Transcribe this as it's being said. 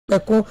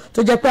pẹ̀kun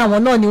tó jẹ́ pé àwọn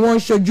náà ni wọ́n ń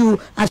ṣojú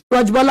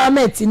Aṣíwájú Bọ́lá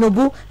Ahmed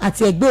Tinubu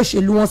àti ẹgbẹ́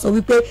òṣèlú wọn sọ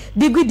wípé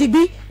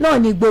digbídigbí náà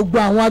ni gbogbo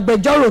àwọn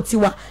agbẹjọ́rò ti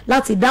wà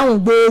láti dáhùn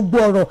gbogbo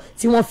ọ̀rọ̀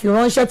tí wọ́n fi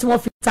ránṣẹ́ tí wọ́n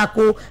fi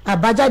tako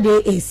àbájáde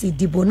èsì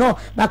ìdìbò náà.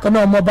 Bákan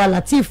náà ọmọọba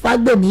Lateef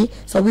Fagbemi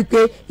sọ wípé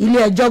ilé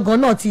ẹjọ́ gan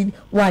náà ti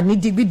wà ní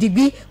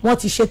digbídigbí wọ́n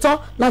ti ṣetán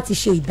láti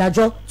ṣe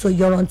ìdájọ́ tó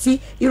yọrantí.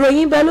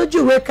 Ìròyìn bẹ lójú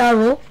ìwé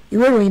karùn-ún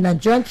ìwé ìròyìn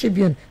Nigerian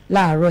Tribune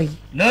láàárọ̀ yìí.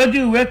 lójú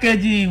ìwé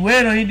kejì ìwé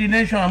ìròyìn The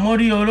Nation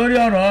mórí olórí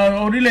ọ̀rọ̀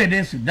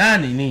orílẹ̀-èdè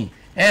Sudan ni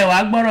ẹ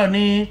wàá gbọ́rọ̀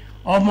ní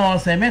ọmọ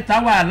ọ̀sẹ̀ mẹ́ta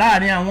wà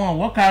láàrin àwọn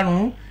ọ̀wọ́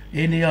karùn-ún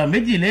ènìyàn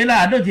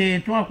 42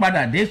 tí wọ́n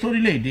padà dé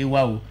sórílẹ̀-èdè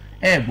wa o.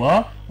 ẹ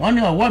gbọ́ wọ́n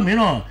ní ọ̀wọ́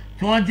mìíràn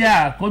tí wọ́n jẹ́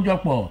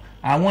àkójọpọ̀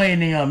àwọn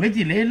ènìyàn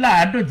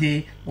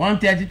 42 wọ́n ń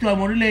tẹ́tí tó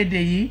ọmọ orílẹ̀-èdè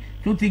yìí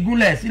tó ti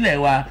gúnlẹ̀ sílẹ̀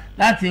wa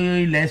láti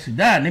ilẹ̀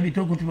Sudan níbi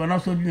tó kún ti fọná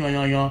sójú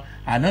yanyan.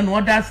 Àná ni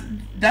wọ́n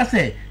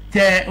dásẹ̀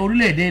tẹ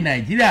orílẹ̀-èdè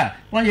Nàìjíríà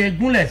wọ́n yẹ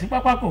gúnlẹ̀ sí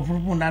pápákọ̀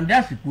òfurufú Nnamdi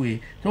Azikiwe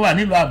tó wà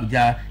nílùú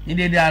Àbújá ní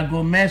dédé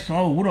aago 9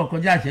 òwúrọ̀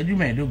kọjá ìṣẹ́jú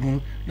 15.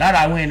 Lára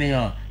àwọn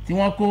ènìyàn tí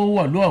wọ́n kó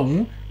wọ̀lú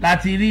ọ̀hún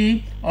láti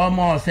rí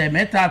ọmọ ọ̀sẹ̀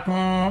mẹ́ta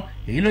kan.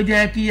 Èyí ló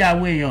jẹ́ kí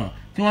àwọn èèyàn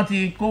tí wọ́n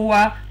ti kó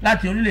wá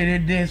láti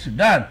orílẹ̀-èdè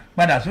Sudan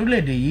padà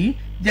sórílẹ̀-èdè yìí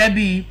jẹ́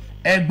bíi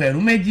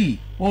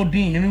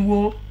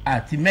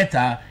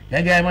 2,403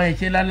 gẹ́gẹ́ bí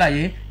ṣe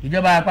lálàyé.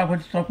 Ìjọba àpapọ̀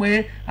ti sọ pé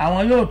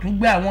àwọn yóò tún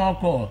gbé àwọn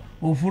ọkọ̀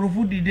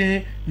òfurufú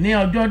dìde ní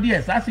ọjọ́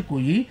díẹ̀ sásìkò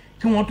yìí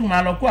kí wọ́n tún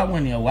máa lọ kó àwọn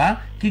ènìyàn wá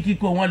kí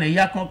kíkó wọn lè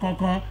yá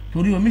kánkán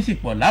torí omi sì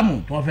pọ̀ lámù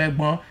tí wọ́n fẹ́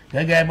gbọ́n.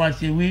 Gẹ́gẹ́ bí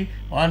ṣe wí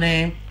wọ́n ní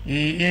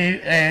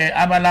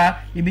abala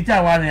ibi tí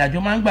àwọn arìnrìnàjò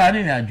máa ń gbà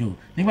rìnrìn àjò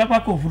ní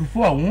pápákọ̀ òfurufú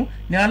ọ̀hún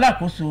ní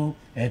alákòóso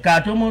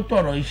ẹ̀ka tó mú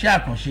tọ̀rọ̀ iṣẹ́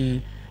àkànṣe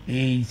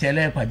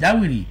ìṣẹ̀lẹ̀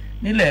pàjáwìrì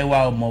nílẹ̀ wa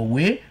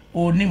ọ̀mọ̀wé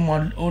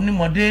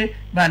Onímọ̀dé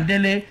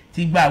Bándélé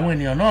ti gba àwọn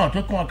ènìyàn náà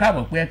tó kàn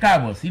káàbọ̀ pé ẹ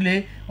káàbọ̀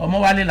sílé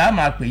ọmọwálé là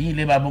máa pè yín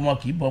ilé bàbá ọmọ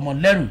kì í bọ ọmọ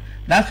lẹ́rù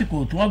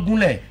lásìkò tí wọ́n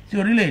gúnlẹ̀ sí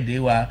orílẹ̀-èdè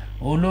wa.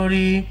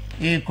 Olórí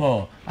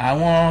ikọ̀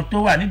àwọn tó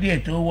wà nídìí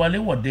ètò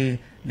wọléwọ̀de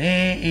ní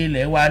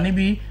ilẹ̀ wa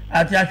níbí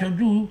àti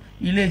aṣojú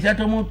iléeṣẹ́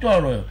tó mú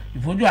tọ̀rọ̀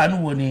ìfojú àánú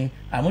wo ni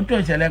àmútó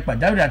ìṣẹ̀lẹ̀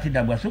pàjáwìrì àti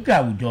ìdàgbàsókè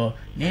àwùjọ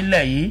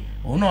nílẹ̀ yìí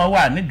òun náà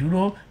wà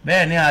nídúró.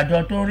 Bẹ́ẹ̀ ni àjọ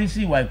tó ń rí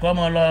sí ìwà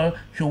ìkọ́mọ lọ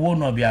ṣòwò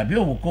nàbì àbí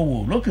òwòkòwò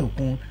lókè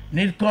òkun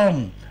NIDCOM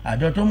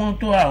àjọ tó mú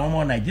tó àwọn ọmọ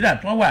Nàìjíríà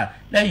tó wà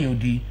lẹ́yìn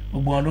odi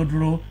gbogbo wọn ló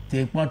dúró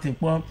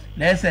tepọ́n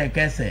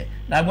lẹ́sẹ̀kẹsẹ̀.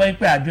 La gbọ́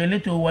pé àjọ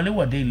elétò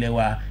wọléwọ̀de ilẹ̀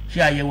wa ṣe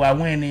àyẹ̀wò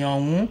àwọn ènìyàn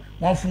ọ̀hún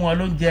wọ́n fún wọn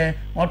lóúnjẹ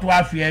wọ́n tún wá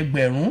fi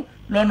ẹgbẹ̀rún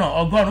lọ́nà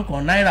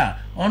 100,000 náírà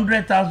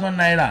 100,000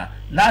 náírà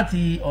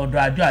láti ọ̀dọ̀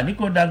àjọ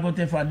Aliko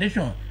Dangote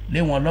Foundation lé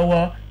wọn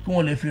lọ́wọ́ kí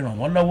wọ́n lè fi ràn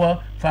wọ́n lọ́wọ́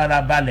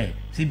farabalẹ̀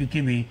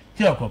síbikíbi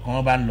tí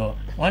ọ̀kọ̀ọ̀kan bá ń lọ.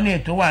 Wọ́n ní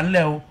ètò wà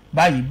ńlẹ̀ o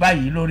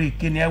báyìí lórí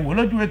kíni ẹ wò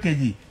lójú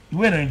kejì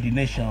ìwé ìròyìn The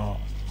Nation.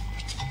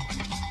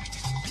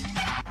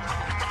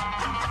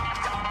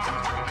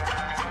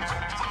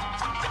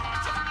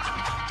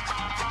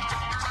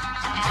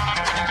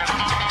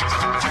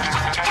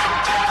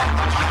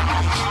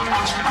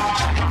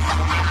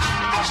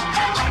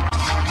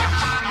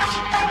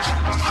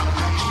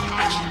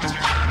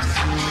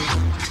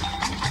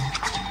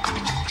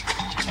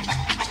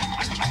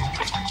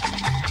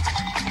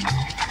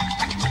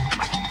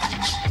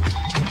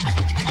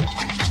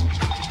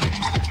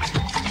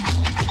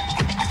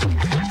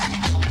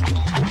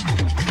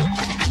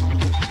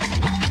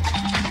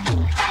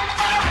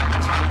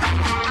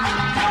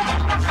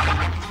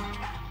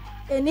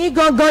 Ní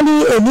gangan ni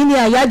èní ni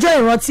àyájọ́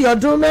ìrántí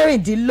ọdún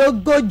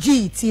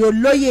 16 tí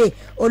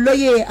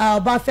olóyè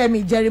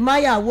Ọbáfẹ́mi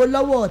Jeremiah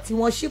Awólọ́wọ̀ tí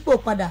wọ́n ṣípò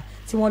padà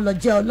tí wọ́n lọ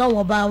jẹ́ ọlọ́wọ́n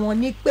ọba wọn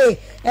ní pé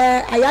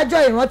àyájọ́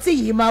ìrántí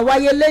yìí máa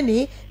wáyé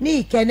lẹ́ni ní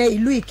Ìkẹ́nẹ́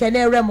ìlú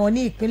Ìkẹ́nẹ́ Rẹ́mọ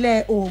ní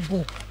ìpínlẹ̀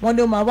Ògùn. Wọ́n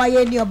ní ó máa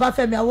wáyé ní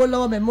Ọbáfẹ́mi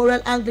Awólọ́wọ̀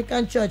Memorial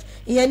Anglican Church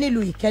ìyẹn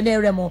nílùú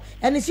Ìkẹ́nẹ́ Rẹ́mọ.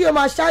 Ẹni tí ó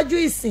máa ṣáájú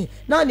ìsìn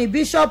náà ní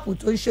bíṣọ̀pù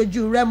tó ń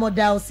ṣojú Rẹ́mọ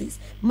Diocese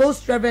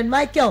Most Reverend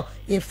Michael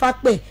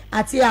Efapè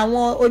àti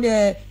àwọn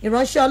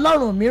ìránṣẹ́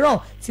Ọlọ́run mìíràn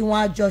tí wọ́n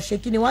á jọ ṣe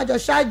kí ni wọ́n á jọ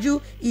ṣáájú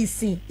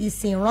ìsìn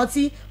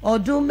ìrántí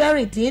ọdún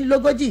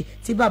 16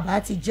 tí bàbá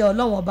ti jẹ́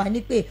ọlọ́wọ́n ọba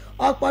ní pé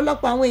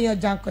ọ̀pọ̀lọpọ̀ àwọn èèyàn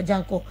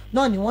jàǹkànjàǹkàn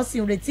náà ni wọ́n sì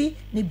ń retí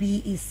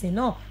níbi ìsìn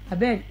náà.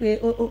 Abẹ́rẹ́ pé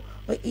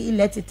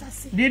ilẹ̀ ti ta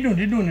sí.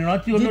 dídùn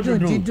ìrántí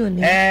olódodo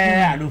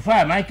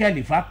àlùfáà Michael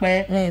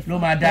Efapè ló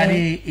máa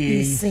darí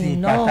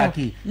ìsìn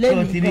pàtàkì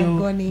tó ti rí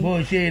o bó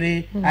ṣe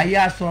eré ayé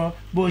aṣọ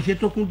bó ṣe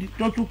tó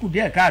tún kù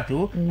díẹ̀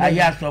káàtó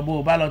ayé aṣọ bó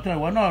o bá lọ tán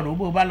ìwọ náà rò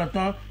bó o bá lọ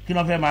tán kí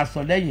ló fẹ́ máa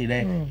sọ lẹ́yìn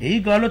rẹ̀. Èyí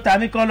gan ló ta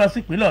mí kọ́ lọ sí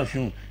ìpínlẹ̀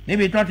Ọ̀ṣun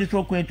níbi tí wọ́n ti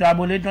sokun ètò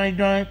àbólé dán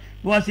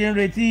bí wọ́n ṣe ń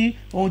retí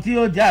ohun tí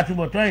yóò jẹ́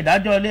àtúbọ̀tán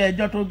ìdájọ́ ilé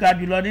ẹjọ́ tó ga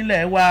jùlọ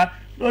nílẹ̀ wa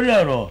lórí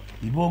ọ̀rọ̀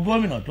ìbò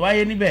gómìnà tó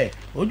wáyé níbẹ̀.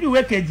 Ojú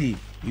ìwé kejì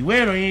ìwé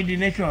ìròyìn The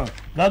Nation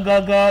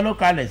gangan ló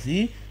kalẹ̀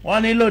sí.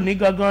 Wọ́n ní lónìí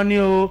gangan ni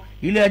o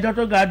ilé ẹjọ́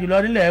tó ga jùlọ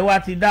nílẹ̀ wa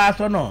ti dá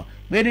sọ́nà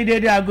pé ní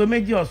déédéé aago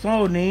 2 ọ̀sán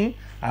òní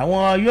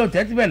àwọn yóò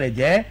tẹ́tí bẹ̀lẹ̀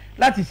jẹ́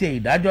láti ṣe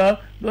ìdájọ́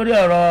lórí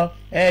ọ̀rọ̀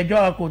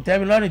ẹjọ́ kò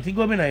tẹ́milọ́rùn tí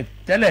gómìnà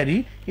tẹ́lẹ̀ rí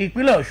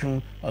ìpínlẹ̀ Ọ̀ṣun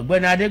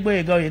ọ̀gbẹ́ni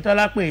Adégbóyèga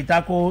Oyètọ́lá pé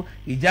ìtako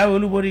ìjáwé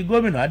olúborí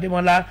gómìnà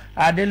Adémọ́lá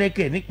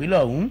Adélékè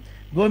nípínlẹ̀ ọ̀hún.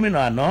 Gómìnà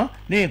àná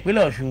ní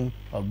ìpínlẹ̀ Ọ̀ṣun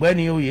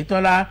ọ̀gbẹ́ni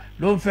Oyètọ́lá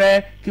ló ń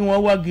fẹ́ kí wọ́n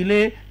wọ́gi lé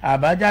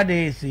àbájáde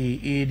èsì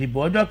ìdìbò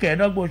ọjọ́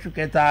kẹẹ̀ẹ́dọ́gbọ̀n oṣù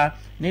kẹta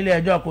nílé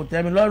ẹjọ́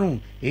kòtẹ́milọ́rùn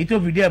èyí tó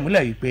fìdí ẹ̀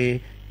múlẹ̀ wípé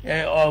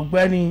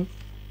ọ̀gbẹ́ni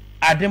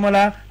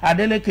Adémọ́lá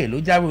Adélékè ló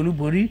jáwé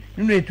olúborí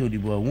nínú ètò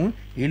ìdìbò ọ̀hún.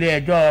 ilé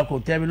ẹjọ́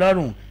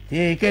kòtẹ́milọ́rùn ti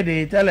kéde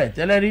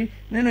tẹ́lẹ̀ rí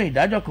nínú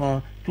ìdájọ́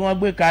kan tí wọ́n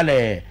gbé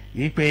kalẹ̀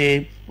wípé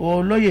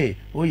olóyè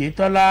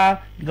Oyètọ́lá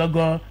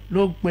gangan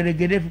ló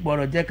perégedé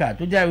fipọ̀rọ̀ jẹ́ka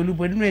tó jáwé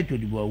olúborí nínú ètò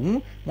ìdìbò ọ̀hún.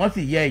 wọ́n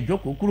sì yẹ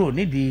ìjókòó kúrò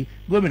nídìí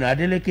gómìnà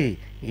Adélékè.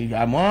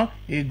 àmọ́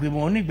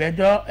ìgbìmọ̀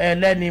onígbẹ́jọ́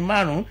ẹlẹ́ni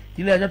 5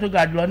 tílé ẹjọ́ tó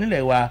ga jùlọ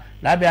nílẹ̀ wa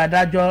lábẹ́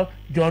adájọ́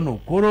John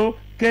Okoro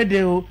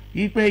kéde o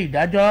wípé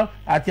ìdájọ́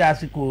àti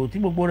àsìkò tí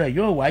gbogbo rẹ̀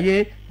yóò wáyé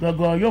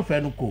gangan yóò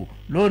fẹnu kò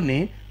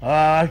lónìí.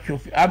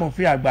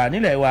 amòfin àgbà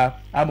nílẹ̀ wa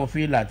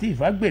amòfin Lateef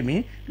Fagbemi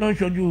ló ń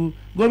ṣojú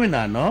gómìnà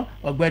àná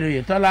ọ̀gbẹ́ni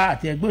Oyètọ́lá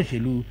àti ẹgbẹ́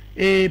òṣèlú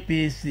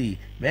APC.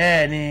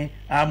 bẹ́ẹ̀ ni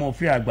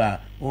amòfin àgbà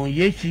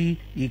Onyechi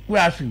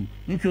Ikpeasu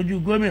ń ṣojú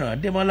gómìnà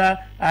Adémọ́lá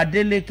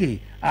Adélékè.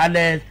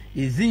 Alex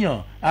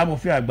Iziyan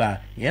amòfin àgbà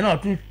ìyẹn náà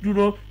tún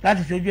dúró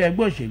láti ṣojú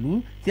ẹgbẹ́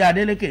òṣèlú tí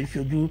Adélékè ń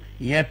ṣojú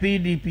ìyẹn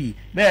PDP.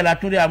 bẹ́ẹ̀ la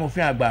tún rí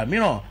amòfin àgbà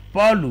mìíràn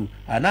Paul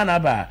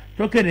Ananaba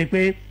tó kéde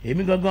pé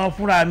èmi gangan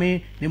fúnra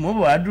mi ni mò ń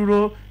bọ̀ wá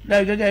dúró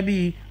lẹ́yìn gẹ́gẹ́ bí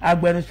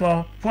agbẹnusọ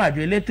fún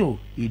àjọ elétò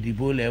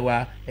ìdìbò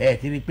lẹ́wà.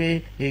 ti rí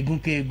pé egun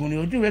keegun ni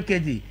ojú ìwé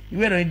kejì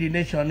ìwé ìròyìn The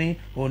Nation ni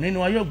òní ni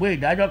wọn yóò gbé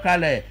ìdájọ́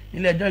kalẹ̀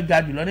nílé ẹjọ́ ga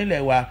jùlọ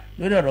nílẹ̀ wa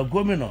lórí ọ̀rọ̀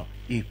gómìnà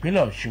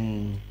ìpínlẹ̀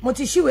Ọ̀ṣun. mo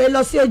ti ṣíwèé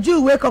lọ sí ojú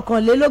ìwé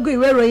 21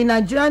 ìwé ìròyìn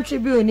Nigerian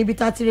Tribune níbi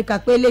tá a ti rí kà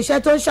pé iléeṣẹ́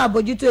tó ń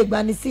ṣàbójútó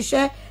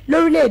ìgbanisíṣẹ́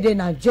lórílẹ̀‐èdè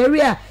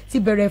Nàìjíríà ti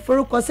bẹ̀rẹ̀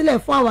ìforúkọsílẹ̀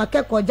fún àwọn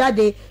akẹ́kọ̀ọ́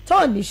jáde tó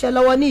ń níṣẹ́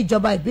lọ́wọ́ ní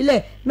ìjọba ìbílẹ̀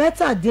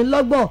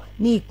 17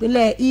 ní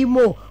ìpínlẹ̀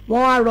Imo.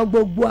 wọ́n á rọ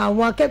gbogbo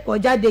àwọn akẹ́kọ̀ọ́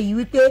jáde yìí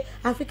wípé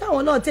àfi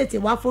káwọn náà tètè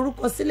wá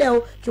forúkọsílẹ̀ o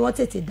kí wọ́n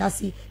tètè dá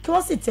sí kí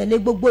wọ́n sì tẹ̀lé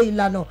gbogbo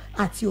ìlànà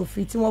àti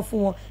òfin tí wọ́n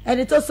fún wọn.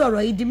 ẹni tó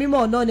sọ̀rọ̀ yìí di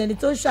mímọ̀ náà ni ẹni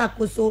tó ń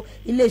ṣàkóso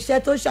iléeṣẹ́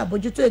tó ń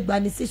ṣàbójútó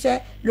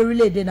ìgbanisíṣẹ́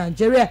lórílẹ̀‐èdè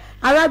Nàìjíríà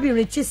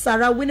arábìnrin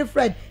Chisara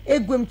Winifred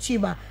Egwem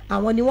Chima.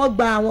 àwọn ni wọ́n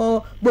gba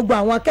gbogbo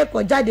àwọn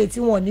akẹ́kọ̀ọ́ jáde tí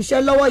wọ́n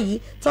níṣẹ́ lọ́wọ́ yìí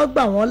tó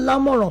gbà wọ́n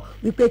lámọ̀ràn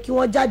wípé kí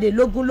wọ́n jáde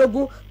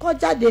lógúnlógún kó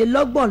jáde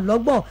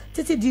lọ́gbọ̀nlọ́gbọ̀n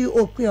títí di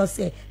òpin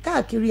ọ̀sẹ̀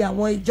káàkiri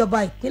àwọn ìjọba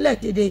ìpínlẹ̀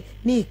dédé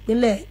ní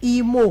ìpínlẹ̀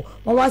Imo.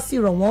 wọ́n wá sì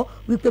rọ̀ wọ́n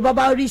wípé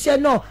bàbá orí iṣẹ́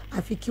náà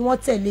àfi kí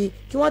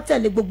wọ́n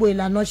tẹ̀lé gbogbo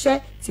ìlànà iṣẹ́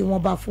tí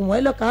wọ́n bá fún wọn.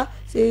 ẹlọ́ka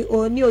ṣe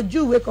ní ojú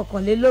ìwé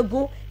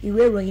 21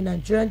 ìwé ìròyìn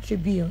Nigerian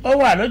Tribune. ó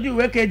wà lójú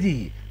ìwé kejì.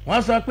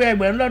 wọ́n sọ pé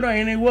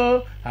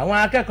 1,400 àwọn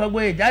akẹ́kọ̀ọ́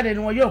gboyè jáde ni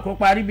wọn yóò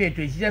kópa níbi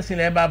ètò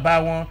ìṣiṣẹ́sílẹ̀ bàbá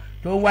wọn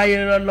tó wáyé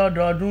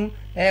lọ́dọọdún.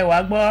 ẹ wá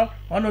gbọ́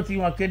wọn ló ti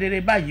wọn kedere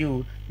báyìí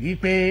o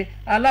wípé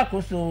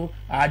alákòóso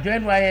àjọ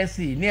NYSC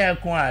ní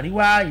ẹkùn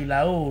àríwá ìlà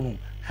oòrùn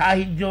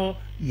Ahijo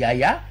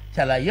Yaya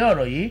ṣàlàyé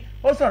ọ̀rọ̀ yìí.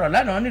 ó sọ̀rọ̀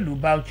lánàá nílùú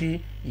Bauchi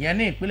ìyẹn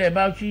ní ìpínlẹ̀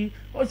Bauchi.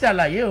 ó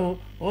ṣàlàyé o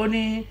ó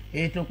ní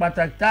ètò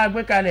pàtàkì tá a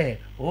gbé kalẹ̀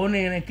ó ní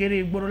ìrìnkiri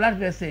ìgboro láti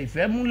fẹsẹ̀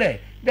ìfẹ́ múlẹ̀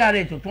bí ààrẹ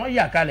ètò tí wọ́n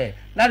yà kalẹ̀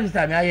láti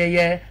sàmì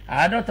ayẹyẹ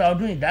 50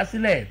 ọdún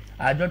ìdásílẹ̀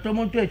àjọ tó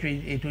mójútó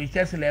ètò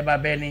ìṣẹ́sílẹ̀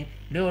babẹni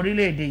lé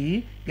orílẹ̀-èdè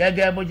yìí.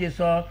 gẹ́gẹ́ bó ṣe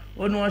sọ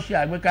ó ní wọ́n ṣe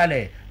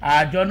àgbékalẹ̀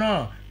àjọ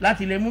náà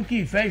láti lè mú kí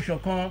ìfẹ́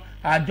ìṣọ̀kan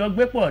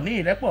àjọgbépọ̀ ní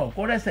ìrẹ́pọ̀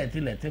kó rẹ̀sẹ̀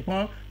tilẹ̀ ti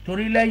pọ́n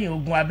torí lẹ́yìn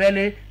ogun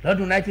abẹ́lé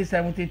lọ́dún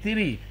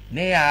 1973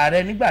 ní ààrẹ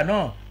nígbà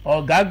náà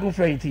ọ̀gágun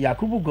fẹ̀yìntì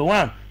Yakubu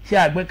Gowon ṣe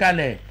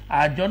àgbékalẹ̀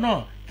àjọ náà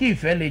kí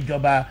ìfẹ́ lè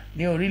jọba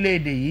ní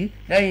orílẹ̀-èdè yìí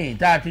lẹ́yìn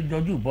tá a ti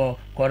dojú bọ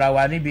kọra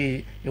wa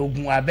níbi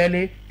ogun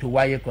abẹ́lé tó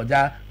wáyé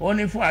kọjá. ó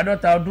ní fún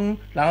 50 ọdún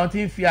làwọn ti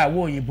ń fi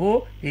àwo òyìnbó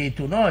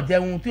ètò náà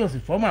jẹun tí ò sì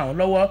fọ́mọ̀ àwọn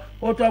lọ́wọ́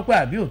ó tọ́pẹ́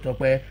àbí ò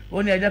tọ́pẹ́. ó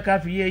ní ẹjọ́ ká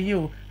fi yé yín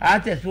o á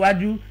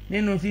tẹ̀síwájú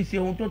nínú ṣíṣe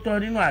ohun tó tọ́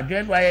nínú àjọ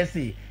NYSC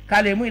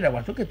ká lè mú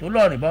ìdàgbàsókè tó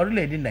lọ́rìn bá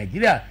orílẹ̀-èdè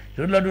Nàìjíríà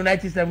lórí lọ́dún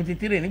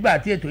 1973 nígbà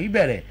tí ètò yìí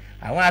bẹ̀rẹ̀.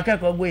 àwọn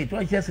akẹ́kọ̀ọ́ gboyè tó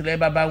ń ṣẹ́sílẹ̀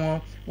bàbá wọn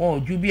ò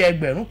ju bí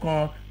 1000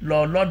 kan lọ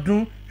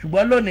lọ́dún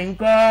ṣùgbọ́n lónìí ń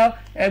kọ́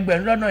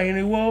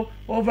 400,000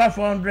 over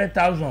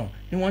 400,000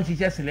 ni wọ́n ń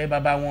ṣiṣẹ́ sílẹ̀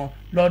bàbá wọn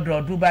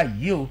lọ́dọọdún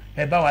báyìí o.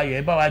 ẹ bá wa yọ̀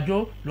ẹ bá wa jó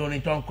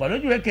lórin tó ń kọ́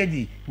lójú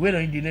èkejì ìwé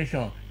ìròyìn The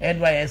Nation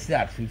NYSC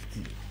at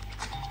 50.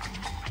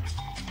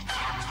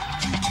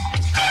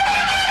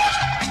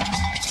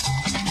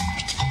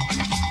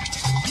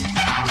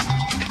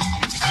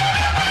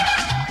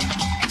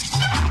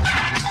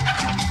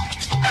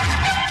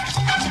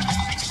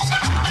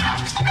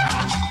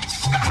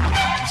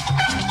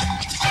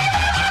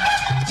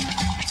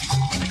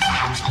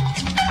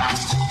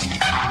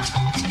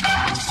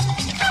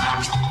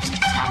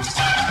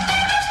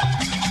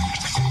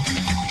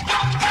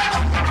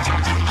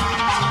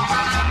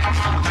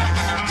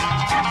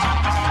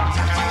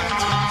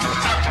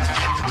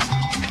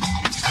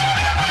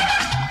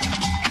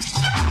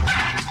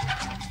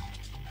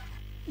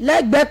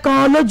 lẹ́gbẹ̀ẹ́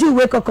kan lójú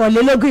ìwé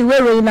 21 ìwé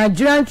ìròyìn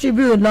Nigerian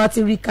Tribune náà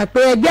ti rí kà pé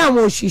ẹgbẹ́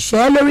àwọn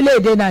òṣìṣẹ́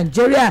lórílẹ̀‐èdè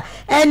Nàìjíríà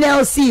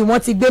NLC wọ́n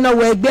ti gbéná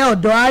wọ ẹgbẹ́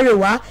ọ̀dọ́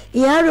Àrèwá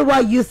ìyẹn Àrèwá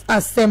Youth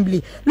Assembly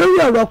lórí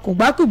ọ̀rọ̀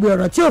kùngbákùngbé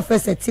ọ̀rọ̀ tí ò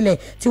fẹsẹ̀ tilẹ̀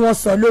tí wọ́n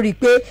sọ lórí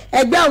pé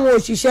ẹgbẹ́ àwọn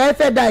òṣìṣẹ́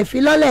fẹ́ da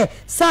ìfilọ́lẹ̀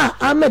Sir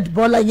Ahmed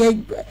Bọ́lá yẹn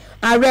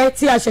ààrẹ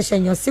tí a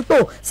ṣẹ̀ṣẹ̀ yàn sípò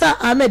Sir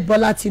Ahmed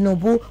Bọ́lá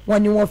Tinubu wọ́n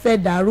ní wọ́n fẹ́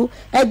dàrú.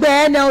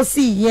 ẹgbẹ́ NLC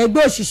ìyẹn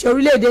ẹgbẹ́ òṣìṣẹ́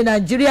orílẹ̀-èdè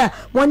Nàìjíríà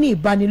wọ́n ní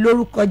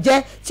ìbanilórúkọ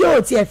jẹ́ tí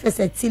ò tiẹ̀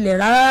fẹsẹ̀ tilẹ̀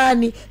rárá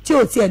ni tí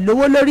ò tiẹ̀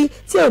lówó lórí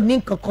tí ò ní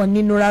nǹkan kan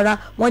nínú rárá.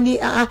 wọ́n ní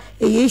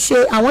èyí ṣe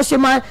àwọn ṣe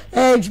máa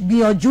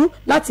gbìyànjú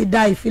láti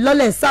da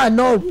ìfilọ́lẹ̀ sáà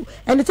náà rú.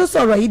 ẹni tó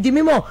sọ̀rọ̀ yìí di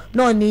mímọ̀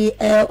náà ni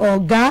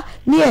ọ̀gá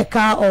ní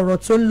ẹ̀ka ọ̀rọ̀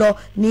tó ń lọ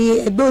ní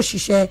ẹgbẹ́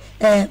òṣìṣẹ́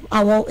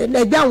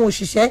ẹgbẹ́ àwọn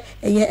òṣìṣẹ́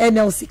ẹ̀yẹn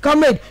NLC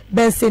Comrade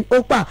Benson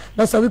Opa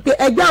lọ sọ wípé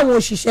ẹgbẹ́ àwọn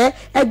òṣìṣẹ́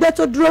ẹgbẹ́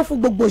tó dúró fún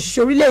gbogbo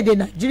òṣìṣẹ́ orílẹ̀-èdè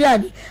Nàìjíríà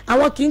ni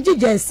àwọn kì í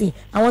jìjà ẹ̀sìn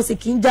àwọn sì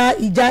kì í ja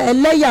ìjà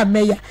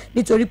ẹlẹ́yàmẹ̀yà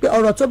nítorí pé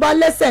ọ̀rọ̀ tó bá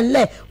lẹ́sẹ̀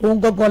ńlẹ̀ òun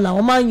gangan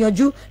làwọn máa ń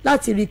yanjú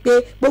láti rí i pé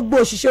gbogbo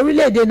òṣìṣẹ́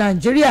orílẹ̀-èdè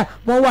Nàìjíríà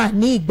wọ́n wà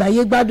ní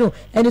ìgbáyé gbádùn.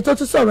 ẹni tó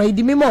tún sọ̀rọ̀ yìí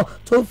di mímọ̀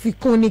tó fi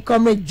kún ní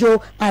Comrade Joe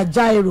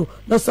Ajaero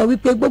lọ sọ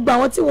wípé gbogbo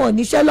àwọn tí wọn ò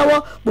níṣẹ́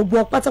lọ́wọ́ gbogbo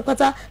wọn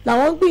pátápátá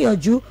làwọn ń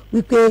gbìyànjú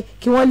wípé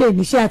kí wọ́n lè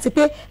níṣẹ́ àti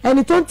pé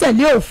ẹni tó ń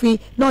tẹ̀lé òfin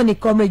náà ni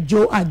Comrade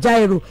Joe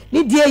Ajaero.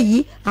 nídìí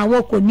èyí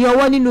àwọn kò ní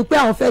ọwọ́ nínú pé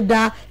àwọn fẹ́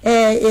da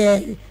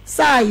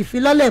sáà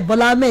ìfilọ́lẹ̀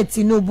Bọ́lá Ahmed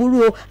Tinubu rú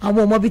o.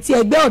 àwọn ọmọ bíi tí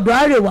ẹgbẹ́ ọ̀dọ́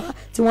àrèwá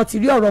tí wọ́n ti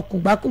rí ọ̀rọ̀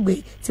kùngbákùngbé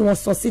tí wọ́n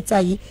sọ síta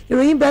yìí.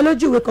 ìròyìn bẹ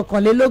lójú ìwé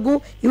 21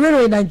 ìwé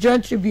ìròyìn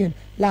Nigerian Tribune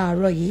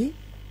láàárọ̀ yìí.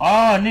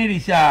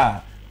 Ọ̀nìrìṣà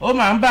ó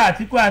máa ń bá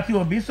Àtíkù àti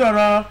Òbí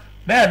sọ̀rọ̀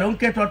bẹ́ẹ̀ ló ń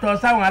ké tọ́tọ́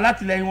sáwọn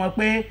alátìlẹyìn wọn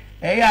pé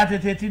ẹ̀yà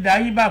tètè ti dá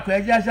yín bàkọ́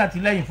ẹjẹ́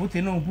àṣàtìlẹyìn fún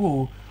Tinubu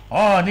o.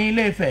 Ọọ̀ni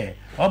Ilé-Ifẹ̀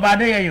ọba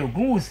Adéyẹyè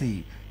Ògúnwùsì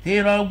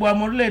ti rọ gbogbo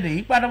ọmọ orílẹ̀-èdè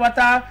yìí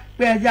pátápátá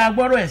pé ẹjẹ́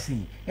agbọ́rọ̀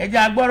ẹ̀sìn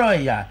ẹjẹ́ agbọ́rọ̀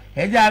ẹ̀yà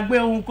ẹjẹ́ agbé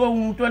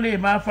ohunkóhun tó lè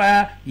máa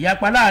fa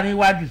ìyapa láàrin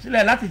wájú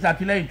sílẹ̀ láti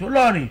ṣàtìlẹyìn tó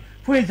lọ́rìn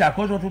fún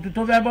ìṣàkóso tuntun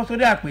tó fẹ́ bọ́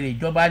sórí àpèrè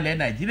ìjọba ilẹ̀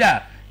Nàìjíríà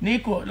ní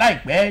kò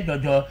láìpẹ́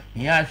jọjọ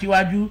ìyẹn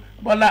aṣíwájú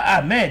Bọ́lá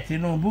Ahmed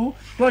Tinubu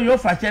tó yóò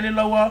fàṣẹ lé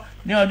lọ́wọ́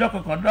ní ọjọ́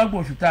 29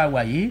 oṣù tá a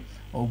wà yìí.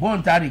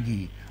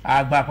 Ògbóǹtarìgì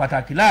àgbà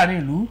pàtàkì láàrin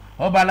ìlú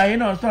ọba aláyé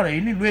náà sọ̀rọ̀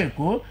yìí nílùú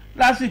Èkó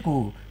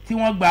lásìkò tí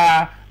wọ́n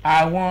gba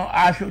àwọn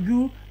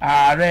aṣojú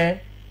ààrẹ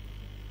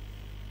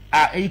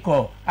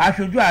ikọ̀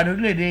aṣojú ààrẹ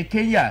orílẹ̀-èdè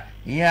Kenya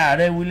ìyẹn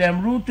ààrẹ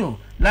William Ruto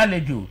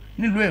lálejò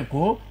nílùú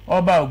Èkó.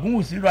 ọba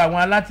Ògúnwùsì rọ àwọn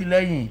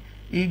alátìlẹyìn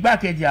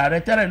igbákejì ààrẹ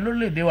tẹ́lẹ̀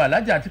lórílẹ̀-èdè wa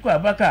Alhaji Atiku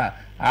Abubakar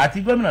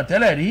àti gómìnà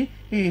tẹ́lẹ̀ rí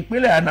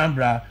ìpínlẹ̀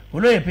Anambra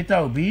olóyè Peter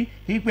Obi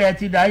ìpè ẹ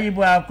ti dá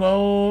yíbo akọ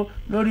ó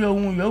lórí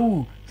ohun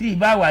yòówù tí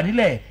ìbá wà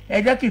nílẹ̀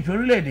ẹ jẹ́ kí ìfẹ́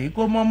orílẹ̀-èdè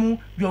kó mọ́mú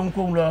ju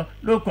ohunkóhun lọ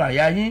lóko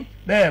àyà yín.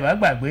 bẹ́ẹ̀ bá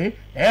gbàgbé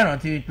ẹ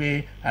rántí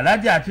pé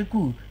Alhaji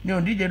Atiku ní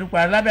òǹdíje dupò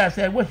lábẹ́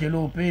àṣẹ ẹgbẹ́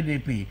òṣèlú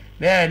PDP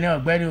bẹ́ẹ̀ ni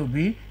ọ̀gbẹ́ni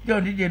Obi jẹ́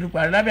òǹdíje dupò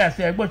lábẹ́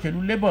àṣẹ ẹgbẹ́ òṣèlú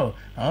Labour.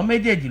 àwọn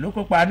méjèèjì ló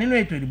kópa nínú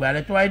ètò ìdìbò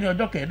ààrẹ tó wáyé ní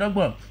ọjọ́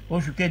 25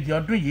 oṣù kejì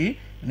ọdún yìí.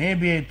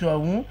 níbi ètò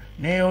ọ̀hún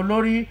ní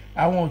olórí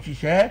àwọn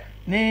òṣìṣẹ́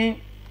ní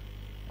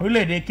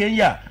orílẹ̀-èdè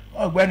Kenya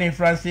ọ̀gbẹ́ni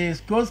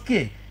Francis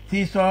Koske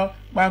ti sọ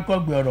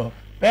páńkọ́gbè ọ̀rọ̀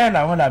bẹ́ẹ̀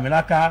làwọn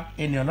làmìlaka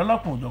ènìyàn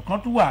lọ́lọ́kùn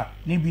òjọ̀kan tún wà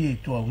níbi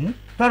ètò ọ̀hún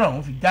tọ́rọ̀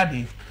ọ̀hún fi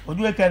jáde.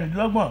 ojú ìwé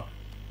 26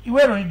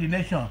 ìwé ìròyìn The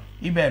Nation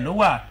ibẹ̀ ló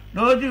wà.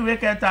 lójú ìwé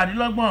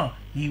 27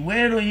 ìwé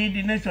ìròyìn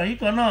The Nation yìí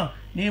kan náà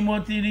ni mo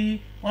ti rí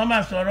wọ́n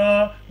máa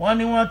sọ̀rọ̀ wọ́n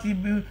ní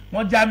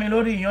wọ́n já mi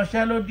lórí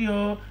ìyanṣẹ́lódì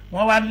o.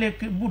 wọ́n wá lé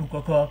bùrù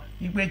kọ̀kọ́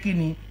wípé kí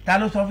ni ta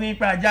ló sọ fún yín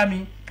pé ajá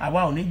mi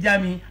àwa ò ní já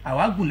mi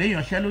àwa gùn lé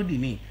ìyanṣẹ́lódì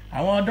ni.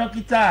 àwọn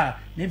dókítà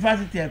ní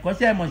fásitì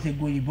ẹ̀kọ́ṣẹ́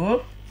ìmọ̀ṣègùn òyìnbó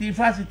ti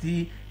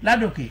fásitì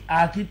Ládòkè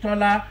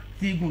Akíntọ́lá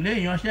ti gùn lé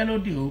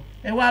ìyanṣẹ́lódì o.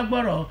 ẹ wá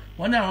gbọ́rọ̀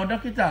wọn ní àwọn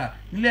dókítà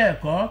nílé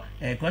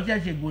ẹ̀kọ́ṣẹ́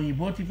ìṣègùn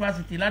òyìnbó ti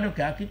fásitì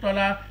Ládòkè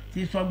Akíntọ́lá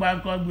ti sọ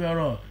gbáǹkọ́gbé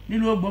ọ̀rọ̀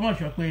nílùú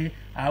Ògbómọ̀ṣọ́ pé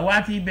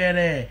àwa ti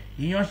bẹ̀rẹ̀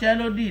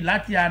ìyanṣẹ́lódì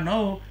láti àná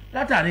o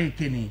látàrí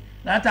ìkíni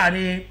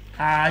látàrí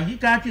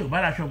àyíká tí ò bá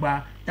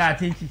laṣọgba tá a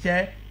ti ń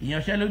ṣiṣẹ́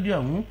ìyanṣẹ́lódì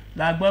ọ̀hún.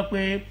 la gbọ́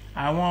pé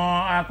àwọn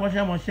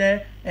akọ́ṣẹ́mọṣẹ́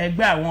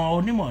ẹgbẹ́ àwọn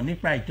onímọ̀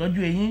nípa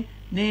ìtọ́jú eyín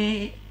ní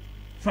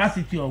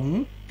fásitì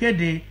ọ̀hún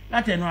kéde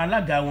látẹnu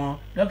alága wọn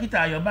dókítà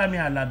Ayọ̀bámi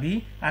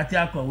Alábí àti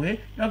akọ̀wé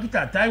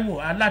dókítà Táíwò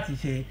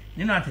Alátìṣe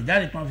nínú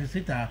àtẹ̀jáde tí wọ́n fi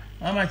síta.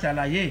 wọ́n máa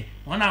ṣàlàyé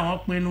wọn làwọn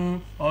pinnu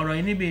ọ̀rọ̀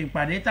yìí níbi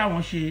ìpàdé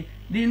táwọn ṣe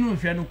nínú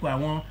ìfẹnukò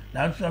àwọn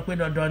làwọn sọ pé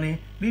dandan ni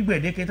bí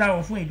gbèdéke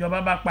táwọn fún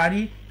ìjọba bá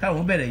parí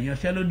káwọn bẹ̀rẹ̀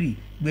ìyanṣẹ́lódì.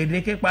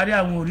 gbèdéke parí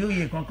àwọn orí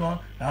òye kankan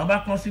làwọn bá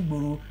kán sí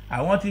gbòòrò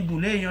àwọn ti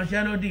gùn lé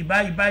ìyanṣẹ́lódì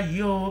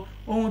báyìí o.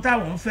 ohun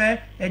táwọn ń fẹ́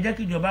ẹ jẹ́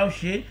kí ìjọba ó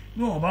ṣe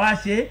bí wọn bá wá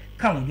ṣe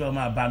káwọn ìjọba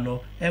máa bá lọ.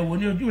 ẹ wò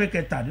ní ojú ìwé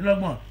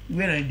 27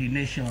 ìwé ìròyìn The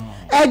Nation.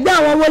 ẹgbẹ́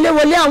àwọn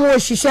wọléwọlé àwọn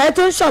òṣìṣẹ́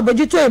tó ń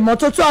ṣàbójútó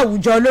ìmọ́tótó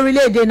àwùjọ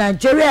lórílẹ̀‐èdè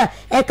Nàìjíríà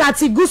ẹ̀ka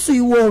ti gúúsù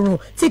ìwọ̀ oòrùn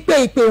ti pé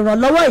ìpè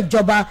ìrànlọ́wọ́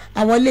ìjọba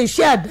àwọn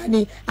iléeṣẹ́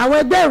àdáni àwọn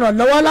ẹgbẹ́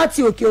ìrànlọ́wọ́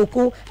láti òkè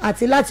òkun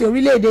àti láti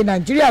orílẹ̀‐èdè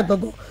Nàìjíríà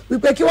gbọ̀ngàn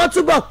wípé kí wọ́n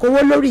túbọ̀ kówó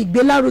lórí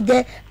ìgbélárugẹ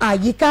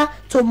àyíká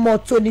tó mọ́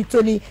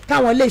tónítóní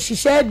káwọn lè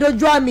ṣiṣẹ́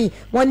dójú àmì.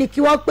 wọ́n ní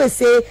kí wọ́n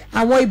pèsè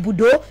àwọn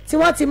ibùdó tí wọ́n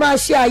wọ́n ti máa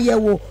ṣe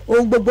àyẹ̀wò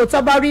ohun gbogbo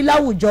tó bá rí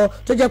láwùjọ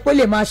tó jẹ́ pé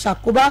lè máa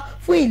ṣàkóbá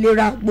fún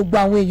ìlera gbogbo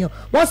àwọn èèyàn.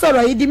 Wọ́n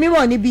sọ̀rọ̀ yìí di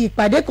mímọ̀ níbi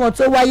ìpàdé kan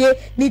tó wáyé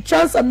ní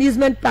Trans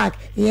Amusement Park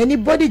ìyẹn ní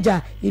Bódìjà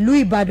ìlú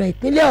Ìbàdàn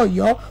ìpínlẹ̀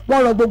Ọ̀yọ́.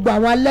 Wọ́n rọ gbogbo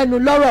àwọn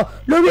alẹ́nulọ́rọ̀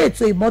lórí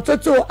ètò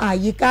ìmọ́tótó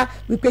àyíká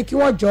wípé kí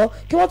wọ́n jọ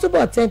kí wọ́n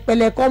túbọ̀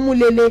tẹnpẹlẹ kọ́ mú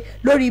lele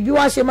lórí bí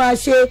wọ́n ṣe máa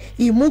ṣe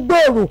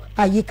ìmúgbòòrò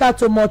àyíká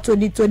tó mọ́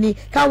tónítóní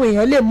káwọn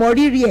èèyàn lè mọ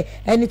rírì ẹ̀.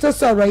 Ẹni tó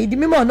sọ̀rọ̀ yìí di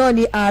mímọ̀ náà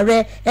ni ààrẹ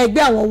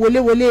ẹgbẹ́ àwọn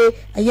wọléwọlé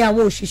ẹ̀yìn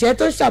àwọn òṣìṣẹ́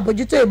tó ń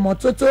ṣàbójútó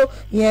ìmọ́tótó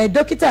ìyẹn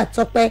dókítà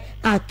Tọ́pẹ́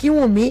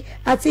Akínwùmí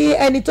àti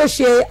ẹni tó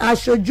ṣe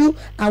aṣojú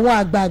àwọn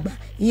àgbààgbà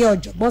ìyẹn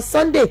ọ̀jọ̀gbọ́n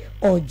Sunday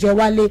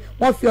Ọ̀jẹ̀wálé.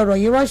 Wọ́n fi ọ̀rọ̀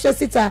yìí ránṣẹ́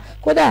síta.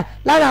 Kódà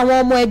lára àwọn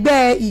ọmọ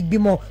ẹgbẹ́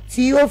ìgbìmọ̀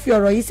tí ó fi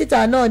ọ̀rọ̀ yìí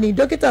síta náà ni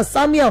dókítà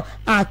Samuel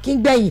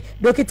Akíngbẹ̀yìn,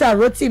 dókítà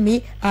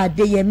Rotimi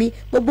Adéyẹmí.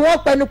 Gbogbo wọn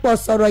pẹnupọ̀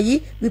sọ̀rọ̀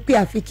yìí wípé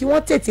àfi kí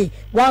wọ́n tètè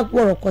wá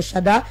wọ̀rọ̀kọ̀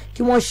ṣàdá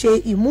kí wọ́n ṣe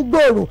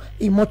ìmúgbòòrò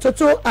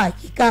ìmọ́tótó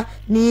àyíká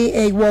ní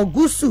ìwọ̀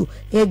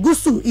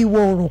gúúsù ìwọ̀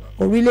oòrùn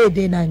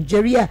orílẹ̀-èdè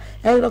Nàìjíríà.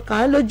 Ẹ̀rọ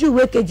kan lójú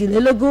ìwé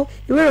 22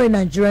 ìwé ìròyìn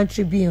Nigerian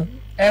Tribune.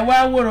 ẹ wá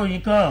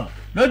wòròyìn kan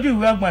lójú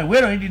ìwé ọgbọ̀n ìwé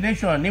ìròyìn The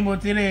Nation ní mo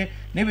ti rí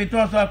níbi tí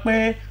wọ́n sọ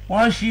pé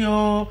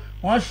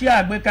wọ́n ṣí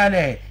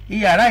àgbékalẹ̀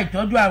iyàrá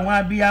ìtọ́jú àwọn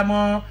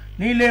abiyamọ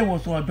nílé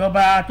ìwòsàn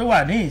ìjọba tó wà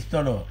ní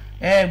Ìsọ̀lọ̀.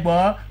 ẹ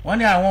gbọ́ wọ́n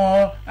ní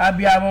àwọn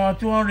abiyamọ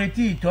tí wọ́n ń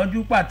retí ìtọ́jú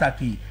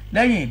pàtàkì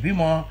lẹ́yìn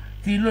ìbímọ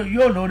tí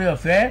yóò lóore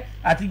ọ̀fẹ́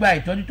àti gba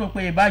ìtọ́jú tó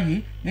péye báyìí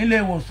nílé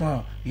ìwòsàn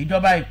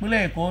ìjọba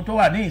ìpínlẹ̀ Èkó tó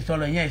wà ní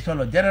Ìsọ̀lọ̀ yẹn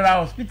Ìsọ̀lọ̀ General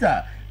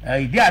Hospital.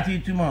 Ìdí àti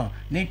ìtumọ̀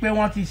ni pé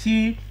wọ́n ti ṣí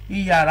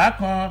iyàrá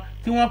kan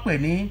tí wọ́n pè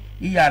ní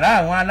iyàrá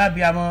àwọn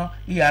alábíamọ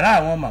iyàrá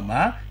àwọn màmá.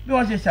 Bí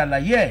wọ́n ṣe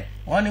ṣàlàyé ẹ̀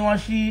wọ́n ní wọ́n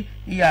ṣí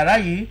iyàrá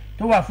yìí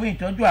tó wà fún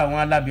ìtọ́jú àwọn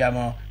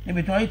alábíamọ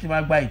níbi tí wọ́n yìí ti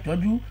máa gba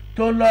ìtọ́jú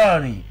tó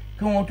lọ́ọ̀rìn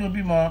kí wọ́n tó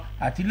bímọ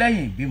àti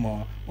lẹ́yìn ìbímọ.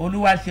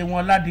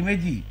 Olúwaṣeun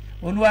Ládìméjì,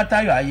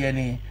 Olúwatáyọ̀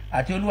Ayẹni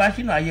àti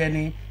Olúwaṣínà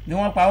Ayẹni ni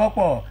wọ́n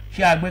pawọ́pọ̀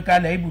ṣe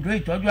àgbékalẹ̀ ibùdó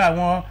ìtọ́jú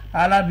àwọn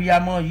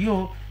alábíamọ yìí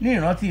ó ní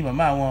ìrántí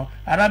màmá wọn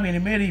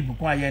arábìnrin Mary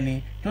Ìbùkún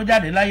Ayẹni tó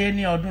jáde láyé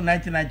ní ọdún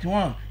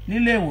 1991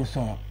 nílé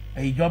ìwòsàn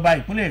ìjọba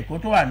ìpínlẹ̀ Èkó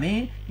tó wà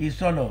ní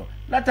Ìsọ̀lọ̀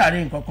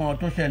látàrí nǹkan kan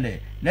tó ṣẹlẹ̀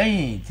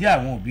lẹ́yìn tí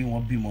àwọn òbí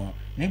wọn bímọ.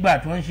 Nígbà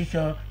tó ń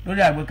ṣiṣọ́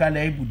lórí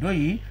àgbékalẹ̀ ibùdó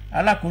yìí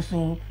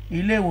alákòóso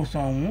ilé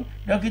ìwòsàn ọ̀hún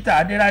dókítà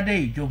Adérádé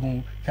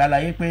Ìjogun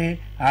ṣàlàyé pé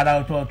àrà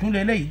ọ̀tọ̀ tún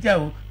lélẹ́yìí jẹ́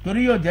o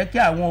torí yóò jẹ́ kí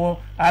àwọn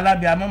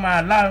alábíamọ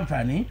máa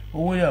láǹfààní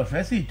owó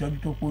ọ̀fẹ́ sí ìtọ́jú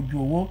tó pójú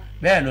owó.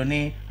 Bẹ́ẹ̀ ló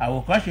ní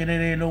àwòkọ́ṣe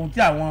rere lohun tí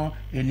àwọn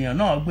ènìyàn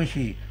náà gbé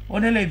ṣe. Ó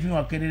nílé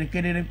ìfihàn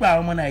kedere pé àwọn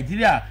ọmọ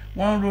Nàìjíríà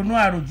wọ́n ń ronú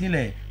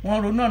àròjinlẹ̀ wọ́n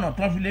ń ronú ọ̀nà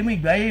tó fi lé mú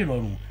ìgbé ayé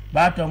ìrọ̀rùn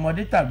bá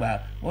tọmọdé tàgbà.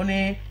 Ó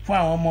ní fún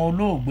àwọn ọmọ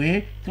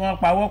olóògbé tí wọ́n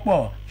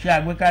pawọ́pọ̀ ṣe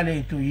àgbékalẹ̀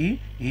ètò yìí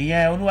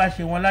ìyẹn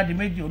Olúwaṣeun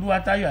Ládìméjì,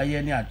 Olúwatáyọ̀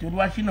Ayẹni àti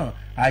Olúwaṣínà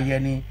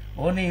Ayẹni.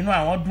 Ó ní inú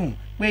àwọn dùn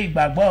pé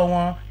ìgbàgbọ́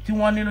wọn tí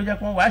wọ́n ní ló jẹ́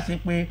pé wọ́n wá ṣe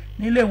pé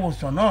nílé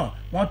ìwòsàn náà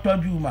wọ́n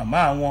tọ́jú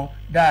màmá wọn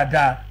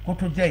dáadáa kó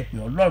tó jẹ́ ìpè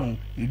Ọlọ́run.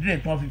 ìdílé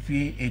tí wọ́n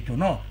fi ètò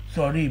náà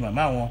sọrí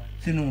màmá wọn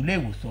sínú ilé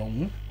ìwòsàn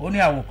ọ̀hún. Ó ní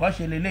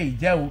àwòkọ́ṣe lélẹ́yìí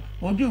jẹ́ o.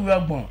 Ojú ìwé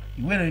ọgbọ̀n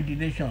ìwé ìròyìn The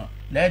Nation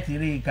lẹ́ẹ̀tì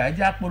rí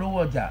ìkàjá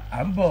polówó ọjà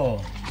à ń bọ̀.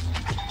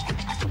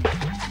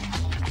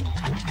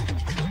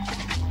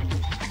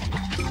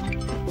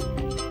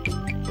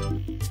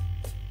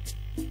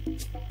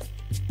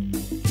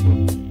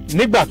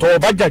 nígbà tó o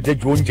bá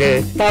jàjẹjù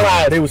oúnjẹ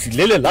tára rẹ ò sì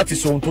lélẹ̀ láti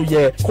sọ ohun tó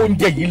yẹ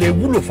kóúnjẹ yìí lè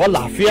wúlò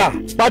fọ́làáfíà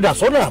padà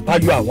sọ́nà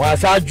àbáyọ àwọn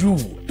aṣáájú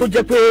tó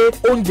jẹ́ pé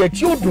oúnjẹ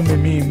tí ó dùn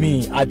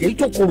mìmìmì àti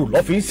tó korò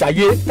lọ́ fi ń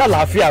ṣayé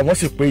tàlàáfíà wọn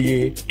sì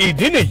péye.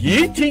 ìdí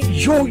nìyí tí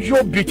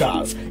Yo-Yo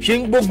Bitters ṣe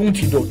ń gbógun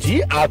ti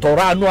dọ̀tí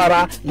àtọ̀rá anú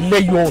ara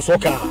lẹ́yọ̀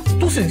sọ́kà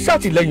tó sì ń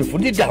ṣàtìlẹ́yìn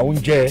fún dídà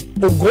oúnjẹ.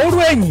 ògóró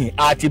ẹ̀yìn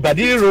àti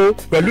ìbàdí ríro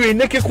pẹ̀lú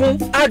iná kíkún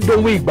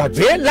àdóhun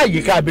ìgbàgbé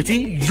láyìíká ibi tí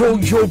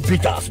Yo-Yo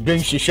Bitters gbé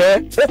ń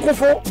ṣiṣẹ́. ó kún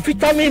fún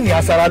fítámìnì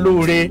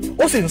aṣaralóore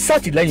ó sì ń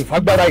ṣàtìlẹ́yìn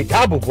fágbára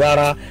ìdáàbòbò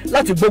ara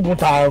láti gbógun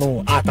ta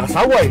àrùn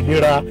àtàsáwọ̀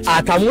ìlera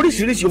àtàwọn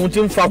oríṣiríṣi ohun tí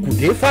ń fa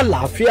kùdé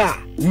fàlàáfíà.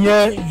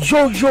 yan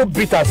Yo-Yo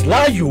Bitters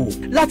láàyò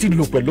láti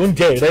lò pẹ̀lú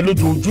oúnjẹ rẹ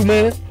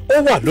lójoojúmọ́. ó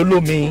wà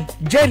lólómi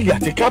jẹ́ẹ̀lì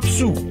àti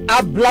capsule.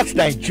 Ablat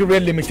Nigeria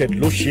Limited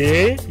ló ṣe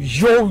é.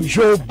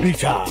 Yo-Yo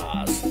Bitters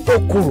ó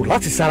korò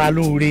láti ṣara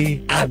lóore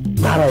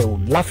agbára ò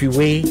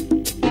láfiwé.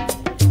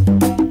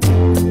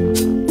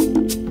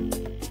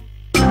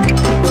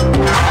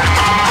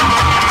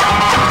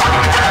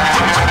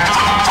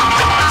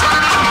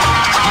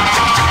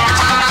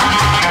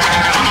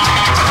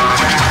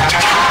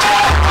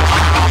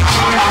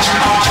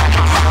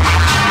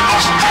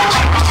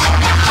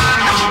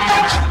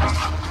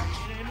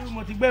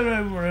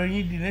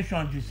 ìròyìn The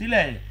Nation jù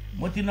sílẹ̀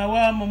mo ti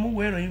náwó mo mú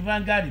ìwé ìròyìn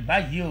Vanguard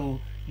báyìí o.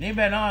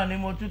 níbẹ̀ náà ni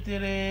mo tún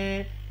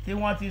tẹ́lẹ̀ tí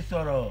wọ́n ti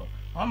sọ̀rọ̀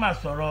wọ́n máa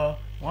sọ̀rọ̀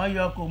wọ́n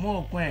yọ kò mú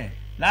òkun ẹ̀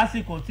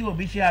lásìkò tí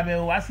òbí ṣe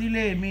àbẹ̀wò wá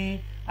sílé mi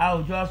a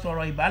ò jọ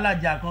sọ̀rọ̀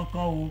ìbálàjà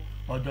kankan o.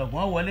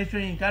 ọ̀jọ̀gbọ́n Wọlé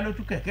Ṣóyínká ló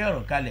tú kẹ̀kẹ́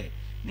ọ̀rọ̀ kalẹ̀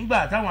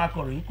nígbà táwọn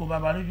akọ̀ròyìn kó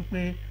baba lójú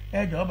pé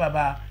ẹjọ́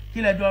baba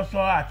kí lẹ́jọ́ sọ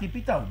àti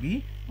Peter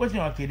Obi bó ti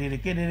hàn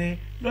kedere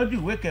lójú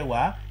ìwé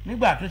kẹwàá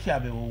nígbà tó ṣe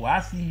àbẹ̀wò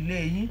wá sí ilé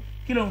yín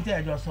kí lóhun tí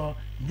ẹjọ́ sọ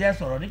jẹ́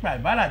sọ̀rọ̀ nípa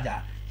ìbálàjà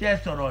jẹ́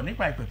sọ̀rọ̀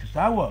nípa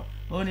ìpẹ̀tùsáwọ̀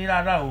ó ní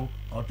rárá o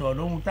ọ̀tọ̀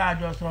lóhun tá a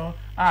jọ sọ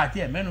àti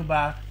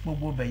ẹ̀mẹ́nuba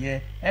gbogbo bẹ̀yẹ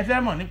ẹ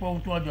fẹ́ mọ̀ nípa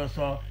ohun tí wọ́n jọ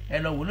sọ ẹ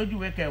lọ wò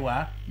lójúwé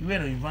kẹwàá ìwé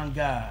ìròyìn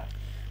Vanguard.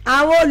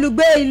 àwọn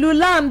olùgbé ìlú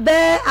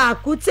Láǹbẹ́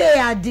Àkútè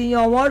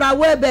Àdìyàn wọ́n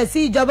rawọ́ ẹ̀bẹ̀ sí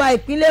ìjọba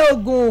ìpínlẹ̀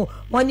Ògùn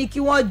wọ́n ní kí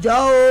wọ́n jọ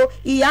o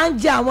ìyà ń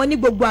jẹ àwọn ní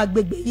gbogbo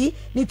àgbègbè yìí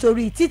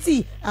nítorí títì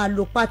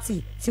àlòpatì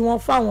tí wọ́n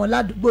fáwọn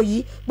ládùúgbò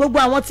yìí gbogbo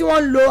àwọn tí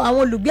wọ́n ń lo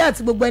àwọn olùgbé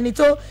àti gbogbo ẹni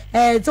tó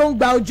ń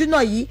gba ojúnà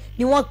yìí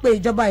ni wọ́n pe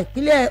ìjọba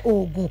ìpínlẹ̀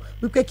Ògùn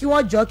wípé kí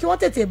wọ́n jọ kí wọ́n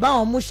tètè bá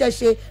wọn múṣẹ́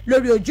ṣe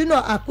lórí ojúnà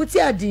Àkútè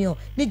Àdìyàn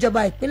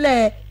níjọba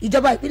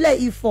ìpínlẹ̀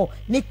Ifọ̀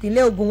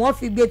nípínlẹ̀ Ògùn wọ́n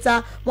fi gbé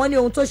ta wọ́n ní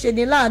ohun tó ṣe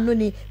ní láàánú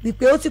ni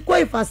wípé ó ti kó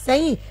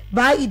ìfàsẹ́yìn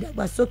bá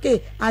ìdàgbàsókè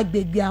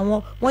agbègbè àwọn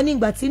wọ́n ní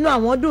ìgbà tí inú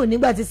àwọn dùn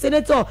nígbà tí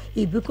sẹ́nẹ́tọ̀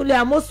Ìbíkúnlé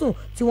Amósùn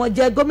tí wọ́n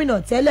jẹ́ gómìnà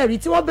tẹ́lẹ̀ rí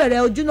tí wọ́n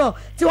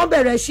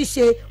bẹ̀rẹ̀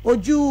ṣíṣe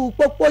ojú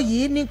pópó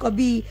yìí ní nǹkan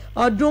bíi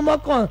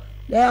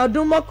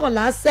ọdún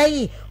mọ́kànlá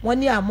sẹ́yìn wọ́n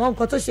ní àmọ́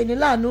nǹkan tó ṣe ní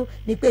láàánú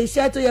ni pé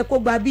iṣẹ́ tó yẹ kó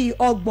gba bíi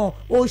 30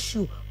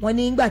 oṣù wọ́n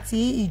ní nígbà tí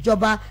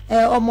ìjọba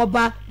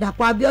ọmọọba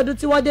Dàpọ̀ Abíọ́dún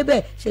tí wọ́n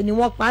débẹ̀ ṣe ni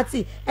wọ́n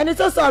pàtì ẹni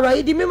tó sọ̀rọ̀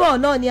yìí di mímọ̀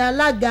náà ni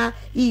alága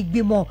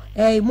ìgbìmọ̀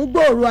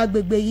ìmúgbòòrò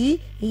agbègbè yìí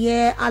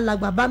ìyẹn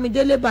alàgbà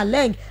Bámidélé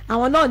Baleng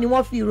àwọn náà ni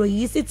wọ́n fi ìròyìn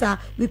yìí síta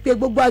wípé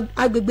gbogbo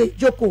agbègbè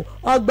Ìjókòó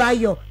Ọgbà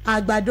Ayọ̀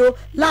Àgbàdo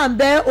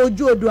Láǹbẹ́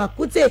Ojú Odò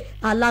Àkútè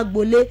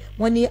Alágbolé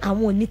wọ́n ní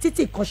àwọn òní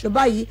títì kọ̀ṣọ́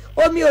báyìí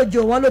omi òjò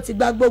wọn ló ti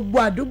gba gbogbo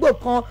àdúgbò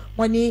kan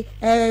wọ́n ní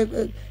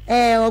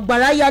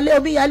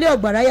omíyalé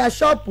ọ̀gbàráyà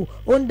ṣọ́ọ̀pù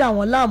ó ń dà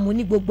wọ́n láàmú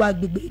ní gbogbo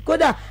agbègbè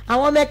kódà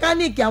àwọn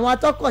mẹkáníìkì àwọn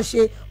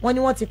atọ́kọ̀ṣe wọ́n ní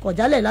wọ́n ti kọ̀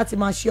jálẹ̀ láti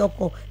máa ṣe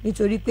ọkọ̀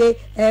nítorí pé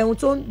ohun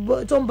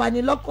tó ń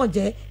bani lọ́kàn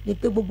jẹ́ ni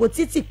pé gbogbo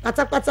títì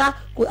pátápátá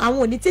àwọn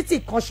òní títì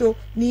kanṣo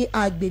ní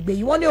agbègbè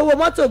yìí wọ́n ní owó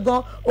mọ́tò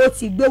gan ó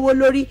ti gbówó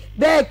lórí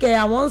bẹ́ẹ̀ kẹ́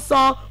àwọn ń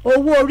san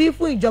owó orí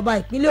fún ìjọba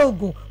ìpínlẹ̀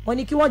Ògùn wọ́n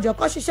ní kí wọ́n jọ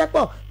kọ́ ṣiṣẹ́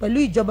pọ̀ pẹ̀lú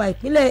ìjọba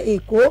ìpínlẹ̀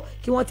Èkó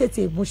kí wọ́n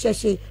tètè múṣẹ́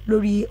ṣe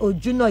lórí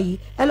ojúnà yìí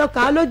ẹ lọ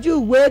kà á lójú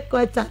ìwé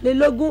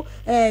 23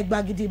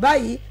 gbàgìdì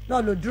báyìí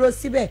náà ló dúró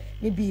síbẹ̀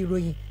níbi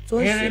ìròyìn tó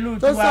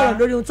sọ̀rọ̀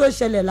lórí ohun tó ń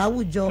ṣẹlẹ̀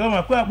láwùjọ. tó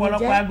mọ̀ pé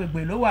ọ̀pọ̀lọpọ̀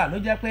agbègbè ló wà ló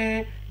jẹ́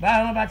pé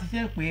báwọn bá ti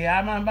ṣe pé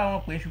a máa ń bá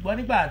wọn pè ṣùgbọ́n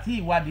nígbà tí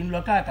ìwádìí ń lọ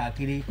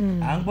káàkiri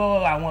à ń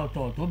gbọ́ àwọn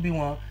ọ̀tọ̀ tó bí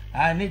wọn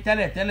ní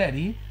tẹ́lẹ̀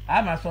rí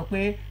a máa sọ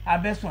pé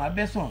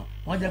abẹ́sàn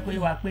wọ́n jẹ́ pé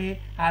wá pé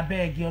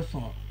abẹ́ igi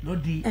ọsàn ló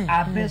di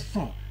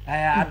abẹ́sàn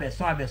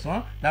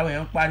abẹ̀sán làwọn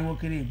èèyàn ń pariwo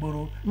kiri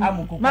ìgboro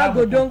amukoko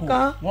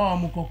wọn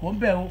amukoko ń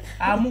bẹ̀ o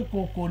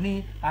amukoko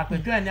ni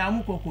àpèjọ ẹ̀ ní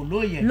amukoko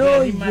lóye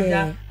kí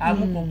májá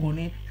amukoko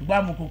ni ṣùgbọ́n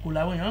amukoko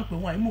làwọn èèyàn ń pè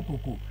wọ́n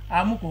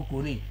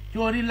amukoko ni tí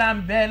orí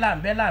láǹbẹ́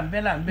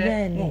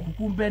wọn ò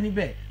kúkú ń bẹ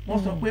níbẹ̀ wọ́n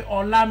sọ pé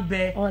ọlá ń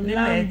bẹ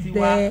nílẹ̀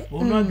tiwa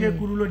òun náà gé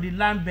kúrú ló di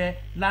láǹbẹ́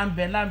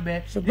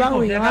ṣùgbọ́n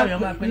àwọn èèyàn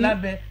máa pe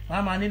láǹbẹ́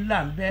wọ́n máa ní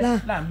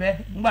láǹbẹ́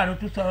nígbà tó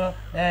tún sọ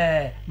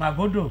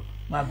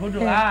Màgòdò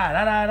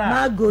rárá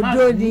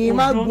Màgòdò ni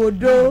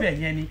Màgòdò bẹ́ẹ̀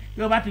yẹn ni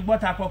bí o bá ti gbọ́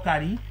ta kọkà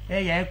rí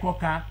ẹ̀yà ẹ̀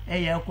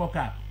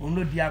kọkà òun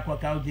ló di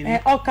akọkà ó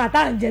jẹrẹ. ọkà tá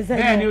à ń jẹ sẹ́yìn.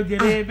 bẹ́ẹ̀ ni ó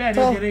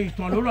jẹrẹ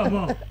ìtàn ló rọ̀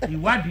mọ́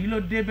ìwádìí ló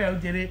dé bẹ́ẹ̀ ó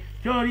jẹrẹ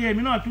tí ó rí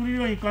èmi náà tún rí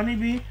ròyìn kan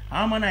níbí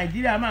àwọn ọmọ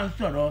Nàìjíríà máa ń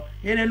sọ̀rọ̀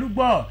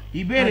Erelúgbọ̀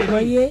ìbéèrè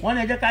ni wọ́n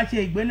ní ẹ jẹ́ ká ṣe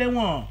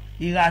ìgbéléwọ̀n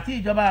ìhà tí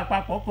ìjọba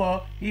àpapọ̀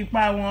kọ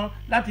ipa wọn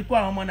láti kó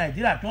àwọn ọmọ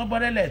Nàìjíríà tí wọ́n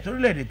bọ́dẹ́lẹ̀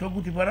sórílẹ̀-èdè tó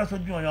gún ti fọ́dọ́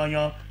sójú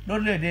ọ̀yanyan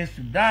lórílẹ̀-èdè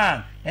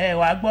Sudan ẹ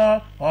wá gbọ́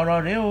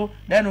ọ̀rọ̀ rẹ̀ o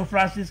lẹ́nu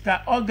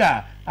Francisca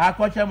Oga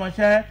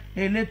akọ́ṣẹ́mọṣẹ́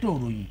elétò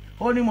ìròyìn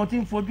ó ní mo ti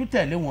ń fojú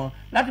tẹ̀lé wọn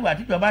látìgbà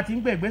tí ìjọba ti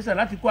ń gbé ìgbésẹ̀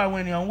láti kó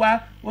àwọn ènìyàn wá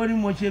ó ní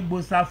mo ṣe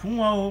gbòòsà fún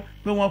wọn o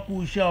pé wọ́n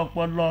kú iṣẹ́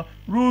ọpọlọ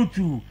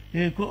rúùtù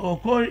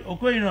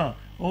Okoìràn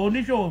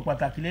oníṣòwò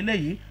pàtàkì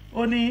lélẹ́yìí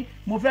ó ní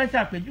mo fẹ́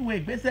ṣàpèjúwe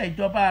ìgbésẹ̀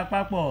ìjọba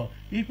àpapọ̀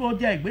ipò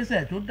jẹ́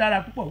ìgbésẹ̀ tó dára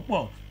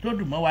púpọ̀ tó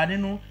dùn mọ́ wa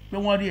nínú pé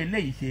wọ́n rí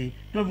eléyìí ṣe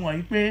tó fi hàn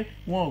yí pé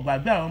wọn ò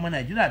gbàgbé àwọn ọmọ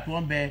Nàìjíríà tí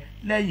wọ́n ń bẹ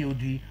lẹ́yìn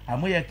odi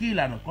àmọ́ yẹ kí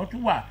ìlànà kan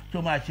tún wà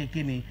tó máa ṣe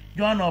kíni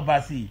John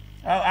Obasi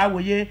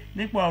awòye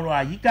nípa ọ̀rọ̀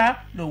àyíká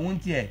lòun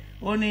tiẹ̀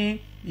ó ní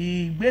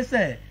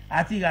ìgbésẹ̀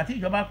àti ìhà tí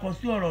ìjọba kọ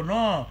sí ọ̀rọ̀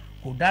náà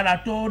kò dára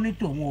tó ní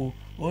tòun o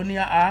ó ní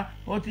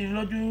ó ti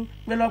lójú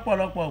pé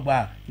lọ́pọ̀lọpọ̀ gbà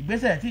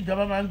ìgbésẹ̀ tí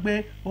ìjọba máa ń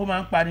gbé ó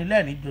máa ń pani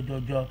lẹ́ẹ̀ní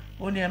jọjọjọ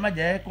ó ní ẹ má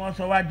jẹ́ kí wọ́n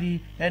sọ wá di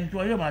ẹni tí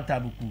wọ́n yóò máa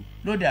tàbùkù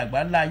lóde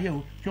àgbáńlá ayé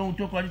o ṣé ohun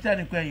tó kọjú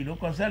sẹ́nìkan ẹ̀yìn ló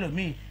kọ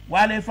sẹ́lòmíì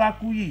Wálé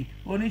Fákúyì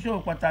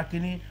oníṣòwò pàtàkì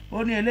ni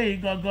ó ní eléyìí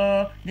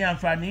gangan ní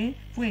àǹfààní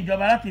fún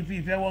ìjọba láti fi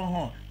ìfẹ́ wọn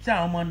hàn sí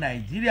àwọn ọmọ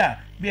Nàìjíríà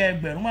bí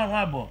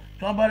 5,000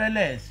 tí wọ́n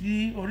bọ́rẹ́lẹ̀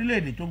sí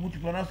orílẹ̀-èdè tó gún ti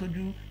fọ́nà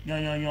sójú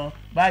yanyanyan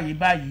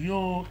báyìí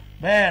o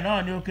bẹ́ẹ̀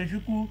náà ni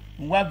Okechukwu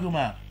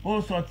Nwaguma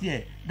ó sọ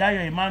tiẹ̀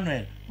Dayo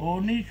Emmanuel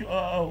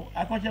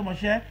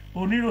akọ́ṣẹ́mọṣẹ́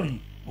oníròyìn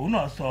òun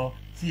náà sọ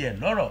tiẹ̀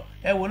lọ́rọ̀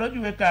ẹ wò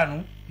lójúwé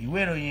karùn-ún ìwé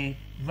ìròyìn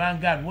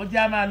Vanguard wọ́n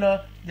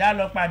já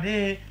lọ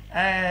pàdé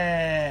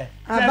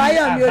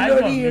Àbáyọ̀mí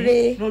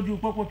olóríire lójú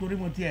pópó torí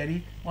mo tiẹ̀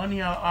rí wọ́n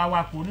ní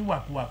awakọ̀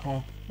oníwàkuwà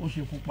kan ó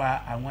ṣekú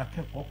pa àwọn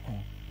akẹ́kọ̀ọ́ kan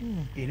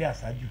eré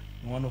àṣáájú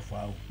ni wọ́n ló fà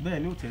á o. bẹ́ẹ̀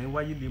ni ó tẹ̀lé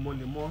wáyé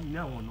lemọ́lemọ́ ní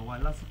àwọn ọ̀nà wa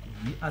lásìkò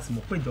yìí a sì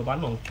mọ̀ pé ìjọba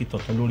náà ń ké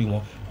tọ̀tọ̀ lórí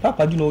wọn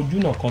pàápàá jùlọ ojú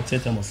náà kan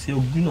tẹ́tẹ́ mọ̀ sí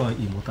ojú náà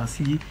ìmọ̀ta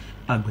sí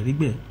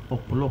àgbẹ̀rígbẹ̀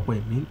ọ̀pọ̀lọpọ̀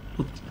ẹ̀mí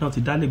náà ti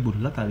dálé gbòdò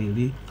látàrí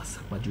eré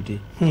àsápajúdé.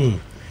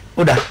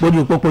 ó dà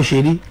bójú pópó ṣe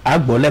rí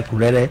àgbọ̀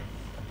lẹ́kùnrẹ́rẹ́.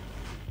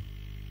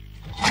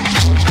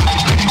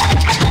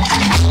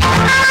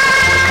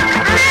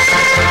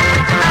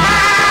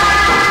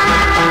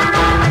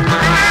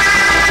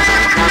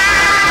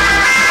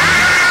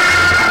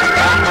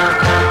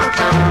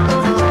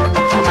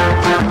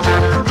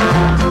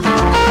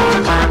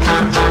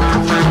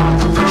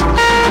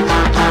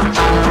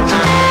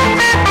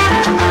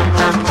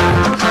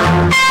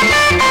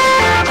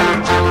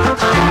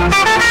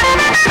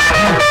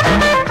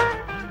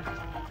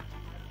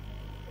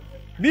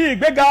 bí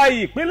ìgbéga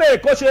ìpínlẹ̀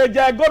Èkó ṣe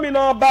jẹ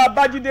gómìnà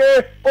Babájídé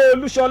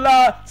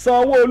Olúṣọlá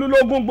Sanwó-Olú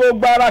lógún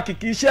gbogbo ara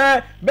kìkì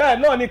iṣẹ́ bẹ́ẹ̀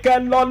náà ni kẹ́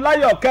lọ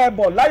láyọ̀ kẹ́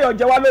bọ̀ láyọ̀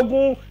jẹ wá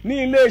lógún ní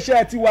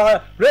iléeṣẹ́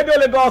tiwa Radio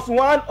Lagos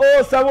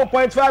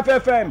 107.5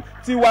 FM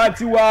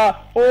tiwantiwa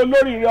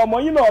olóríire ọmọ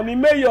yín náà ni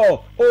Mayor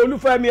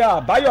Olúfẹ́mi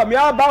Àbáyọ̀mí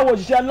àbáwọn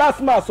òṣìṣẹ́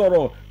LASTMA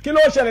sọ̀rọ̀ kí ló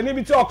ṣẹlẹ̀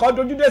níbi tí ọkọ̀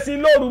dojúdé sí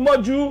lóru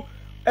mọ́jú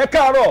ẹ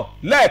káàárọ̀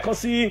lẹ́ẹ̀kan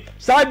sí i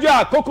ṣáájú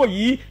àkókò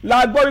yìí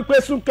la gbọ́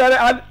wípé súnkẹrẹ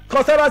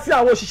kọsára sí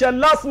àwọn òṣìṣẹ́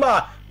LASTMA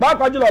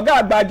pàápàá jùlọ ọ̀gá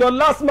àgbà àjọ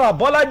LASTMA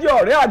Bọ́lájí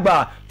ọ̀rẹ́ àgbà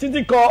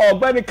títí kan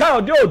ọ̀gbẹ́ni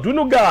Káyọ̀dé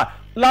Òdúnúgà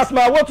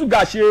LASTMA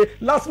Wótúgàṣe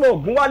LASTMA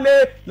Ògúnwálé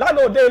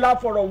lánàá òde ìlà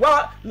fọ̀rọ̀ wá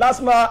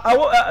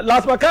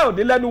LASTMA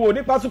Káyọ̀dé lẹ́nu wò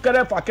nípa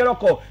súnkẹrẹ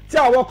fàkẹrọkọ̀ tí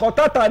àwọn ọkọ̀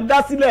tàtà ń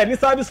dá sílẹ̀ ní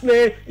service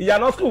lane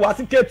ìyànà school wá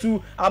sí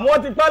Kétu àmọ́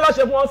wọ́n ti pa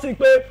láṣẹ fún wọn sí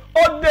pé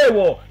ó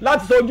dèwọ̀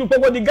láti sọ ojú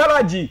pópó di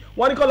gáràjì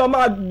wọ́n ní kó lọ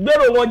máa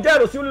gbèrò wọn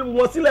jẹ́rò sí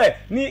wọn sílẹ̀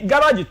ní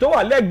gáràjì tó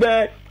wà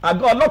lẹ́gbẹ̀ẹ́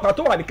àgọ́ ọlọ́pàá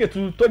tó wà ní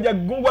Kétu tó jẹ́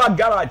Gungwa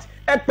garage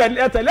ẹ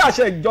tẹ̀lé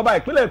àṣẹ ìjọba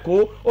ìpínlẹ̀ Èkó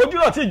ojú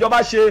náà tí ìjọba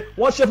ṣe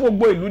wọ́n ṣe fún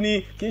gbogbo ìlú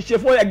ni kì í ṣe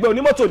fún ẹgbẹ́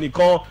onímọ́tò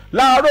nìkan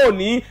láàárọ̀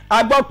òní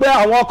a gbọ́ pé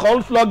àwọn kan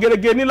ń lọ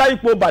gerege ní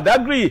láyípo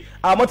Badagry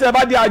àmọ́ tí ẹ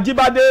bá dé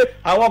Ajíbádé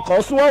àwọn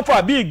kan sún wọ́n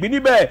fà bí ìgbín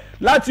níbẹ̀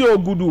láti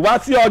Ògùdù wá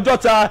sí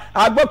Ọjọ́ta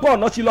a gbọ́ pé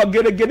ọ̀nà ti lọ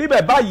gerege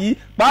níbẹ̀ báyìí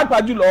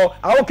pàápàá jùlọ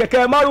àwọn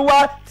kẹ̀kẹ́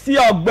márúwá tí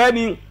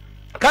ọ̀gbẹ́ni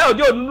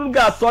Káyọ̀dé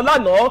Òdúnúgà sọ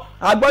lánàá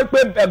a gbọ́ pé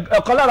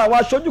ọ̀kan lára àwọn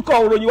aṣojúkọ̀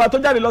òròyìn wa tó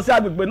jáde lọ sí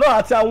agbègbè náà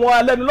àti àwọn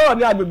alẹ́nulọ́rọ̀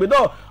ní agbègbè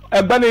náà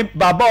ẹgbẹ́ni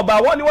bàbá ọba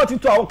wọn ni wọ́n ti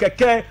tò àwọn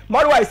kẹ̀kẹ́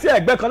márùwá sí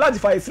ẹ̀gbẹ́ kan láti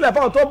fàyè sílẹ̀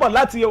fáwọn tó ń bọ̀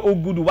láti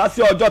Ògùdù wá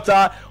sí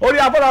Ọjọ́ta orí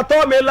afárá tó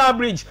mainland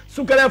bridge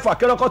súnkẹrẹ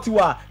fàkẹrọkọ ti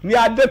wà ní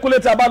Adékúnlé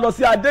tí a bá lọ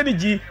sí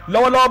Adédìjì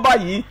lọ́wọ́lọ́wọ́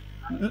báyìí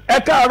ẹ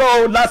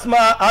káàárọ̀ LASTMA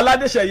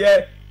Aládéṣẹ̀yẹ.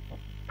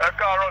 ẹ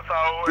káàárọ̀ sá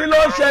o. kí ló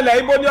ń ṣẹlẹ̀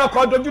ibo ni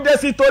ọkọ̀ dojúdé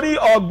sí torí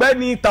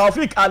ọ̀gbẹ́ni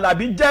Taofik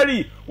Alabi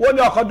Jerry wọ́n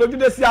ní ọkọ̀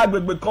dojúdé sí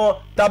agbègbè kan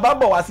tàbá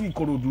bọ̀ wá sí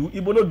Ìkòròdú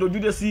ibo ló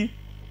dojúdé sí.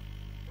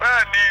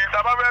 bẹ́ẹ̀ ni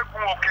tàbá fẹ́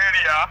gun òkè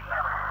rìá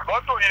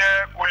mọ́tò yẹn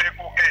kò lè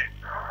gòkè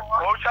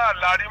ó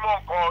ṣàlárí mọ́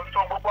nǹkan tó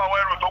gbogbo àwọn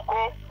ẹrù tó kó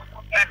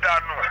ti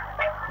dànù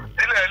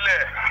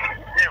sílẹ̀ẹ́lẹ̀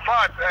in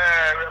fact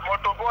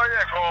mọ́tò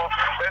bọ́yẹ̀ kan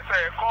ẹsẹ̀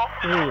ẹ̀kọ́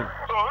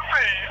tó ń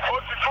sìn ó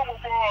ti fún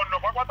gbogbo ọ̀nà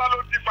pápátá ló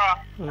ti pa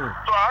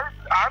tó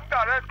à ń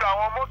dàrẹ́tì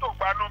àwọn mọ́tò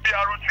gbanú bí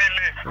arúgbó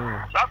ilé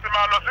láti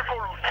máa lọ sí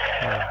Kòròdú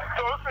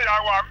tó ń sìn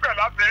àwọn àgbẹ̀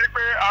láti rí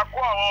pé a kó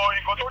àwọn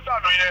nǹkan tó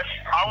dànù yẹn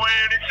àwọn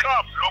irin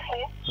scrap ló kó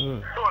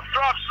tó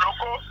scrap ló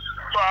kó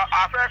tó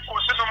a fẹ́ kó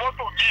sínú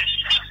mọ́tò míì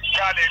kí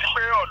a lè rí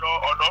pé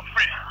ọ̀nà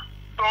free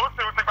tó ń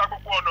sìn ó ti gba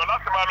gbogbo ọ̀nà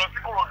láti máa lọ sí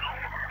Kòròdú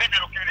níbi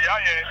òkèèrè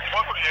ayẹ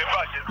mọ́tò yẹn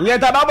bàjẹ́. ìyẹn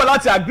tá a bá bọ̀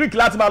láti agric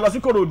láti máa lọ sí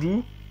Kòròdú.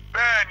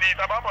 bẹ́ẹ̀ ni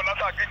tá a bá bọ̀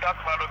láti agric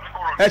láti máa lọ sí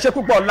Kòròdú. ẹ ṣe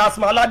púpọ̀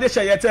LASTMA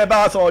Aládéṣẹ̀yẹ tẹ́ ẹ bá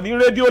a sọ̀rọ̀ ní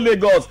Radio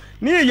Lagos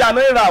ní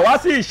ìyànà ìrà wá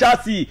sí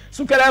Ìṣàtì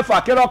súnkẹrẹ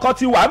fàkẹrọkọ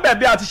ti wà ńbẹ̀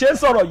bí a ti ṣe ń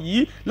sọ̀rọ̀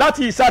yìí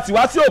láti Ìṣàtì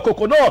wá sí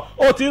Òkòkò náà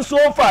ó ti ń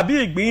sún fà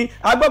bí ìgbín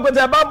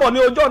agbọ́gbẹ́tẹ̀ bá bọ̀ ní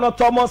ojú ọ̀nà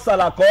tọmọ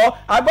Sàlàkọ́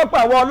agbọ́pọ̀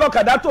àwọn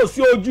ọlọ́kadà tó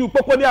sí ojú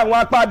pópó ní àwọn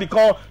apá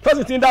ibìkan tó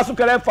sì ti ń dá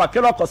súnkẹrẹ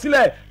fàkẹrọkọ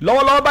sílẹ̀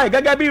lọ́wọ́lọ́wọ́ báyìí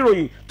gẹ́gẹ́ bí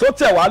ìròyìn tó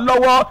tẹ̀ wá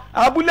lọ́wọ́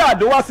abúlé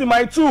Àdó wá sí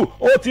Mile 2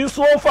 ó ti ń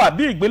sún fà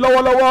bí ìgbín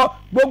lọ́wọ́lọ́wọ́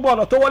gbogbo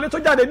ọ̀nà tó wọlé tó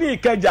jáde ní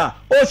Ìkẹjà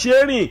ó ṣe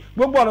é rìn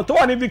gbogbo ọ̀nà tó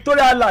wà ní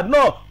Victoria Island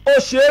náà ó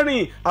ṣe é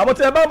rìn àmọ́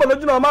tí ẹ bá ń bọ̀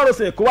lójú náà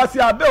márosẹ̀ kó wá sí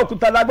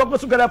Abẹ́òkúta la gbọ́ pé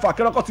súnkẹrẹ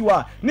fàkẹrọkọ ti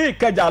wà ní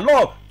Ìkẹjà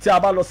lọ́ọ̀ tí a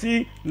bá lọ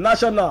sí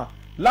National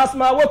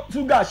LASTMA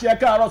Wótúgàṣe ẹ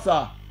káàárọ̀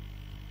sà.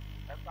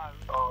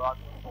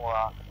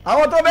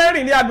 àwọn tó bẹ́ẹ̀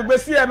rìn ní agbègbè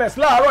CMS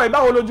láàárọ̀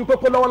ìbáwo lójú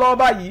pópó lọ́wọ́lọ́wọ́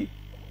báyìí.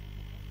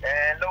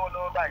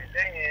 lọ́wọ́lọ́wọ́ báyìí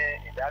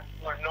lẹ́yìn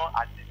ìdádúró iná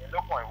àti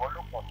ìlókàn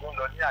ìwọ́lókàn tó ń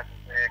lọ ní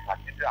àgbègbè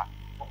Cathedral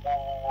gbogbo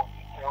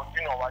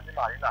ojúnà wa ní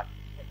Marina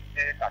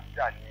ṣe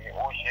Cathedral ni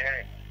ó ṣe é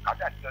rìn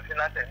àti àti lọ sí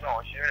látẹ̀ náà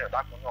ṣe é rìn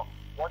bákan náà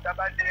wọ́n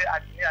dábàá dé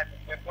ní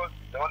àgbègbè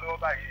bọ́ọ̀sì lọ́wọ́lọ́wọ́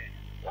báyìí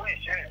ó yìí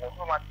ṣe ìrìn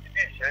tó máa ti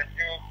bí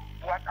ìṣẹ́jú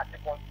wákàtí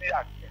kan sí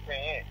àgbègbè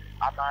yìí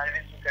a máa rí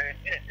súnkẹrẹ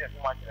díẹ̀ tó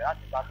máa tẹ̀lé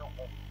láti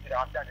Balógun tí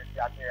àwọn jáde sí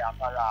abẹ́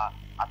afárá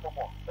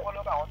àtọ́pọ̀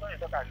lọ́wọ́lọ́wọ́ àwọn tó ń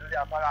tọ́ka lórí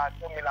afárá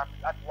tó mìíràn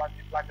láti wá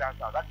sí flagrant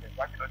sound láti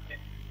ìwádìí lọ sí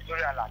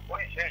Victoria Island ó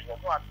yìí ṣe ìrìn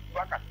tó máa ti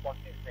wákàtí kan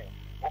sí ìsìn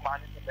ó máa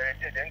ní súnkẹrẹ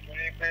díẹ̀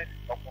nítorí pé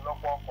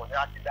ọ̀pọ̀lọpọ̀ ọkọ̀ ni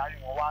a ti darí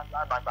wọn wá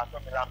lágbàgbà tó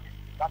mìíràn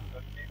láti lọ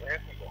sí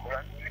erékùn ìṣòkòrò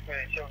nítorí pé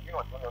iṣẹ́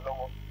ojúmọ̀ tó ń lọ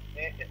lọ́wọ́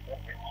ní ètò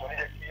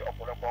ìṣòníjẹ́ kí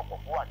ọ̀pọ̀lọpọ̀ ọkọ̀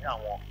tó wà ní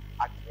àwọn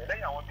àgbègbè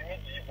lẹ́yìn àwọn bíi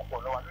méjì yìí púpọ̀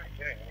lọ́wọ́ lórí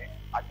ìṣeré ní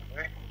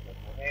àgbègbè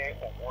ìṣòkòrò ní ní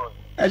òwúrọ̀ yìí.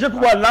 ẹ ṣe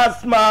púpọ̀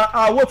lásìmọ̀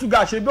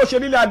àwòtúgà ṣe bí ó ṣe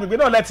nílé agbègbè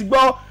náà lẹ ti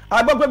gbọ́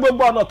agbọ́ pé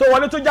gbogbo ọ̀nà tó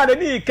wọlé tó jáde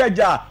ní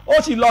Ìkẹjà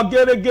ó sì lọ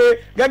gẹ́rẹ́gẹ́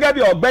gẹ́gẹ́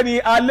bí ọ̀gbẹ́ni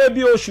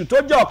Alébíoṣù tó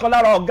jẹ́ ọ̀kan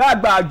lára ọ̀gá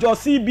àgbà àjọ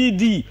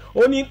CBD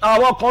ó ní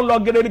àwọn kan lọ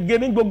gẹ́rẹ́gẹ́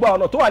ní gbogbo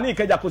ọ̀nà tó wà ní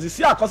Ìkẹjà kò sì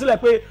sí àkọsílẹ̀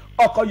pé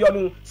ọkọ̀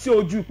yọnu sí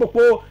ojú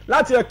pópó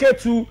láti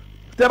Kétu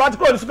tẹ́bá tí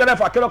kúrò ní súnkẹrẹ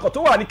fàkẹrẹ ọkọ̀ tó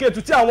wà ní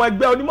Kétu tí àwọn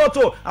ẹgbẹ́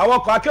onímọ́tò àwọn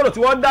ọkọ̀ akérò tí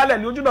wọ́n dálẹ̀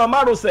ní ojúnà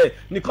márosẹ̀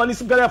nìkan ní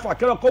súnkẹrẹ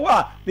fàkẹrẹ ọkọ̀ wà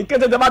ní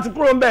kété tẹ́bá tí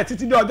kúrò ń bẹ̀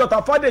títí dé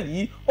Ọjọ́ta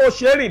Fádèyí ó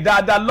ṣe é rìn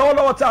dáadáa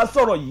lọ́wọ́lọ́wọ́ tá a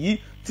sọ̀rọ̀ yìí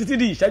títí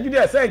di ìṣẹ́jú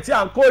díẹ̀ sẹ́yìn tí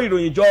à ń kó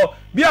ìròyìn jọ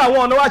bí àwọn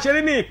ọ̀nà wa ṣe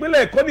rí ní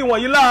ìpínlẹ̀ Èkó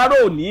nìwọ̀nyí láàárọ̀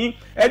òní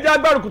ẹjẹ́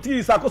agbárùkù ti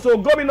ìṣàkóso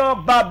gómìnà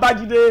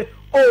Babájídé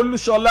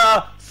Olúṣọlá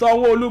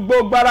Sanwó-Olú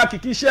gbógbára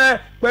kìkíṣẹ́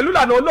pẹ̀lú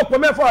ìlànà olóòpó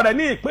mẹ́fà rẹ̀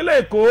ní ìpínlẹ̀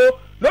Èkó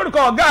lórúkọ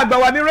ọ̀gá àgbà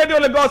wa ní Radio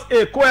Lagos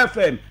Èkó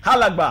FM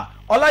alàgbà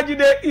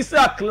Ọlájídé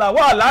Isaac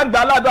Lawal àgbà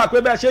aládùn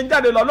àpébẹ ṣe ń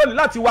jáde lọ lónìí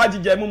láti wá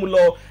jíjẹ mímu lọ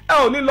ẹ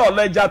ò ní lọ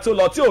ọlọ ẹja tó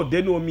lọ tí ò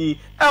dénú omi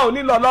ẹ ò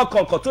ní lọ ọlọ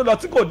kọ̀ọ̀kan tó lọ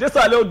tí kò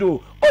désàlẹ̀ odò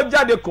ó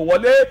jáde kò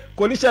wọlé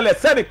kò ní ṣẹlẹ̀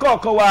sẹ́nì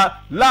kọ̀ọ̀kan wa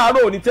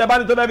láàárọ̀ òní tẹ́ bá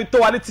ní tó fẹ́ fi tó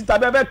wa ní títa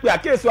bẹ́ẹ̀ bẹ́ẹ̀ pé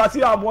àkíyèsí wa sí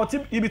àwọn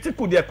ibi tí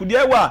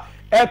kùdìẹ̀kùdìẹ̀ wà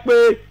ẹ pé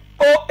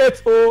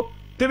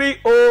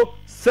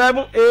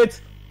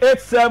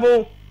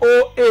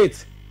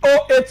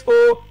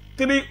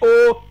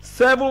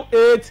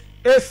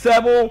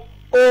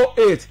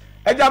 08030788708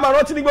 ẹjẹ́ a máa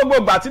rántí ní gbogbo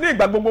ìgbà tí ní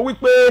ìgbà gbogbo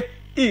wípé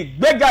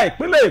ìgbéga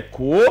ìpínlẹ̀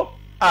Èkó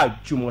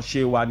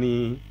àjùmọ̀ṣe wa ni.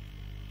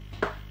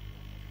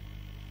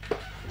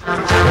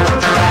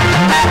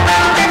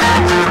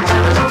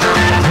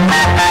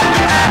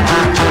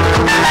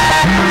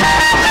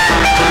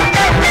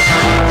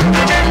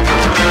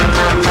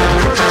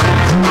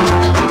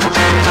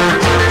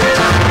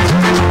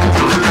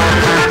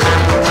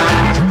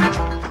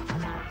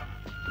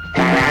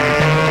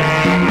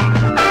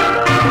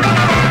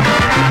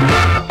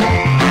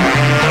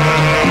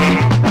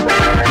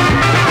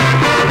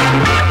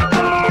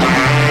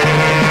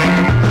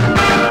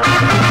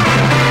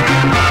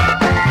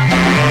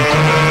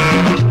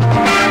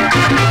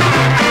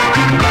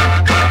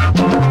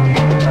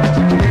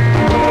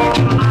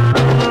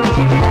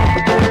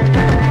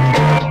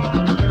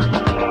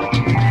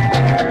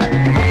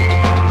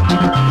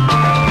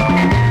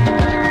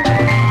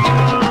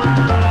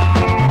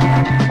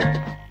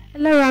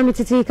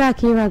 títí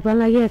káàkiri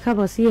àgbáńláyé ẹ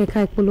káàbọ̀ sí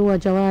ẹ̀ka ìpolówó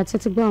ọjà wa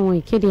tẹ́tí gbọ́ àwọn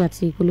ìkéde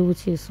àti ìpolówó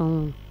tí ó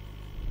sanwó.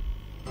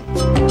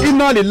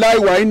 iná lílá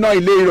ìwà iná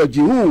ilé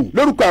ìrọ̀jì hùn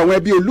lórúkọ àwọn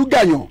ẹbí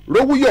olúgàyàn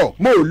rówúyọ̀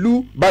mọ́ọ̀lú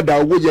bàdà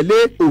owóyẹlé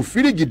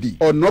òfìrìgìdì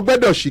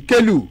ọ̀nàgbẹ́dọ̀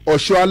ṣìkẹ́lù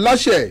ọ̀ṣọ́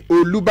aláṣẹ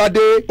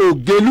olúbádé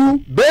ògélú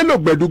bẹ́ẹ̀lò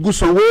gbẹ̀dúgún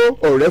sanwó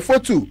ọ̀rẹ́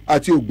fọ́tù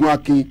àti ògùn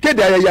akin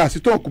kéde ayẹyẹ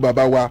àsìtàn òkú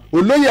bàbá wa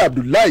olóyè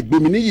abdullahi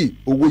gbéminíyì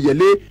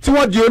owóyẹlé tí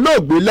wọ́n di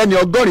olóògbé lẹ́ni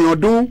 80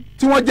 ọdún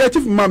tí wọ́n jẹ́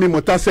chief imam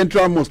ìmọ̀ta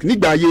central mosque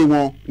nígbà ayé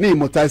wọn ní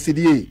ìmọ̀ta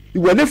cda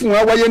ìwẹ̀lẹ́ fún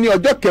wọn wáyé ní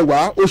ọjọ́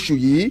 10 oṣù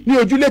yìí ní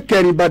ojúlé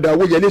 4 bàdà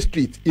owóyẹlé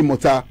street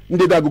ìmọ̀ta ní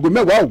dédé agogo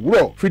 10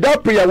 òwúrọ̀ fìdá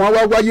prayer wọn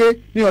wá wáyé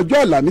ní ọjọ́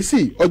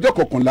àlàmísì ọjọ́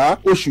 11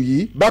 oṣù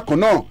yìí bákan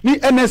náà ní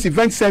ns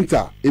event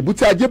center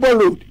èbúté ajébọ̀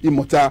road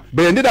ìmọ̀ta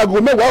bẹ̀rẹ̀ ní dédé agogo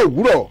 10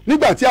 òwúrọ̀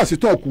nígbà tí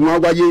àsìtàn òkú wọn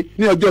wáyé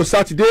ní ọjọ́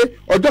sátidé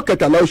ọjọ́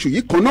 13 oṣù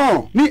yìí kan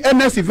náà ní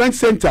ns event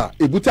center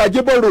èbúté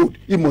ajébọ̀ road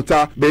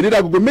ìmọ̀ta bẹ̀rẹ̀ ní dédé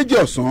agogo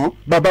 2 ọ̀sán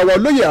bàbá wa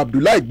olóyè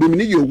abdullahi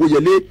gbéminíyì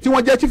owóyẹlé tí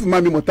wọ́n jẹ́ chief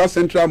imam ìmọ̀ta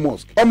central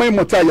mosque ọmọ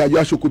ìmọ̀ta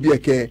yàyọ̀ aṣokòbí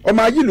ẹ̀kẹ́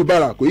ọmọ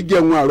ayélujára kò í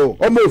jẹun àárọ̀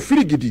ọmọ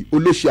òfìrìgìdì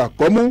olóṣè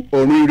àkọ́mú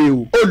ọ̀run ire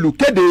o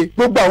olùkéde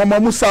gbogbo àwọn ọmọ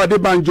musa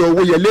adébánjọ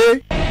owóyẹlé.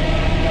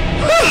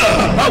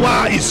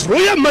 Báwa His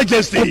Royal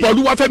Majesty ọba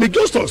Olúwafẹ́mi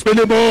Justus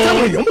Pélémọ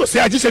táwọn èèyàn mọ̀ sí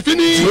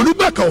Ajíṣefínní tí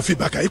Olúbàkà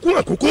òfìbàkà ikú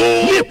àkókò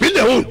ní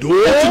ìpínlẹ̀ Ondo ó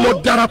ti lọ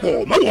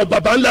darapọ̀ máwọn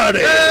baba ńlá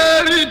rẹ̀.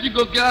 ẹ̀rí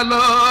ìdìgòkè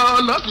àlọ́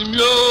lọ́sìn mi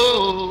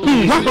o.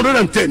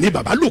 110 ní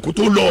baba lóko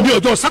tó lọ ní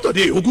ọjọ́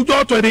Saturday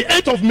ogúnjọ́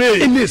 28 May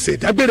ilé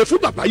ìṣèdágbére fún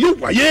baba yóò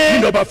wáyé ní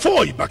nọ́mbà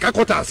 4 Ìbàkà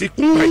kọ́tà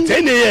àsìkún by 10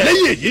 a.m.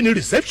 lẹ́yìn èyí ni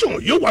reception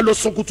yóò wá lọ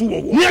sọkútù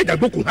wọ̀wọ̀ ní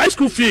Àjàgbókun high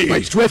school field by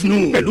 12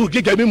 noon pẹ̀lú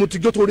gíga mímu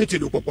tíjọ́ tó rí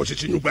tèlò pọ̀pọ̀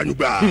ṣiṣẹ́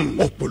nyugbanyugba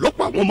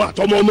ọ̀pọ̀lọpọ̀ àwọn ọmọ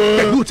àtọmọ ọmọ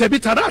pẹ̀lú tẹ̀bí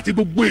tara àti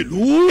gbogbo ìlú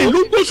ń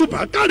gbóṣùbà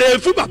káre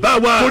fún bàbá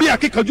wa torí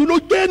akíkanjú ló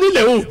jẹ́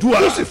nílẹ̀ Oòduà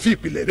ó sì fi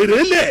ìpìlẹ̀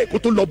rere lẹ̀ kó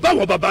tó lọ bá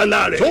àwọn baba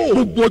ńlá rẹ̀ tó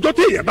gbogbo ọjọ́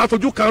tí èèyàn bá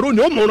fojú karó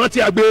ni ó mọ̀ rántí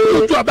agbe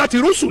ojú àbá ti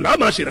rúṣùn láà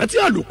máa ṣèrántí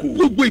àlùkù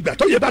gbogbo ìgbà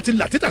tó yẹ bá ti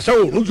là títàṣà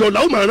òòrùn yọ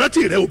làó máa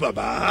rántí rẹ̀ o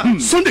bàbá.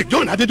 Sunday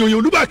John Adédoyin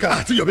Olúbàkà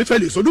àti Yomi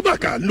Felix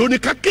Olúbàkà ló ní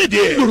ká kéde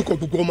ẹ̀ lórúkọ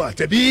gbogbo ọmọ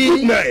àtẹ̀bí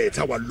good night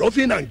our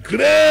loving and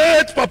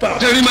great papa.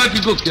 ẹ̀rí má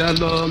dìgòkè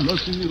àlọ́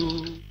lọ́sìn mi o.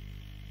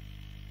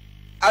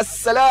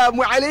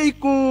 Asalaamu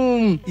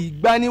alaikum.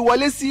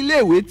 Ìgbaniwọlé sí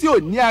iléèwé tí ò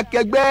ní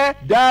akẹgbẹ́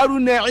Daru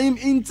Naim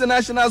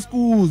International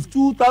Schools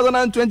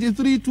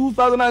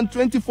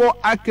 2023-2024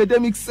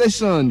 academic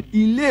session.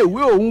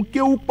 Iléèwé òun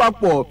kéwú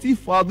papọ̀ tí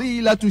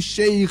Fadilatu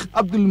Sheikh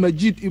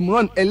Abdulmajid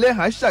Imran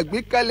Eleha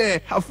ṣàgbékalẹ̀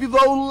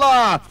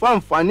Hafizahullah fún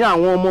àǹfààní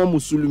àwọn ọmọ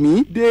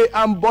Mùsùlùmí. Day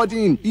and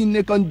boarding in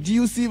a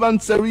conducive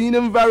and serene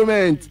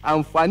environment.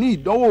 Àǹfààní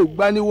ìdánwò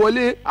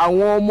ìgbaniwọlé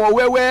àwọn ọmọ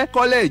wẹ́wẹ́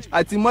college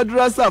àti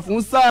madrasa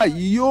fún sáà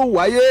yìí yóò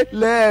wáyé wáyé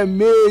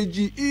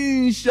lẹ́ẹ̀mejì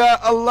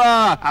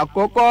inshallah.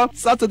 Àkọ́kọ́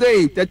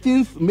Saturday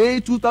 13th May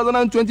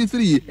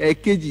 2023,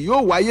 ẹ̀kejì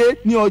yóò wáyé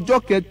ní ọjọ́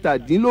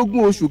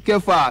 17 oṣù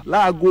kẹfà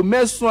láago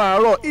 9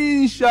 àárọ̀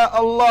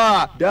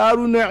inshallah.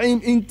 Darul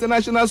Naim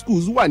International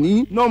Schools wà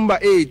ní nọ́mbà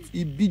 8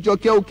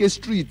 Ibijoke Oke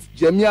Street,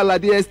 Jemi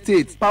Alade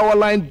Estate,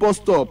 Powerline Bus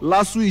Stop,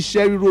 Lasu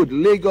Isheri Road,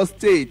 Lagos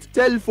State.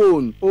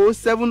 Telephone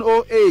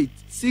 0708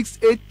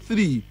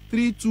 683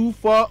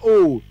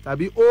 3240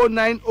 tàbí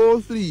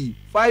 0903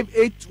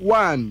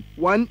 581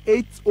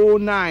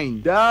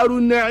 1809.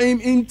 Darul Naim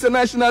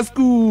International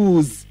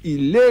Schools,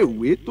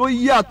 iléèwé tó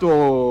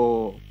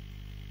yàtọ̀.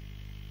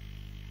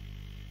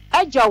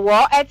 Ẹ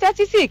jọ̀wọ́ ẹ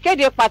tẹ́tí sí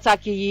ìkéde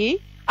pàtàkì yìí.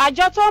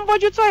 Àjọ tó ń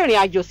bójútó ìrìn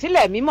àjò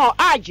sílẹ̀ mímọ́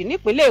hajj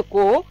nípínlẹ̀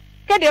Èkó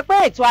kéde pé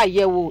ètò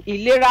àyẹ̀wò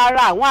ìlera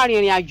ara àwọn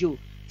arìnrìn àjò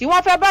tí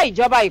wọ́n fẹ́ bá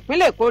ìjọba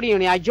ìpínlẹ̀ Èkó rin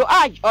ìrìn àjò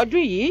hajj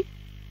ọdún yìí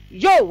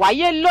yóò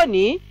wáyé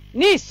lónìí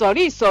ní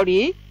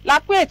ìsọ̀rí la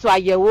pé ètò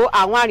àyẹ̀wò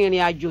àwọn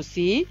arìnrìn àjò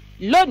sí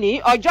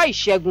lónìí ọjọ́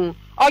ìṣẹ́gun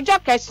ọjọ́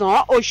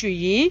 9 oṣù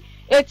yìí.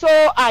 Ètò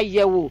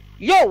àyẹ̀wò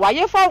yóò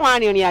wáyé fáwọn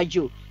arìnrìn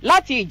àjò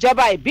láti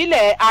ìjọba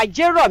ìbílẹ̀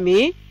Ajérọ̀mí,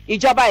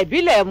 ìjọba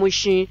ìbílẹ̀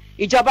Mushin,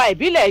 ìjọba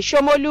ìbílẹ̀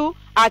Ṣómólú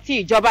àti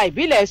ìjọba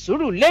ìbílẹ̀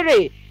Sùúrùlérè.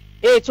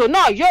 Ètò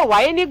náà yóò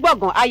wáyé ní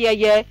gbọ̀ngàn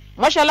ayẹyẹ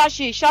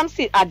mọ́ṣáláṣí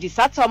Shamsi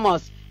Adisa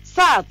Thomas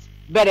SAT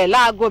bẹ̀rẹ̀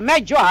láago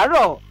 8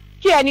 àárọ̀.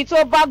 Kí ẹni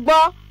tó bá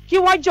gbọ́ kí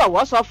wọ́n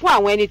jọ̀wọ́ sọ fún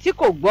àwọn ẹni tí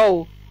kò gbọ́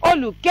o.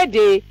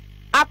 Olùkéde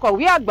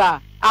akọ̀wé àgbà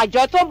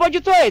àjọ tó ń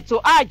bójútó ètò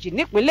hajj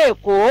nípínlẹ̀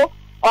Èkó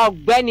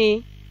ọ̀gbẹ́ni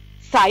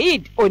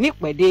Saheed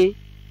Onípẹ̀dé.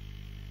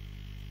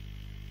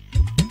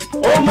 Ó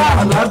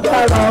máa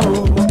lágbára o,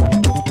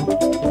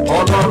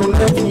 Ọlọ́run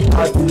lẹ́yìn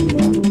àti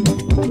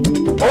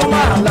ó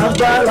máa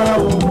lágbára o,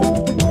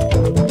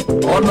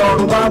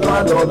 Ọlọ́run bàbá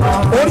dọ̀la.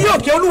 Orí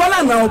òkè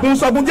Olúwalànà Ògùn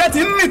Sọ̀gùnjẹ́ ti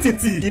ń rìn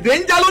tìtì. Ìdè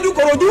ń já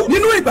lójúkorojú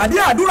nínú ìpàdé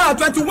àdúrà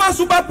 21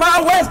 Super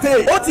Power Wednesday.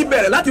 Ó ti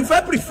bẹ̀rẹ̀ láti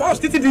February 1st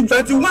títí di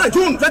 21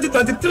 June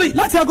 2023.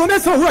 Láti aago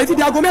 9 òwúrọ̀ títí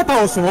di aago 3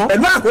 ọ̀sán.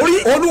 Pẹ̀lú àkórí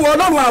Olúwa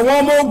Ọlọ́run àwọn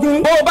ọmọ ogun.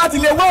 Bó o bá ti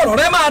lè wọ́ ọ̀rọ̀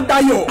rẹ máa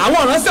dayọ̀.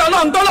 Àwọn ìránṣẹ́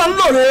Ọlọ́run tọ́lọ̀ ń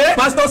lò rè.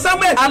 Pastor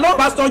Samuel Alo,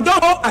 Pastor John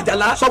O.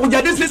 Àjàlá,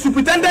 Sọ̀gùnjẹ́ District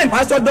Superintendent,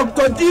 Pastor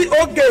Dr.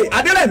 G.O.K.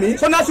 Adérẹ̀mí,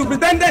 Zonal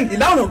Superintendent,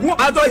 Ìlà Òràngún,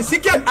 Pastor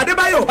Ezekiel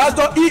Adébáyọ̀,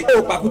 Pastor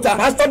E.O. Pàkúta,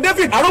 Pastor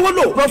David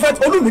Arówólò, Prophet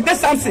Olúmídé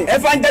Samson,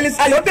 Evangelist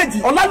Ayọ̀dèjì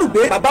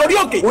Ọlálùgbé, Bàbá Orí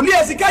Òkè, Wòlíì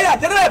Ẹ̀sìkáyà,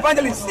 General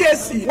Evangelist CAC,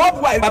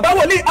 Worldwide, Bàbá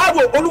Wòlíì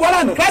Ààbò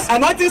Olúwalànà, Christ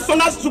Anointing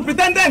Zonal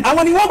Superintendent.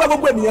 Àwọn ni wọ́n gba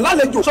gbogbo ènìyàn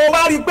lálejò. Sọ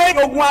wá rí i pé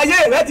ogun ayé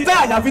rẹ ti fẹ́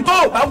àyàfi tó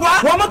bá wá.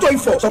 Wọ́n mọ́tò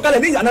ìfọ̀ sọ̀kalẹ̀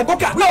ní ìyànà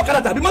kọ́kà. Bí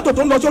ọ̀kadà tàbí mọ́tò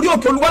tó ń lọ sórí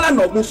òkè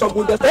Olúwalànà Ògùn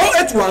Sọ̀gùnjẹ́.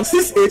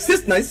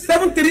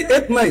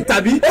 08168697389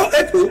 tàbí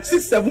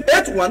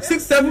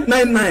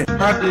 08067816799.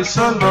 Happy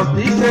son of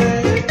the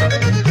day,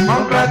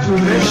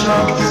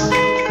 congratulations.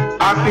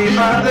 Happy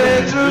birthday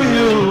to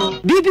you.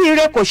 Bíbí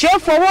ire kò ṣeé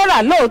fowó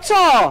rà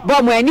lóòótọ́.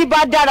 Bọ́mọ ẹni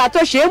bá dára tó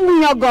ṣe é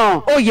mú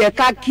yangàn. Ó yẹ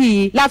ká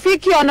kí i. La fi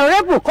kí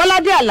Honourable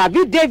Kọ́ládé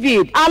Àlàbí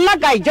David,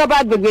 alága ìjọba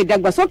agbègbè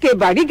ìdàgbàsókè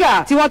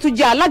Bàrígà, tí wọ́n tún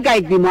jẹ́ alága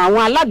ìgbìmọ̀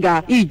àwọn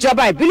alága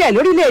ìjọba ìbílẹ̀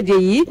lórílẹ̀‐èdè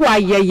yìí kú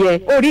ayẹyẹ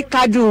orí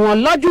kádùn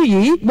wọn lọ́dún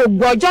yìí.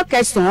 Gbogbo ọjọ́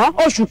 9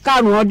 oṣù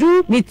karùn-ún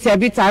ọdún ní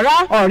tẹ̀bítàrá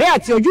ọ̀rẹ́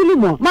àti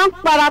ojúlùmọ̀ máa ń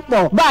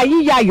parapọ̀ bá a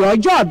yíya ayọ̀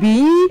ọjọ́ bí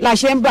yín. La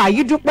ṣe ń bá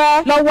yín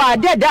dúpẹ́ lọ́wọ́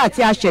adẹ́dá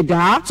àti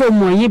aṣẹ̀dá tó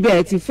mọ̀ yín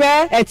bẹ́ẹ̀ ti fẹ́.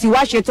 Ẹ ti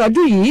wá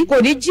ṣètọ́dún yìí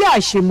kò ní jí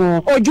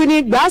àṣemọ̀. Ojú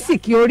ní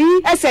gbàásìkì orí,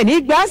 ẹsẹ̀ ní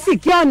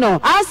gbàásìkì ọ̀nà,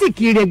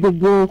 àásìkì rẹ̀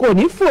gbogbo kò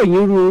ní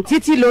fòyín ru.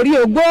 Títí lórí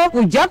ogbó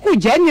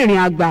kùjẹ́kùjẹ́ nìrìn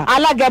àgbà.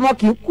 Alágẹmọ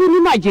kì í kú ní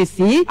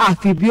màjèsí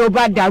àfi bí ó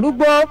bá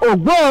darúgbó.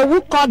 Ògbó owó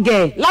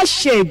kọgẹ̀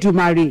láṣẹ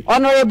Èdùmàrè.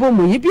 Honourable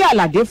Muyibi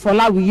Alade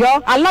Fọláwiyọ,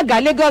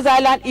 alága Lagos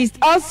Island East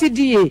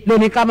LCDA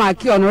lóní ká máa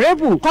kí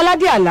Honourable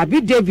Kọ́ládé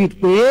Àlàbí David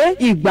pé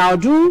ìgbà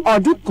ọdún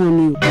kan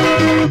ni.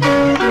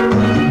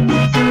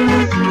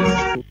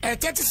 Ẹ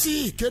tẹ́tí sí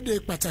ìkéde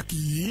pàtàkì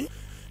yìí.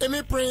 Èmi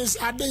Prince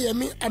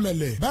Adéyẹmí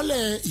Amẹ̀lẹ̀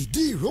Baálẹ̀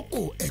Ìdí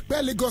Ìrókò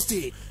Ẹ̀pẹ́ Lagos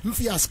State ń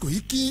fi àsìkò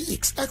yìí kí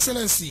His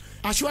Excellency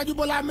Aṣíwájú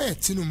Bọ́lá Ahmed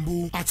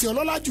Tinubu àti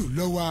ọlọ́lá jù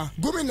lọ́wọ́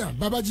Gómìnà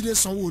Babájídé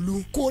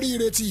Sanwó-Olú kú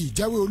oríire ti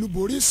ìjáwé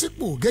olúborí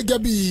sípò gẹ́gẹ́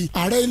bí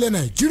ààrẹ ilẹ̀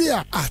Nàìjíríà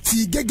àti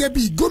gẹ́gẹ́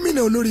bí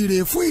gómìnà olóríire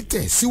fún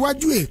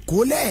ìtẹ̀síwájú Èkó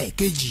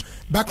lẹ́ẹ̀kejì.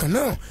 Bákan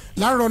náà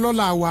láàárọ̀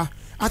lọ́la wa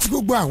àti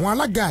gbogbo àwọn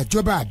alága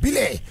ìjọba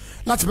àbílẹ̀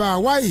láti bá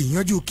wá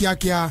ìyanjú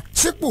kíákíá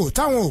sípò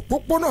táwọn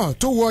òpópónà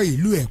tó wọ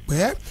ìlú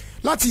Ẹ̀pẹ́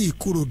láti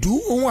Ìkòròdú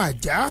ohun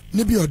àjá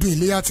níbi ọdún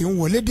iléyá ti ń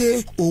wọlé dé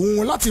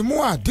òun láti mú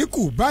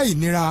àdínkù bá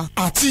ìnira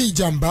àti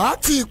ìjàmbá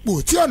tí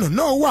ipò tí ọ̀nà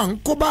náà wà ń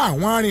kó bá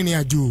àwọn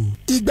arìnrìn-àjò.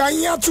 Ìgbà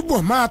yín á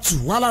túbọ̀ máa tù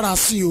wá lára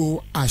sí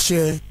o.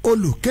 Àṣẹ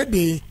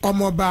olùkéde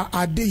ọmọọba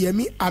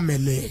Adéyẹmí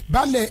Amẹ̀lẹ̀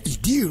Baálẹ̀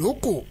Ìdí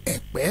Ìrókò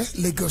Ẹ̀pẹ́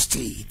Lagos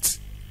State.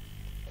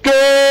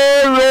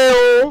 Kéré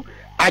o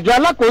àjọ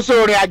alákòóso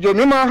ìrìn àjò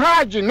mímọ́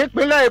hajj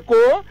nípínlẹ̀ Èkó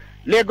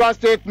Lagos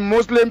State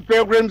Muslim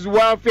Pilgrims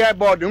Welfare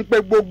Board ń pe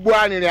gbogbo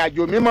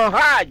arìnrìn-àjò mímọ́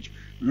hajj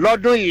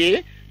lọ́dún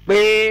yìí pé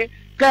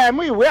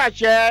kẹ́ẹ̀mú ìwé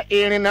àṣẹ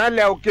ìrìnnà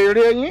ilẹ̀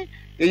òkèèrè yín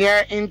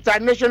ìyẹn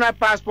international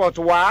passport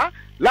wá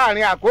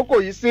láàrin àkókò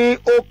yìí sí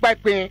ó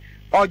pẹ́pin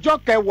ọjọ́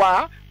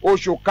 10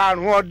 oṣù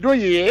karùn-ún ọdún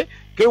yìí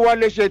kí wọ́n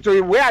lè ṣètò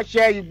ìwé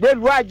àṣẹ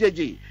ìgbélùú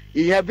àjèjì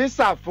ìyẹn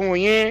visa fún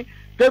yín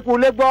kéku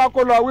lé gbọ́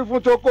kó lọ wí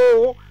fún toko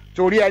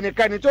torí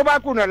ẹnikẹ́ni tó bá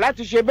kùnà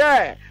láti ṣe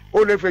bẹ́ẹ̀ ó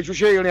lè fèsù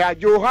ṣe ìrìn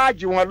àjò hajj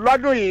wọn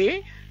lọ́dún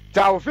yìí.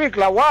 Taofik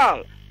Lawal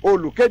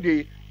olùkéde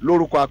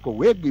lórúkọ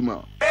akọ̀wé ìgbìmọ̀.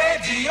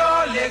 rédíò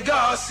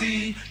Lagos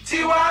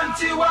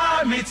tiwantiwa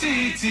mi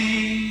títì.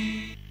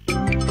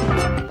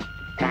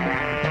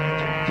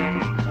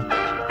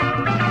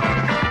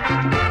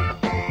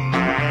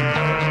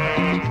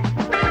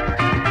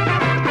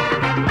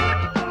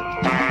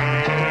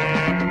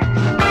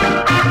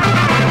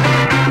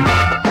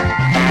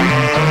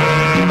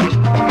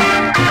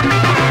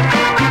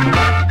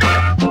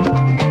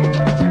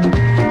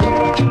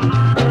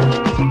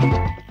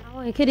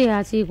 ìkéde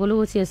àti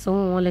ìpolówó tí ẹ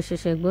sanwó wọn lè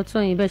ṣẹ̀ṣẹ̀ gbọ́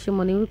tán yìí bẹ́ẹ̀ ṣe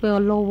mọ̀ ní wípé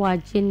ọlọ́wọ́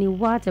ajé ni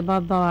wá tẹ́bá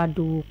bá wa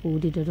dòwò kò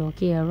di dandan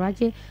kí ẹ̀rọ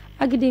ajé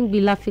agídíngbì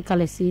la fi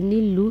kalẹ̀ sí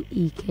nílùú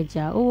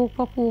Ìkẹjà owó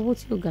pọ́pọ́ owó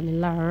tí ó ga ní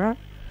lára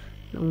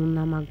òun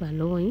náà máa gbà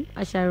lọ́wọ́ yín.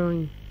 Àṣà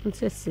ìròyìn ń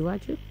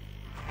tẹ̀síwájú.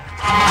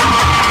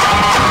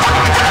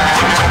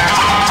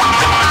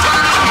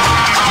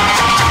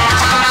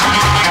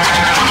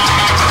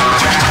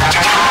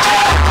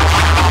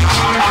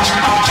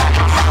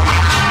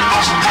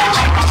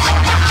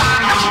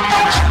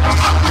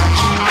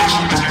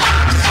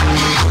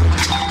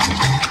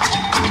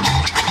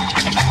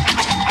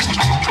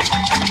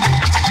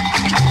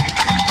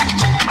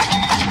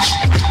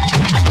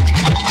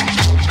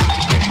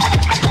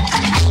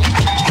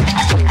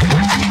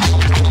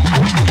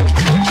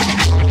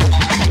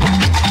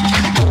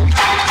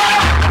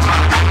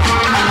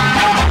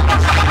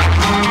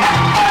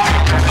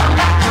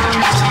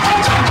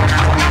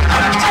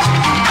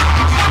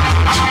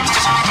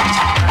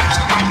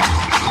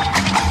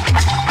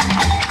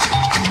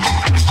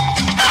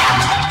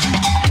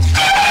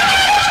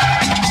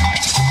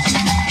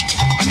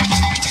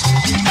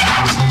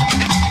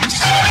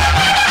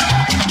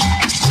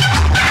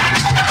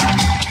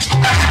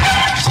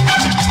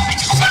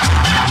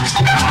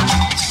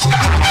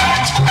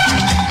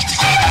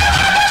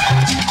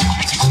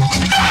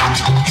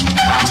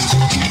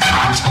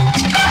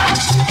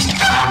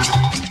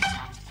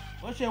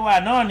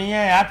 náà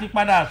nìyẹn a ti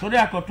padà sórí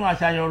àkọ́tún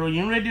àṣàyàn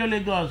ìròyìn rédíò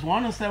Lagos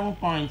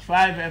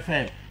 107.5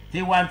 FM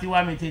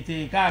tiwantiwa mi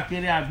tètè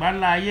káàkiri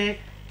àgbáńlá ayé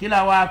kí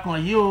la wa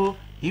kàn yìí o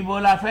ibo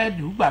la fẹ́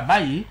dùgbà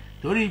báyìí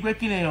torí pé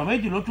kí ni èèyàn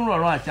méjì ló tún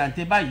rọ̀rùn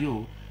àṣàǹtẹ̀ báyìí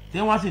o tí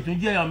wọ́n sì tún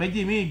jẹ́ èèyàn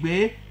méjì míì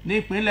gbé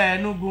nípínlẹ̀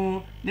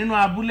Enugu nínú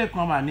abúlé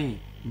kan mà ní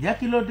ǹjẹ́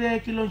kí ló dé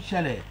kí ló ń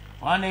ṣẹlẹ̀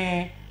wọ́n ní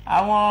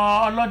àwọn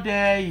ọlọ́dẹ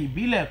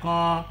ìbílẹ̀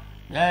kan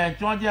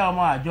tí wọ́n jẹ́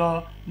ọmọ àjọ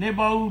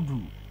neighborhood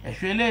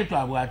ẹ̀ṣọ́ eléètò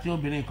ààbò àti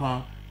obìnrin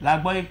kan la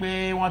gbọ́ pé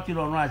wọ́n ti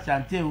rọ̀rùn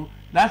àṣàǹtẹ̀ o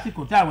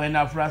lásìkò táwọn ẹni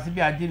afurasí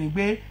bíi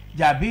ajínigbé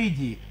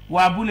jàbíìjì wọ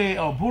abúlé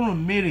ọ̀bùrùn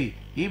mèrè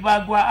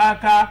ìbágbá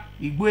aka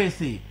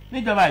ìgbóèsè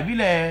níjọba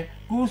ìbílẹ̀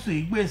gúúsù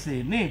ìgbóèsè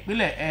ní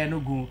ìpínlẹ̀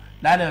Enugu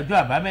lálẹ́ ọjọ́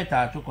àbámẹ́ta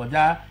tó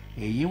kọjá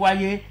èyí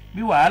wáyé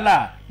bí wàhálà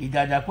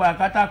ìjàjàkú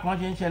akátá kan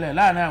ṣe ń ṣẹlẹ̀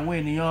láàrin àwọn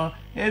ènìyàn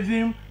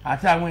Evim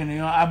àti àwọn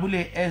ènìyàn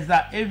abúlé Eza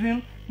Evim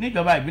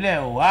níjọba ìbílẹ̀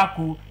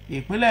Owaku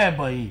ìpínlẹ̀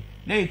Ebonyi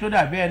léyìí tó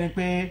dàbí ẹni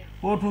pé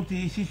ó tún ti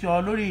ṣíṣọ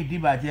lórí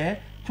ìdìbàjẹ́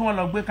tí wọ́n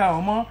lọ gbé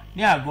káwọn mọ́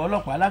ní àgọ́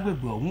ọlọ́pàá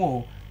lágbègbè ọ̀hún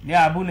o ní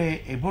abúlé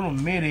ìbúrùn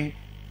mèrè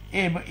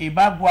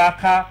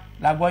ìbáguaka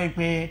la gbọ́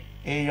pé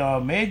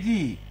èèyàn méjì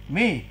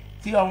míì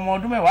tí ọmọ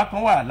ọdún mẹ́wàá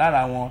kan wà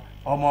lára wọn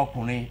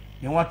ọmọkùnrin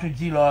ni wọ́n tún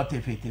jí lọ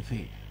tèfètèfè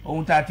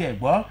ohun tá a tiẹ̀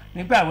gbọ́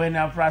nígbà àwọn ẹni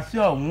afurasí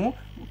ọ̀hún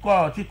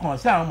kọ́ ti kàn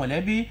sí àwọn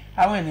mọ̀lẹ́bí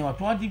àwọn ènìyàn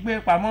tí wọ́n ti gbé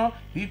pamọ́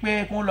wípé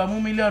kó lọ mú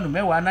mílíọ̀nù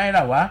mẹ́wàá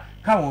náírà wá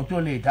káwọn tó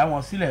lè dá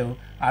wọn sílẹ̀ o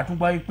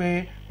àtúngbọ́ wípé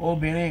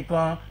obìnrin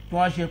kan tí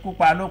wọ́n ṣe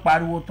kópa ló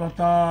pariwo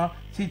tantan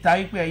síta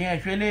wípé ẹ̀yin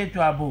ẹ̀ṣọ́ elétò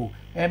ààbò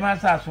ẹ má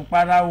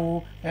ṣàṣùpara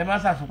o ẹ má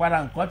ṣàṣùpara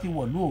nǹkan ti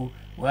wọ̀lú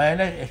o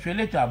ẹ̀ṣọ́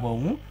elétò ààbò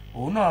ọ̀hún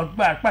òun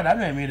náà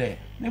pàdánù ẹ̀mí rẹ̀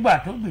nígbà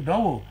tó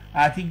gbìdánwò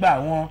àti gba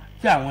àwọn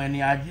tí àwọn ẹni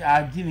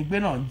ajínigbé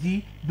náà ń jí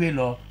gbé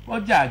lọ ó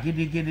jà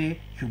gidigidi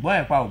ṣùgbọ́n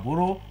ẹ̀pa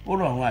òbóró ó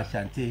rọrùn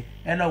àṣàǹtẹ̀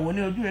ẹ lọ wo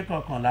ní ojúwe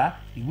kọkànlá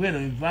ìwé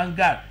ìròyìn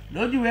Vanguard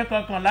lójúwe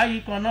kọkànlá yìí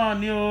kan náà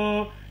ní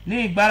o ní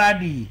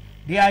ìgbáradì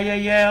di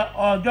ayẹyẹ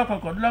ọjọ́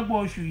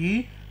kọkàndínlọ́gbọ̀n oṣù yìí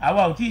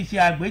àwa ò tí ì ṣe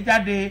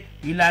àgbéjáde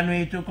ìlànà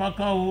ètò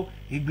kankan o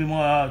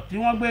ìgbìmọ̀ tí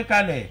wọ́n gbé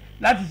kalẹ̀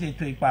láti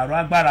ṣètò ìpààrọ̀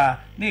agbára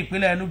ní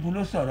ìpínlẹ̀ Enugu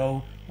ló sọ̀rọ̀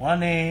o wọ́n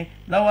ní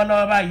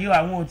lọ́wọ́lọ́wọ́ báyìí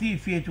àwọn ò tí ì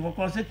fi ètò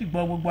kankan sétí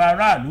gbọ́ gbogbo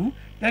aráàlú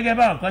gẹ́gẹ́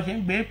báwọn kan ṣe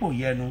ń gbé ipò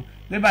yẹnu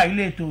pé báyìí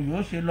lè ètò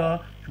yóò ṣe lọ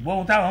ṣùgbọ́n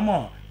ohun táwọn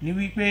mọ̀ ní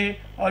wípé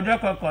ọjọ́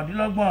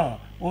kọkàndínlọ́gbọ̀n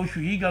oṣù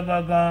yìí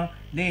gangan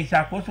ní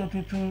ìṣàkóso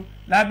tuntun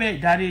lábẹ́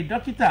ìdarí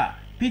dókítà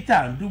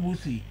Peter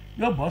Ndubuisi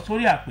yóò bọ́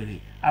sórí àpèrè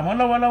àmọ́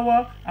lọ́wọ́lọ́wọ́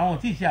àwọn ò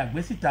tí ì ṣe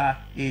àgbésíta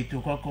ètò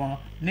kankan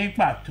ní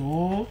pàtó.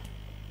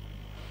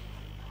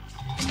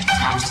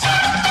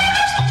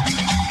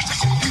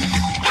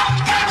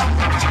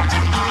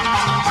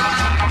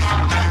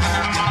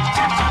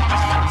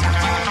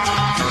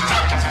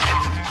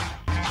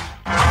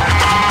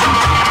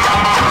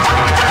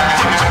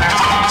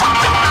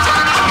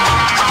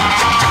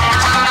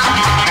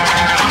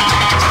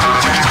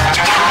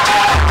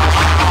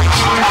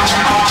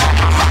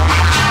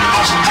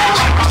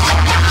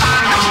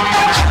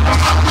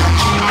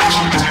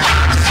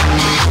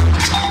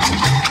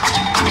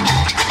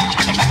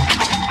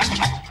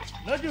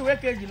 lójú ìwé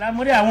kejìlá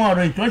mo rí àwọn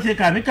ọ̀rọ̀ ìtọ́ṣe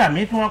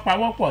kàmíkàmí tí wọ́n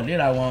pawọ́ pọ̀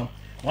léra wọn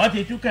wọ́n ti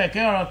tú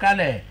kẹ̀kẹ́ ọ̀rọ̀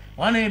kalẹ̀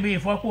wọ́n ní ibi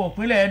ìfọpo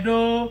òpínlẹ̀ Ẹdó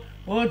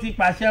ó ti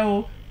pàṣẹ o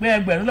pé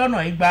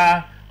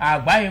 200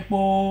 àgbá epo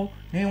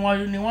ni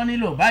wọ́n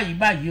nílò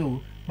báyìí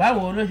o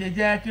báwo ló ṣe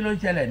jẹ́ kí ló ń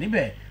ṣẹlẹ̀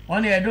níbẹ̀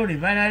wọ́n ní Edo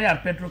Refinery and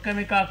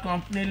Petrochemical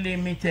Company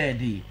Limited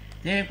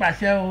ti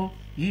pàṣẹ o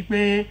yìí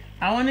pé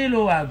àwọn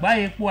nílò àgbá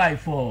epo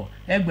àìfọ̀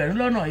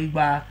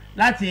 200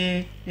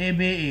 láti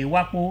ebe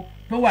ìwapo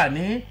tó wà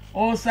ní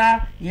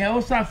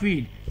Osa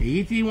Field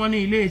èyí tí wọ́n ní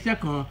ilé-iṣẹ́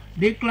kan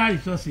Declan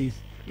Resources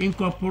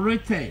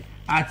Incorporated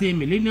àti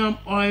Millennium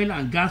Oil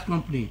and Gas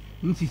Company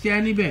ń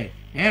ṣiṣẹ́ níbẹ̀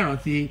ẹ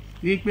rántí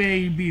wípé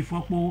ibi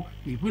ìfọpo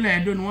ìpínlẹ̀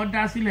Edo ni wọ́n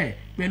dá sílẹ̀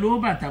pẹ̀lú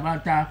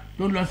bàtàbàtà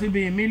tó ń lọ sí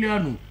bíi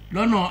mílíọ̀nù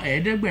lọ́nà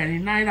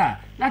 700 náírà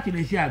láti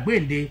lè ṣe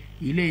àgbéǹde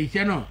ilé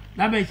iṣẹ́ náà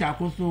lábẹ́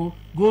ìṣàkóso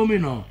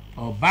gómìnà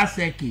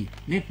Obaseki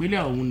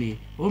nípínlẹ̀ ọ̀hún ni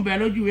ó ń bẹ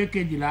lójú ìwé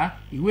kejìlá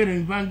ìwé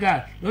ìròyìn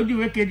Vanguard lójú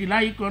ìwé kejìlá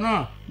yìí kan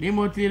náà ni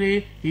mo ti rí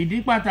ìdí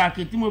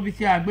pàtàkì tí mo fi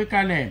ṣe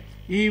àgbékalẹ̀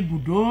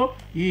ibùdó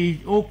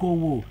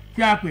okòwò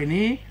tí a pè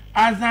ní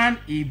Asayan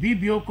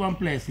Ibibio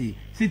Complex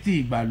sí ti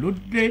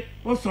ìgbàlódé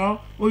ó sọ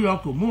ó yọ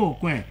kò mú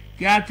òkun ẹ̀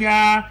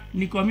kíákíá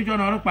ní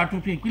kọmíṣánná ọlọ́pàá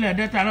tuntun ìpínlẹ̀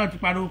Delta náà ti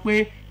pariwo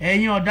pé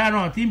ẹ̀yin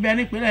ọ̀daràn tí ń bẹ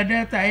nípínlẹ̀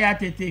Delta ẹ̀yà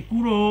tètè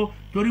kúrò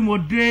torí mo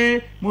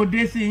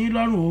dé sí yín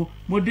lọ́rùn o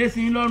mo dé sí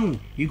yín lọ́rùn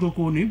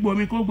ìkòkò ní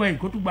gbomi kó gbọ́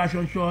ìkótúgba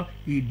ṣọṣọ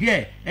ìdí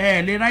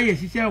ẹ̀ lè ráyè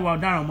ṣiṣẹ́ ìwà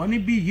ọ̀daràn mọ́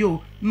níbí yìí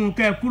o nù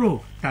kẹ́ kúrò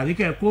tàbí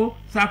kẹ́ kó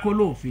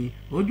sákóló òfin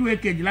ojúwe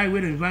kejìlá ìwé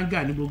ìròyìn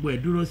Vanguard ní gbogbo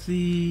ẹ̀ dúró sí.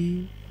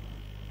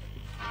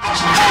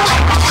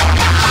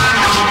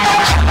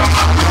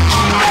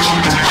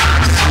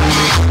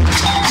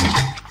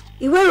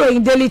 ìwé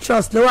ìròyìn Daily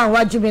Trust ló wà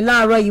níwájú mi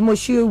láàárọ̀ yìí mo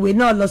ṣí ìwé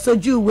náà lọ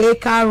sójú ìwé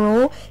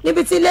 5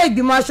 níbi tí ilé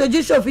ìgbìmọ̀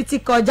aṣojú-ṣòfin ti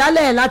kọ̀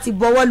jálẹ̀ láti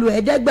bọwọ́ lu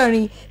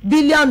 700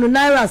 bílíọ̀nù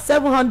náírà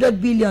 700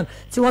 billion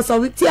tí wọ́n sọ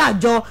wípé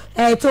àjọ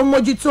tó ń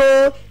mójútó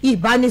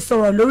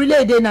ìbánisọ̀rọ̀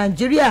lórílẹ̀‐èdè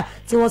Nàìjíríà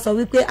tí wọ́n sọ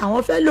wípé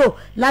àwọn fẹ́ lò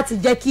láti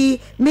jẹ́ kí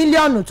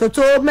mílíọ̀nù tó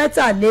tó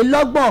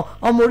 23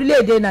 ọmọ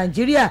orílẹ̀‐èdè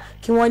Nàìjíríà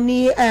kí wọ́n ní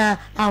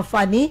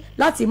àǹfààní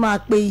láti máa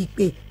pe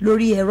ìpè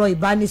lórí ẹ̀rọ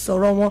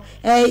ìbánisọ̀rọ̀ wọn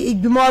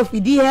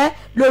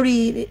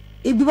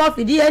ìgbìmọ̀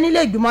fìdíhẹ́ nílé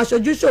ìgbìmọ̀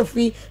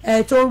aṣojú-ṣòfin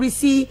tó ń rí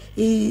sí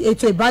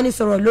ètò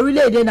ìbánisọ̀rọ̀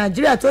lórílẹ̀‐èdè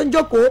Nàìjíríà tó ń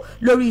jókòó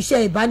lórí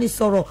iṣẹ́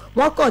ìbánisọ̀rọ̀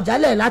wọ́n kọ̀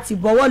jálẹ̀ láti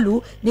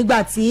bọwọ́lù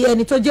nígbà tí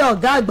ẹni tó jẹ́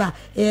ọ̀gá àgbà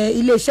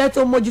iléeṣẹ́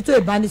tó ń mójútó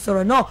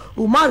ìbánisọ̀rọ̀ náà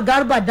Umar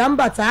Garba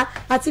Dambata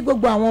àti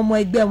gbogbo àwọn ọmọ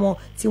ẹgbẹ́ wọn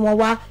tí wọ́n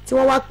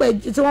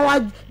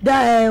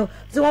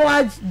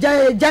wá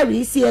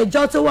jẹ́rìí sí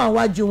ẹjọ́ tó wà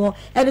wájú wọn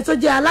ẹni tó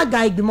jẹ́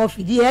alága ìgbìmọ̀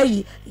fìdíhẹ́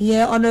yìí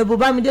ìyẹn Honorable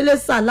Bámidélé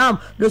Salam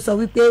ló sọ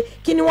wípé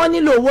kí ni wọ́n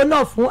nílò owó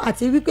náà fún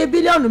àti wípé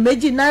bílíọ̀nù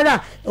 2 náírà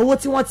owó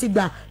tí wọ́n ti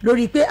gbà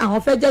lórí pé àwọn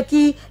fẹ́ jẹ́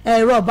kí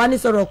ẹ̀rọ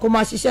ìbánisọ̀rọ̀ kó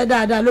máa ṣiṣẹ́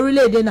dáadáa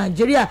lórílẹ̀‐èdè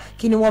Nàìjíríà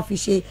kí ni wọ́n fi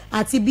ṣe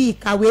àti bí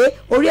ìkàwé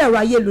orí ẹ̀rọ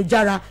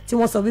ayélujára tí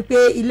wọ́n sọ wípé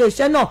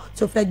iléeṣẹ́ náà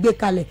tó fẹ́ gbé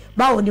kalẹ̀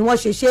báwo ni wọ́n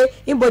ṣe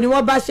níbo ni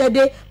wọ́n bá ṣẹ́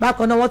dé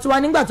bákan náà wọ́n tún wá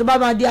nígbà tó bá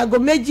máa di aago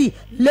 2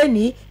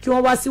 lẹ́nìí kí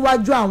wọ́n wá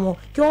síwájú àwọn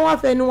kí wọ́n wá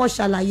fẹnu wọn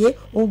ṣàlàyé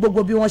ohun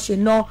gbogbo bí wọ́n ṣe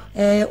ná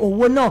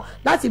owó náà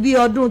láti bí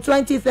ọdún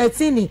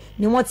 2013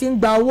 ni wọ́n ti ń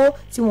gba owó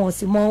tí wọ́n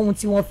sì mọ ohun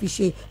tí wọ́n fi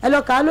ṣe ẹ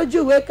lọ kà á lójú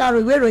ìwé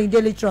 5 ìwé ìròyìn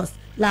Daily Trust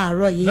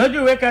láàárọ̀ yìí. lójú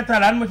ìwé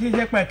 13 ni mo ti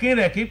ṣe pẹ̀kín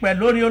rẹ̀ kí pẹ̀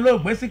lórí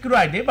olóògbé Síkírù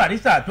Àìdé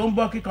Barrister tó ń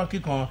bọ́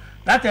kíkankíkan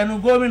látẹnu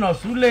gómìnà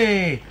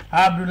Sule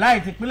Abdullahi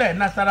tìpínlẹ̀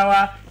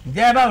Nasarawa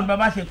ǹjẹ́ báwo ni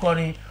bàbá ṣe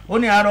kọrin ó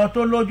ní arọ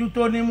tó lójú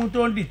tó nímú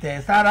tó ń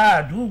dìtẹ̀ sára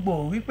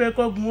àdúgbò wípé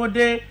kógun ó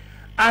dé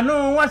àánú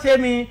wọ́n ṣe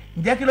mi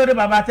ǹjẹ́ kí ló dé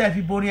bàbá tẹ́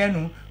fi borí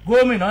ẹnu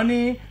gómìnà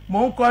ní mò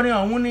ń kọrin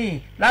ọ̀hún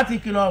ní láti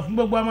kìlọ̀ fún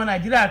gbogbo ọmọ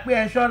Nàìjíríà pé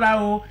ẹ ṣọ́ra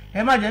o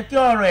ẹ má jẹ́ kí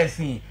ọ̀rọ̀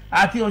ẹ̀sìn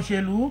àti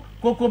òṣèlú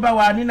kókó bá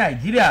wa ní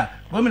Nàìjíríà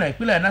gómìnà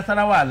ìpínlẹ̀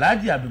Nasarawa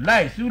Alhaji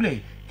Abdullahi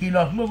Sule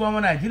kìlọ̀ fún gbogbo ọmọ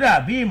Nàìjíríà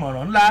bí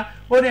ìmọ̀ràn ńlá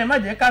ó ní ẹ má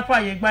jẹ́ ká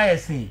fààyè gba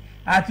ẹ̀sìn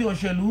àti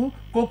òṣèlú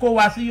kókó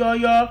wa sí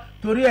yọ́yọ́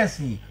torí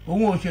ẹ̀sìn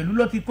òun òṣèlú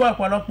ló ti kó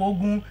ọ̀pọ̀lọpọ̀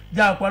ogun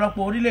já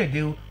ọ̀pọ̀lọpọ̀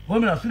orílẹ̀-èdè o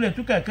gómìnà Sule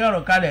tú kẹ̀kẹ́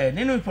ọ̀rọ̀ kalẹ̀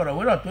nínú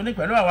ìfọ̀rọ̀wérọ̀ tó ní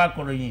pẹ̀lú àwọn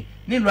akọ̀ròyìn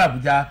nílùú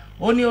Àbújá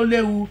ó ní ó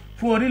léwu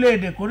fún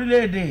orílẹ̀-èdè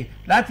kórílẹ̀-èdè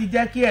láti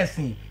jẹ́ kí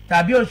ẹ̀sìn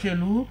tàbí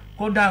òṣèlú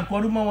kó dá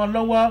nǹkan rú mọ́ wọn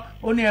lọ́wọ́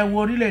ó ní ẹ wo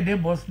orílẹ̀-èdè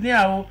Bosnia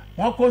o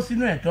wọ́n kó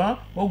sínú ẹ̀tàn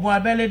ogun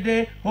abẹ́lédé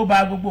ó bà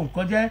gbogbo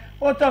nǹkan jẹ́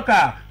ó tọ́ka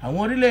àwọn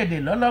orílẹ̀-èdè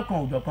lọ́lọ́kan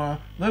òjọ̀kan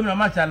gómìnà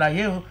má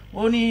ṣàlàyé o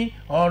ó ní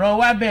ọ̀rọ̀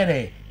wa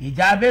bẹ̀rẹ̀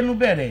ìjà abẹ́nú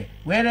bẹ̀rẹ̀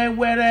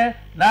wẹ́rẹ́wẹ́rẹ́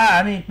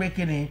láàrin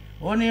pékinni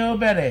ó ní ó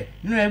bẹ̀rẹ̀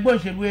nínú ẹgbẹ́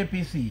òṣèlú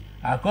APC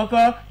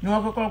àkọ́kọ́ ni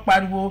wọ́n kọ́kọ́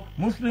pariwo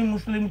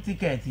muslim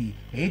tíkẹ̀ẹ̀tì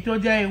èyí tó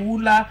jẹ́ ewu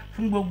ńlá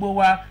fún gbogbo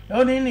wa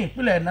ó ní ní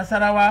ìpínlẹ̀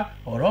Nasarawa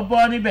ọ̀rọ̀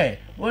bọ́ níbẹ̀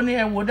ó ní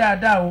ẹ wo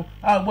dáadáa o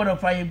a ò gbọ́dọ̀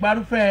fààyè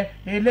gbárùfẹ́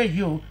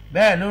eléyìí o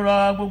bẹ́ẹ̀ ló rọ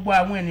gbogbo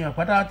àwọn ènìyàn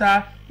pátápátá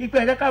ipe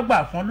ẹ jẹ́ ká gbà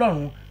fún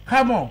Ọlọ́run ká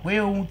mọ̀ pé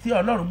ohun tí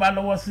Ọlọ́run bá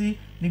lọ́wọ́ sí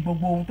ni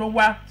gbogbo ohun tó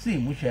wá sí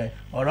ìmúṣẹ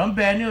ọ̀rọ̀ ń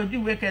bẹ ní ojú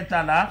ìwé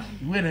 13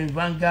 ìwé ìròyìn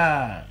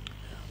Vanguard.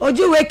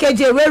 ojú ìwé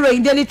keje ìwé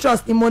ìròyìn Daily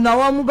Trust ni mo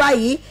náwó mú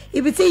báyìí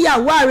ibi tí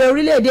ìyàwó ààrẹ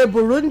orílẹ̀-èdè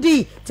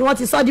Burundi tí wọ́n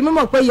ti sọ di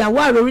mímọ̀ pé ìyàwó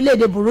ààrẹ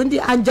orílẹ̀-èdè Burundi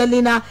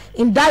Angelina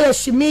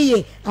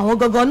Ndayishimiye àwọn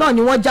gangan náà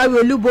ni wọ́n jáwé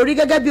olúborí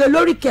gẹ́gẹ́ bí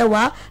olórí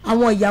kẹwàá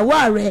àwọn ìyàwó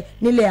ààrẹ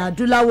nílẹ̀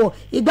adúláwọ̀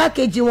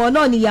igbákejì wọn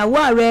náà ni ìyàwó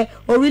ààrẹ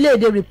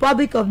orílẹ̀-èdè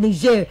Republic of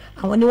Niger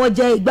àwọn ni wọ́n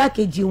jẹ́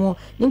igbákejì wọn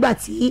nígbà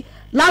tí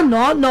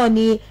lánàá náà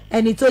ni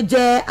ẹni tó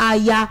jẹ́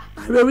aya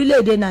ààrẹ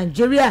orílẹ̀-èdè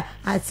Nàìjíríà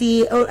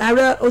àti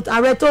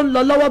ààrẹ tó ń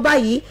lọ lọ́wọ́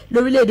báyìí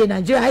lórílẹ̀-èdè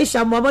Nàìjíríà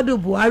Aisha Muhammadu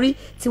Buhari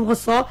tí wọ́n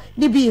sọ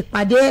níbi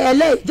ìpàdé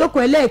ìjókòó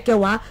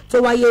ẹlẹ́ẹ̀kẹwàá tó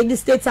wáyé ní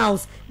State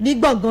House ní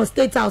gbọ̀ngàn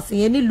State House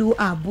yẹn nílùú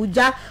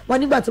Àbújá wọn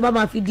nígbà tó bá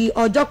máa fi di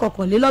ọjọ́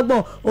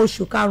 21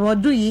 oṣù karùn-ún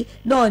ọdún yìí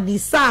náà ní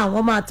sáà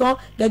wọn máa tán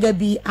gẹ́gẹ́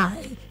bí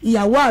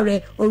ìyàwó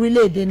ààrẹ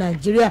orílẹ̀-èdè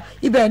Nàìjíríà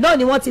ibẹ̀ náà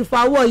ni wọ́n ti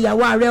fa ọwọ́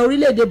ìyàwó ààrẹ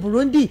orílẹ̀-èdè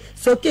Burundi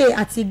sókè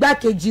àti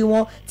igbákejì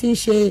wọn tí ń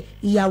ṣe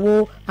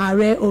ìyàwó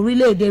ààrẹ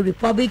orílẹ̀-èdè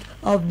Republic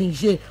of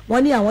Niger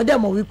wọ́n ní àwọn dẹ̀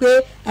mọ̀ wípé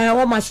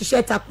wọ́n máa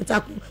ṣiṣẹ́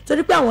takuntakun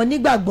torí pé àwọn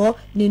nígbàgbọ́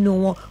nínú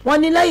wọn wọ́n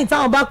ní lẹ́yìn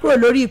táwọn bá kúrò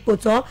lórí ipò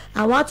tán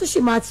àwọn á tún sì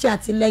máa ṣe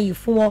àtìlẹ́yìn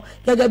fún wọn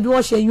gẹ́gẹ́ bí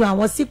wọ́n ṣe yan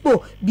àwọn sípò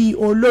bíi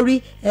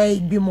olórí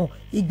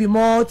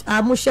ìgbìmọ̀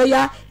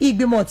àmúṣẹ́yá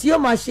ìgbìmọ̀ tí yóò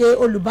máa ṣe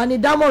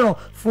olùbánidámọ̀ràn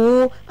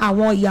fún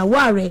àwọn ìyàwó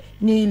ààrẹ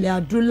ní ilẹ̀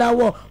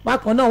adúláwọ̀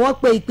bákan náà wọ́n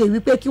pe ìpè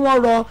wípé kí wọ́n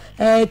rọ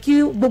kí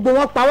gbogbo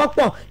wọn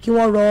pawọ́pọ̀ kí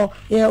wọ́n rọ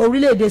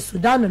orílẹ̀-èdè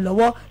Sudan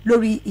lọ́wọ́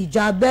lórí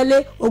ìjà abẹ́lé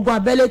ogun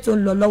abẹ́lé tó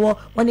ń lọ lọ́wọ́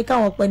wọ́n ní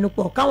káwọn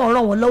pẹnupọ̀ káwọn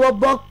ràn wọ́n lọ́wọ́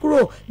bọ́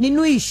kúrò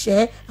nínú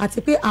ìṣẹ́ àti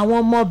pé àwọn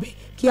ọmọ ọbẹ̀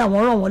kí àwọn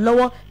ràn wọ́n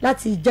lọ́wọ́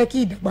láti jẹ́ kí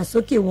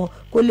ìdàgbàsókè wọn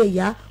kó lè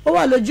yá ó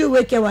wà lójú ìwé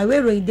kẹwàá ìwé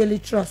ìròyìn Daily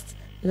Trust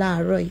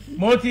láàárọ̀ yìí.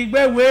 mo ti gbé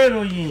ìwé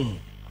ìròyìn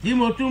tí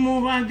mo tún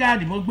mú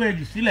Vanguard mo gbé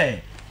jù sílẹ̀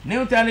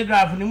New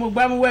Telegraph ni mo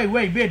gbámúwẹ́ ìwé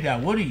ìbéèdè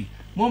Àwórì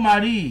mo máa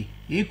rí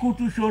ikú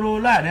tún ṣòro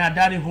láàrin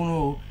adarí fún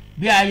o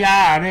bí aya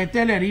ààrẹ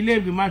tẹ́lẹ̀ rí ilé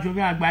ìgbìmọ̀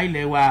aṣòfin àgbà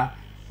ilé wa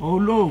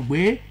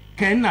olóògbé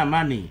Ken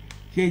Namani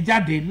ṣe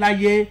jáde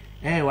láyé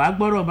wàá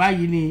gbọ́rọ̀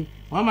báyìí ni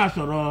wọ́n máa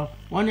sọ̀rọ̀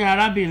wọ́n ní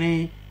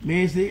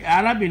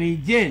arábìnrin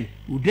Jane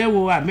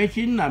Udewo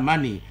Amechi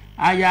Namani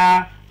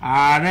aya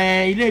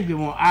ààrẹ ilé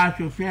ìgbìmọ̀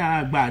aṣòfin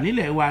àgbà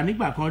nílẹ̀ wa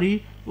nígbà kan rí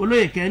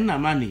olóyè Ken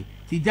Namani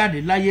ti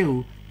jáde láyé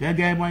o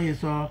gẹ́gẹ́ wọ́n yẹ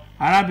sọ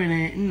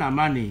arábìnrin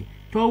Namani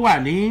tó wà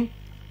ní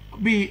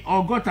bíi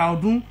 60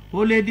 ọdún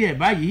ó lé díẹ̀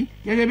báyìí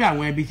gẹ́gẹ́ bí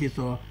àwọn ẹbí ṣe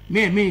sọ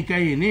mímí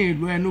ìkẹyìn ní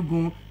ìlú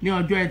Enugu ní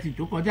ọjọ́ Ẹtì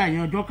tó kọjá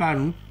ìyẹn ọjọ́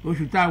 5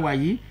 oṣù tá a wà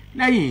yìí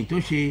lẹ́yìn tó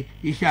ṣe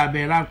iṣẹ́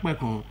abẹ ráńpẹ́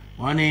kan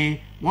wọ́n ní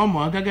wọ́n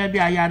mọ̀ gẹ́gẹ́ bí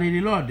aya rere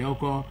lọ́ọ̀dẹ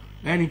ọkọ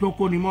ẹni tó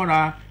kóni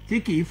mọ́ra tí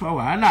kì í fa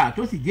wàhálà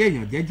tó sì jẹ́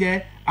èèyàn jẹ́jẹ́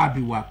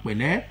àbìwà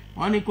pẹ̀lẹ́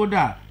wọ́n ní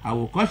kódà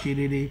àwòkọ́ṣe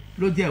rere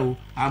ló jẹ́ o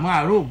àmọ́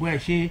àròògùn ẹ̀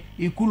ṣe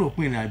ikú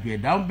lòpin ìrìnàjò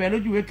ẹ̀dá ń bẹ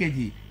lójúwé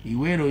kejì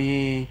ìwé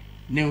ìròyìn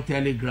New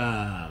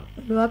Telegraph.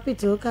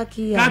 olùwàpìtò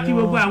káàkì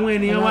gbogbo àwọn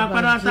ènìyàn wa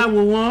pátápátá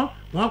wo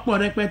wọ́n pọ̀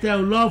rẹpẹtẹ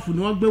olóòfù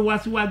ni wọ́n gbé wá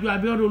síwájú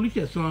Abíọ́dún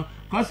Olúṣẹ̀san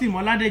kọ́sìmọ́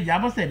Ọládèjì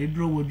Abọ́sẹ̀dé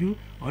dúró wojú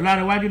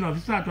ọ̀làrẹ̀wájú náà fi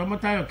sàtọ́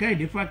Mọ́táyọ̀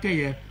Kẹ́hìndé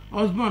Fákẹ́yẹ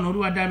Osborn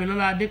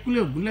Olúwadámilọ́lá Adékúnlé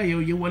Ògúnlẹ̀yẹ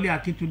Oyèwọlé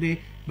Akíntúndé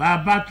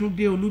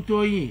Babátúndé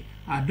Olútóyìn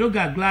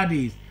Àdógà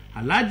Gladys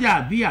Alájà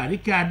Àbí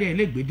Àríkẹ́ Adé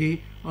Ẹlẹ́gbẹ̀dẹ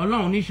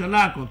Ọlọ́run Níṣọlá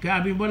Àkànkẹ́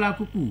Abímbọ́lá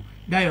Kúkú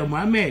Dayọ̀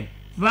Mohammed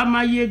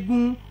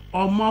Fámáyégún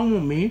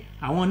Ọmọwùnmí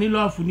àwọn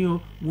onílọ́ọ̀fù ni o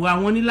wo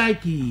àwọn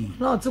oníláìkì.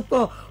 náà tún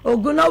pọ̀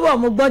Ògúnnáwọ̀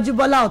mo gbọ́njú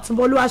Bọ́lá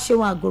Ọ̀túnbọ̀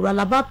Olúwaṣeun Àgòrò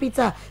Alaba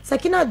Peter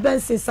Sekinat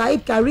Benson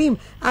Saheed Karim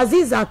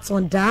Azeez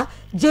Àtàndá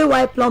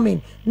JY Plumbing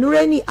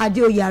Nureni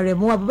Adéoyè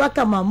Àrẹ̀mú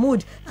Abubakar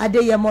Mahmood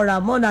Adéyẹmọ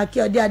Ramon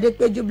Akíọdé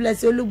Adépéjú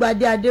Blessing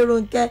Olúgbadé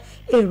Adérónkẹ́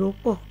èrò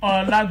pọ̀.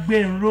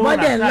 Ọlágbénró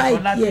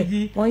Rasaq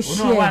Ọlátúnjí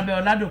onáwàbẹ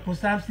Ọládòkun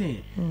Samson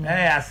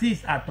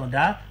Azeez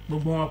Àtàndá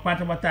gbogbo wọn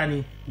pátápátá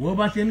ni wo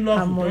bá ṣe ń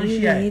lọ́ọ̀fù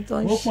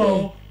tó ń ṣe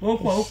ẹ̀ ó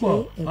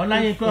pọ̀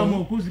Ọláyínká ọmọ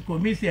òkú sí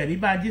kòmíìsì ẹ̀rí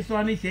bá jí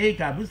sọ ní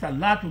Sheikh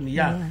Abdulsalatu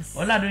níyà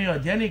Ọládòyìn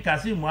Ọ̀jẹ́ni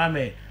Kasim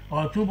Muhammed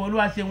Ọ̀túnbọ̀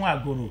Olúwaṣeun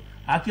Àgòrò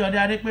Akíọdé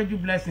Adépéjú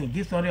Blessing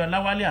Gísọrí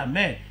Ọláwálé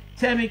Ahmed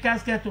Tẹ́mi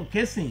Kásíkẹ́tò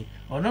Kẹ́sìn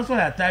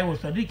Ọ̀nàsọ̀yà Táíwò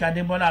Sọ̀díkà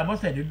Adébọ́lá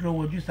Abọ́sẹ̀dé dúró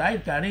wojú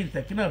Saheed Karim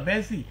Sekinat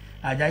Benson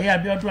Àjàyí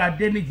Abíọ́dún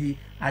Adéníjì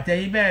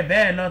àtẹ̀yìn bẹ́ẹ̀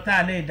bẹ́ẹ̀ lọ tá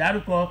a lè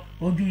dárúkọ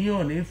ojú yín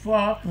ò ní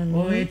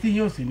fọ́ etí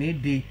yín ò sì ní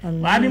de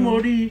wàá ní mo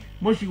rí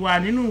mo sì wà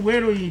nínú ìwé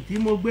ìròyìn tí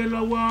mo gbé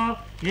lọ́wọ́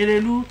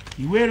Erelu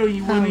ìwé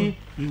ìròyìn wo ni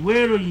ìwé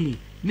ìròyìn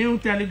New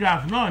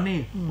Telegraph náà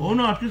ni òun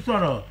náà tún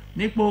sọ̀rọ̀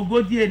nípa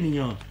 40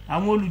 ènìyàn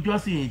àwọn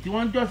olùjọ́sìn tí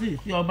wọ́n ń jọ́sìn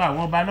sí ọba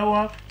àwọn ọba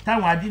lọ́wọ́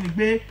táwọn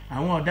ajínigbé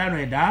àwọn ọ̀daràn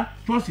ẹ̀dá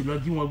tó sì lọ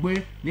jí wọn gbé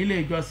nílé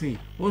ìjọsìn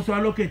ó sọ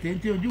lókè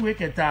téńté ojúwé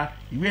kẹta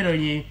ìwé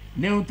ìròyìn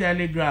New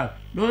Telegraph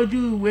lójú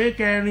ìwé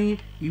kẹrin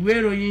ìwé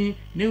ìròyìn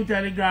New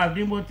Telegraph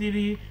ní mo ti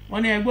rí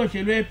wọn ní ẹgbẹ́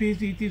òṣèlú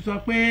APC ti sọ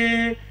pé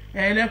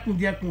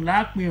ẹlẹ́kùnjẹkùn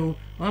láàpin o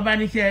wọ́n bá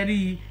níṣẹ́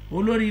rí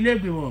olórí ilé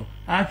ìgbìmọ̀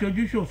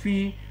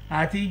aṣojúṣòfin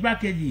àti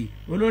igbákejì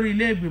olórí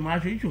ilé ìgbìmọ̀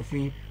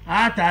aṣojúṣòfin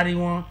àtàrí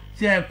wọn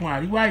sí ẹkùn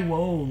àríwá ìwọ̀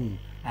oòrùn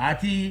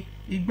àti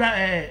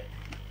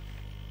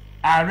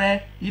ààrẹ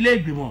ilé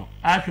ìgbìmọ̀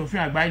aṣòfin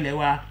àgbà ilẹ̀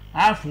wa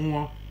á fún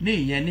wọn ní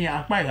ìyẹn ní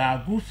apá ìhà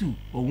gúúsù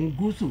òun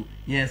gúúsù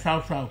ìyẹn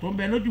south tó ń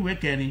bẹ lójúwé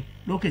kẹrin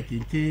lókè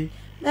téńté.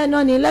 bẹ́ẹ̀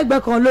náà ni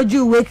lẹ́gbẹ̀ẹ́ kan lójú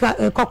ìwé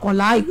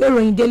kọkànlá ìwé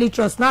ìròyìn Daily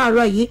Trust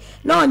láàárọ̀ yìí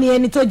náà ni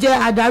ẹni tó jẹ́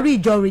adarí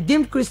ìjọ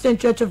Redeemed Christian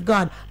Church of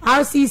God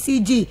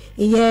RCCG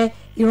ìyẹn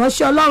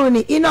ìránṣẹ́ ọlọ́run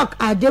ní Enoch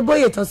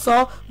Adébóyè tó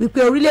sọ wípé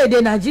orílẹ̀-èdè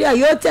Nàìjíríà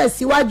yóò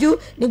tẹ̀síwájú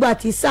nígbà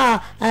tí sáà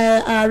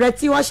ààrẹ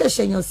tí wọ́n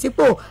ṣẹ̀ṣẹ̀ yàn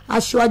sípò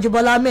aṣíwájú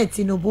Bọ́lá Ahmed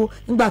Tinubu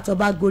nígbà tó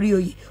bá gorí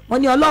oyè wọ́n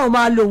ní ọlọ́run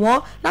máa lò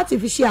wọ́n láti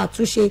fi ṣe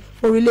àtúnṣe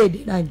orílẹ̀-èdè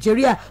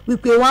Nàìjíríà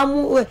wípé wọ́n á mú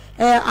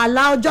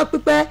àlá ọjọ́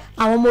pípẹ́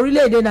àwọn ọmọ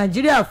orílẹ̀-èdè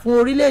Nàìjíríà fún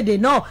orílẹ̀-èdè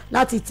náà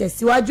láti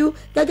tẹ̀síwájú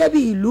gẹ́gẹ́ bí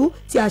ìlú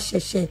tí a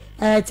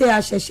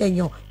ṣẹ̀ṣẹ̀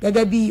yàn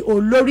gẹ́gẹ́ bí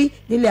olórí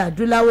nílẹ̀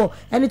adúláwọ̀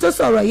ẹni tó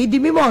sọ̀rọ̀ yìí di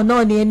mímọ̀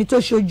náà ni ẹni tó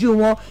ṣojú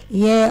wọn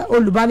ìyẹn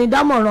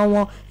olùbánidámọ̀ràn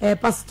wọn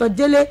pásítọ̀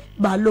Délé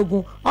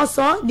Balógun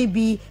ọ̀sán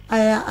níbi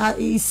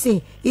ìsìn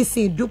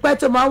ìdúpẹ́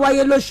tó máa ń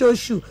wáyé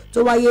lóṣooṣù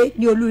tó wáyé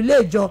ní olú ilé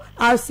ìjọ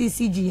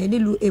RCCG yẹn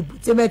nílùú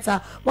Èbúté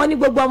Mẹ́ta wọ́n ní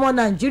gbogbo ọmọ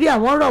Nàìjíríà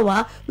wọ́n rọ̀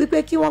wá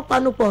wípé kí wọ́n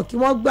panupọ̀ kí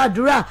wọ́n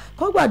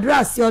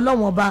gbàdúrà sí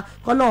Ọlọ́run ọba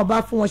k'Ọlọ́run ọba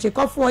fún wọn ṣe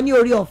kọ́ fún wọn ní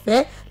orí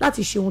ọ̀fẹ́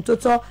láti ṣe ohun tó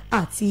tọ́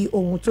àti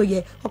ohun tó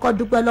yẹ kọ́kọ́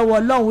dúpẹ́ lọ́wọ́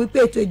Ọlọ́run wípé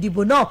ètò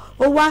ìdìbò náà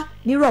ó wá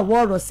nírọ̀wọ́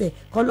ọ̀rọ̀sẹ̀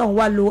k'Ọlọ́run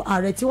wá lo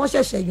ààrẹ tí wọ́n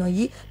ṣẹ̀ṣẹ̀ yàn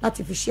yìí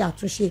láti fi ṣe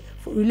àtúnṣe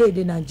fún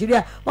orílẹ̀-èdè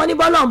Nàìjíríà wọ́n ní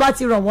bọ́lọ́run bá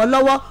ti ràn wọ́n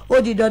lọ́wọ́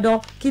ó di dandan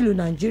kílù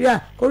Nàìjíríà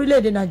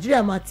kórílẹ̀-èdè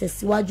Nàìjíríà máa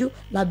tẹ̀síwájú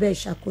lábẹ́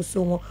ìṣàkóso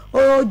wọn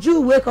ojú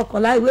ìwé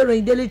kọkànlá ìwé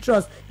ìròyìn Daily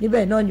Trust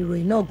níbẹ̀ náà ni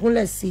ìròyìn náà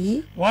gúnlẹ̀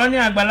sí. wọ́n ní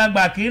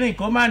àgbàlagbà kírìn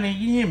kó má ní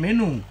yíyìn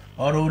mínú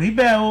ọ̀rọ̀ rí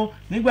bẹ́ẹ̀ o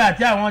nígbà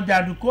tí àwọn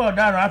jàǹdùkú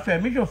ọ̀daràn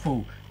afẹ̀míṣòfò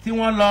tí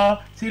wọ́n lọ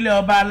sílé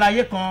ọba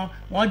aláyé kan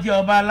wọ́n jẹ́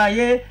ọba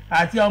aláyé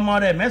àti ọmọ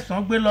rẹ̀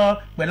 9 gbé lọ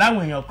pẹ̀lú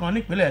àwọn èèyàn kan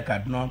nípínlẹ̀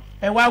Kaduna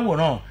ẹ wá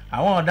wòran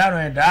àwọn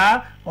ọ̀daràn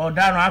ẹ̀dá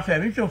ọ̀daràn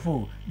afẹ̀míṣòfò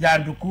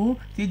jàǹdùkú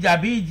ti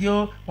jàbí ìjì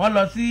o wọ́n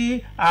lọ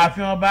sí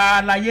ààfin ọba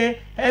aláyé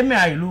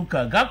emir ìlú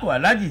Kàgákò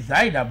Alhaji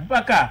Saheed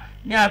Abubakar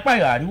ní apá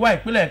àríwá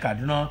ìpínlẹ̀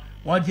Kaduna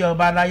wọ́n jẹ́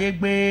ọba aláyé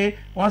gbé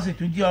wọ́n sì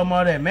tún jí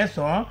ọmọ rẹ̀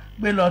 9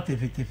 gbé lọ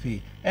tèfètèfè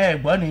ẹ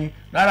gbọ́ ni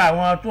lára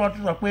àwọn tó wọ́n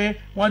tún sọ pé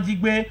wọ́n jí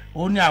gbé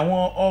òun ni àwọn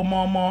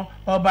ọmọ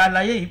ọba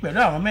aláyé yìí pẹ̀lú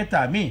àwọn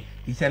 3 míì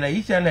ìṣẹ̀lẹ̀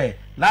yìí ṣẹlẹ̀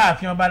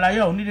láàfin ọba aláyé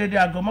ọ̀hún ní dédé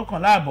aago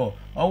 11:30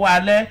 ọwọ́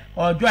alẹ́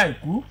ọjọ́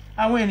àìkú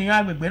àwọn ènìyàn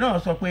agbègbè náà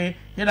sọ pé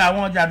yẹ́dà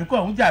àwọn jàǹdùkú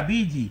ọ̀hún jà bí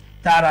ìjì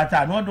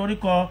tààràtà ni wọ́n dorí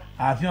kọ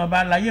ààfin ọba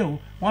aláyé o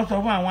wọ́n sọ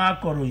fún àwọn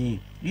akọ̀ròyìn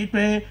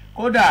wípé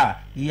kódà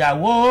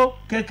ìyàwó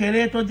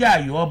kékeré tó jẹ́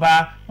àyò ọba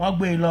wọ́n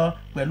gbé e lọ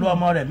pẹ̀lú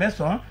ọmọ rẹ̀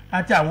 9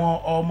 àti àwọn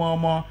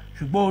ọmọ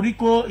ṣùgbọ́n orí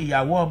kó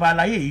ìyàwó ọba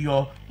aláyé yìí yọ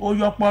ó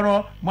yọ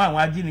pọ́rọ́ mọ́ àwọn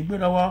ajínigbé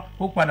lọ́wọ́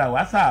ó padà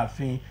wá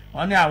sáàfin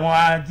wọ́n ní àwọn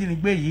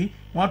ajínigbé yìí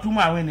wọ́n tún mú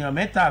àwọn ènìyàn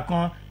 3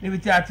 kan níbi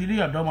tí a ti rí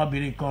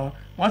ọ̀dọ́mọbìnrin kan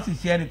wọ́n sì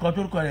ṣe ẹnìkan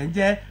tó rúkọ rẹ̀ ń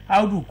jẹ́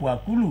Audu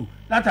Kwakulu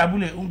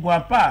látàbúlé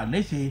Ngwapa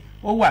léṣe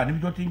ó wà níbi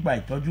tó ti ń gba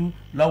ìtọ́jú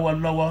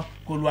lọ́wọ́lọ́wọ́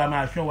kó Olúwa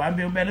máa ṣọ́ wa ń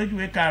bẹ lójú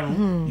ìwé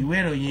 5 ìwé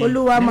ìròyìn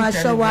Olúwa máa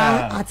ṣọ́ wa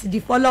àti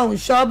dìfọ́lọ́hún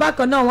ṣọ́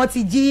bákan náà wọ́n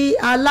ti jí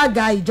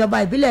alága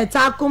ìjọba ìbílẹ̀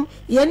Takum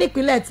ìyẹn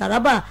nípínlẹ̀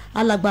Taraba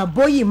alàgbà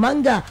Bóyì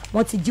Manga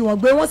wọ́n ti jí wọn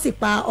gbé wọ́n sì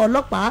pa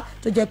ọlọ́pàá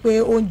tó jẹ́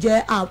pé ó ń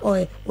jẹ́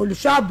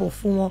olùṣọ́ ààbò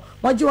fún wọn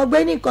wọ́n jí wọn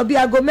gbé ní nǹkan bí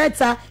aago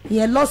 3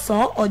 ìyẹn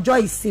lọ́sàn-án ọjọ́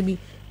ìsinmi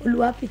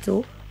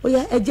Olúwapìtó ó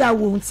yẹ ẹ jẹ́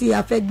àwo ohun tí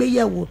a fẹ́ gbé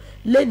yẹ̀wò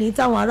lẹ́ni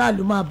táwọn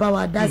aráàlú máa bá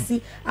wa dá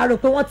sí a rò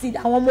pé wọ́n ti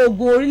àwọn ọmọ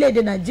ogun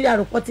orílẹ̀-èdè Nàìjíríà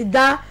rò pé ti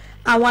dá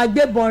àwọn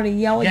agbébọn rìn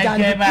yẹn àwọn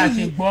jàǹdùkú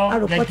yìí a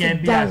rò pé ti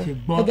dá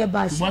wọn gẹ́gẹ́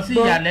bá a ṣe gbọ́ ṣùgbọ́n sí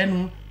ìyàlẹ́nu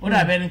ó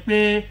dàbẹ́ ni pé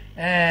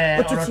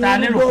ọ̀rọ̀ ta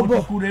lérò kó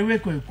ti kúrewé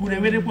kò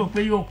kúrewé dípò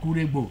pé yóò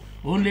kúregbò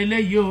òun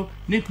lélẹ́yìí o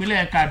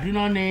nípínlẹ̀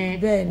Kaduna ni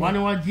wọ́n ní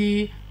wọ́n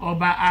jí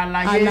ọba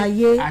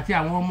aláyé àti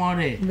àwọn ọmọ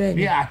rẹ̀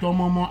bí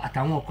àtọmọmọ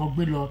àtàwọn kan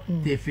gbé lọ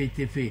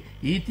tèfètèfè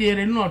èyí tí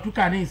eré náà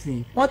túkà ní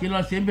ìsìn kí lọ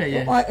ṣe ń bẹ̀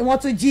yẹn. wọ́n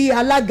tún jí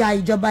alága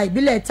ìjọba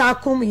ìbílẹ̀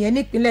Takum ìyẹn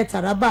nípínlẹ̀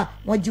Taraba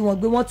wọ́n jí wọn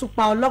gbé wọ́n tún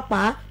pa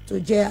ọlọ́pàá tó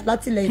jẹ́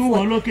alátìlẹyìn fún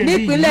wọn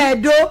nípínlẹ̀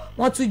Edo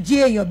wọ́n tún jí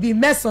èèyàn bíi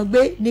 9 gbé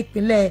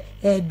nípínlẹ̀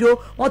Edo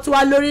wọ́n tún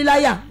wá lórí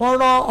láyà wọ́n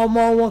rán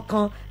ọmọ wọn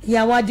kan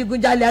ìyẹn àwọn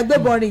adigunjalè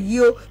agbébọnrin yìí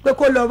o pé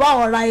kó lọ wá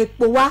ọ̀ra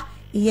epo wá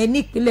ìyẹn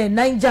nípínlẹ̀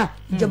Niger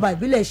ìjọba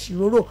ìbílẹ̀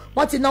Ṣìrórò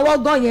wọ́n ti náwó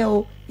gan yẹn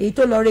o èyí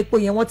tó lọ rí epo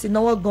yẹn wọ́n ti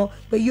náwó gan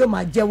pé yóò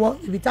máa jẹ́wọ́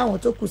ibi táwọn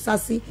tó kù sá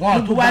sí.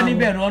 wọ́n tún wá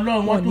níbẹ̀rù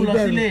Ọlọ́run wọ́n tún lọ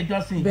sílé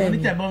ìjọsìn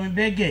onítẹ̀bọmi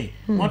bẹ́gẹ̀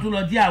wọ́n tún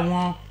lọ dí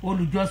àwọn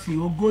olùjọsìn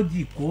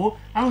 40 kó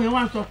àwọn yẹn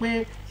wá ń sọ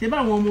pé ṣé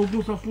báwọn ọmọ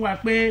ogun sọ fún wa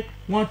pé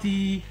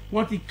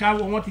wọ́n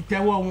ti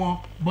tẹ́wọ́ wọn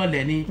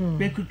bọlẹ̀ ni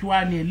pé kí tí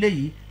wàá ní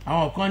eléyìí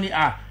àwọn kan ní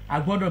a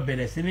gbọ́dọ̀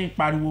bẹ̀rẹ̀ sí ní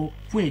pariwo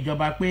fún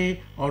ìjọba pé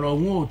ọ̀rọ̀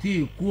òun ò tí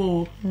ì kú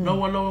o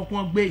lọ́wọ́lọ́wọ́ kí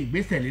wọ́n gbé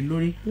ìgbésẹ̀ lé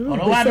lórí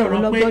ọ̀rọ̀ wa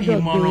dọ̀rọ̀ pé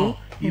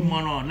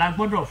ìmọ̀ràn la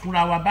gbọ́dọ̀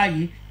fúnra wa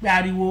báyìí pé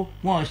ariwo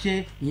wọn ò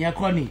ṣe ìyẹn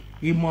kọ́ ni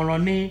ìmọ̀ràn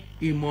ní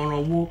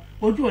ìmọ̀ràn wo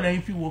ojú ọ̀rẹ́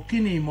yín fi wò kí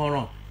ni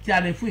ìmọ̀ràn tí a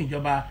lè fún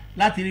ìjọba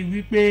láti rí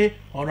wípé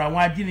ọ̀rọ̀ àwọn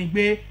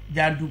ajínigbé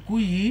jàǹdùkú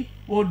yìí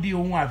ó di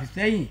ohun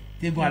àfìsẹ́yìn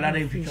tegun alárẹ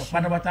ìfisọ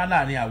pátápátá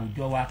láàrin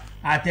àwùjọ wa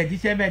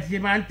àtẹ̀jíṣẹ́ bẹ́ẹ̀ ti ṣe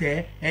máa ń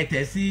tẹ̀ ẹ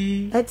tẹ̀ sí.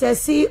 ẹ tẹ̀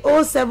sí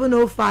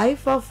 0705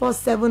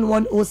 447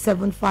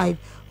 1075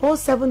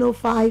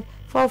 0705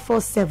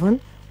 447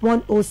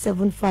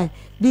 1075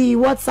 bí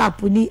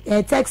WhatsApp ní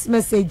text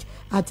message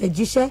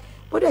àtẹ̀jíṣẹ́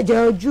bó dẹ̀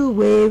jẹ́ ojú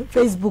ìwé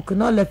Facebook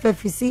náà lè fẹ́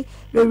fi sí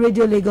lórí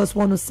Radio Lagos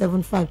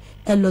 1075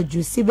 ẹ lọ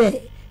jù síbẹ̀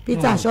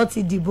Peter Shaw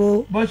ti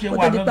dìbò bó ṣe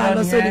wà gangan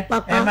nìyẹn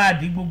ẹ máa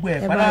di gbogbo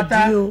ẹ̀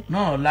pátá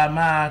náà la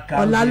máa ka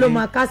ọ̀la ló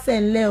máa kásẹ̀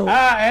ńlẹ̀ o.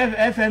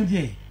 FMJ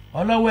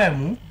ọlọ́wọ́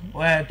ẹ̀mú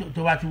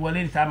tó bá ti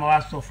wọlé níta máa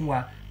wá sọ fún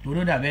wa torí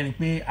ó dàbẹ́ ni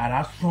pé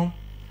àrá sún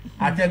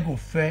atẹ́gùn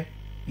fẹ́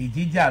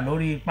ìjíjà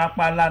lórí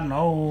pápá lánàá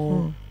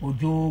o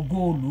òjò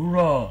góòlù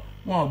rọ̀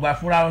wọn ò gbà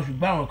fúnra wọn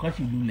ṣùgbọ́n àwọn kan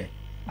sì lulẹ̀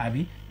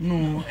àbí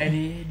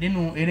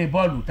nínú eré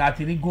bọ́ọ̀lù tá a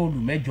ti rí góòlù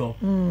 8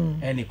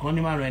 ẹnìkan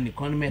ní 5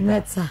 ẹnìkan ní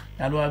 3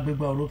 ta ló wá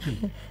gbégbá orókè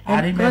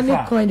àrí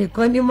 6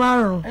 ẹnìkan ní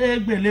 5. ẹ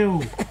gbèlè o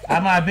a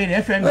máa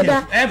béèrè FMJ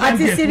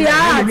àti Syria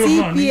àti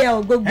EPL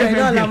gbogbo ẹ̀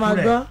náà la máa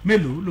gbọ́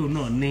mélòó lò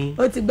náà ní.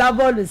 ó ti gbá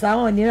bọ́ọ̀lù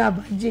sáwọn ní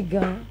rabaji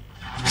gan.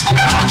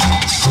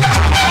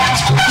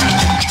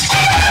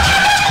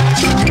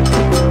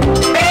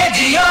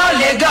 rédíò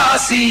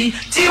Lagos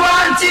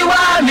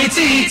tiwantiwa mi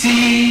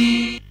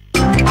títì.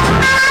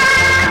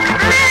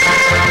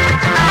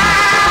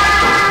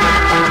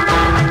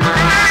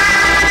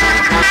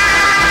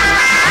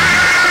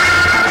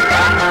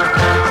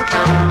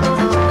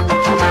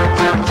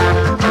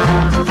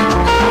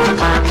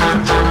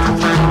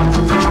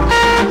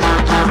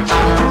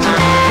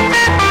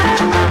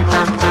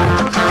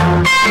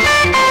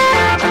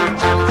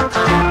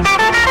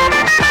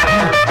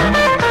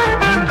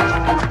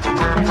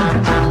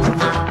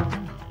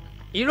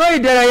 ìró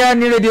ìdárayá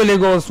ní rédíò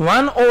Lagos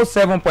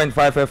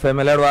 107.5 FM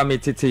ẹlẹ́rọ àmì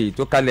títì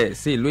tó kalẹ̀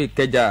sí ìlú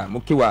Ìkẹjà mú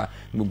kí wa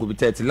gbogbo bí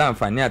tẹ́ ti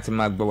láǹfààní àti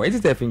máa gbọ́ wa èyí tí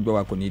tẹ́ fi ń gbọ́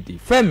wa kò ní di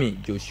Fẹ́mi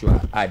Joshua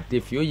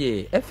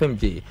Adéfioyè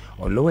FMJ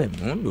ọlọ́wọ́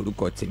ẹ̀mú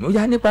lórúkọ tèmi ó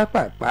yá ní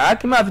pápá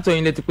kí máa fi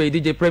tọyìn létí pé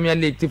ìdíje Premier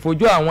League ti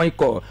fojú àwọn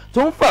ikọ̀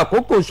tó ń fa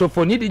àkókò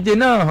ṣòfò nídíje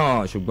náà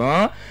hàn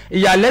ṣùgbọ́n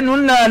ìyàlẹ́nu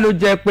ńlá ló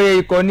jẹ́ pé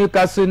ikọ̀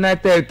Newcastle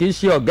United kì í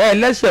ṣe ọ̀gá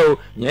ẹlẹ́ṣẹ̀ o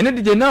ìyẹn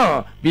nídíje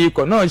náà bí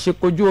ikọ̀ náà ṣe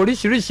kojú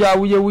oríṣiríṣi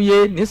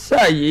awuyewuye ní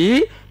sáà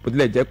yìí bó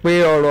tilẹ̀ jẹ́ pé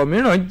ọ̀rọ̀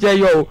mìíràn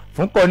jẹyọ o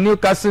fún kọ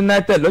Newcastle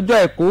United lọ́jọ́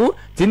àìkú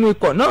tínú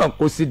ikọ̀ náà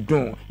kò sì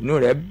dùn inú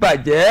rẹ̀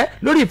bàjẹ́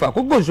lórí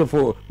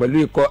ìfàkókòṣòfò pẹ̀lú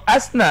ikọ̀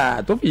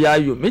Arsenal tó fìyà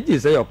ayò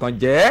 2-1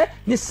 jẹ́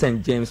ní St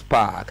James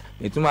Park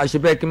ìtumọ̀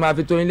àṣebẹ́ kí n máa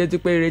fi tó yín létí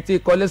pé ìrètí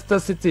ikọ̀ Leicester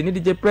City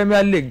nídíje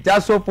Premier League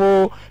já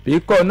sófo bí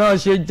ikọ̀ náà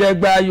ṣe jẹ́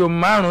gba ayò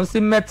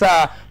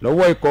 5-3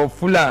 lọ́wọ́ ikọ̀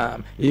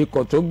Fulham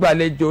ikọ̀ tó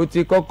gbàlejò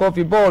ti kọ́kọ́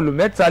fi bọ́ọ̀lù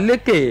 3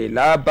 lékè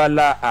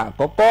lábala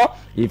àkọ́kọ́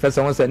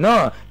ìfẹsẹ̀wọnsẹ̀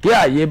náà kí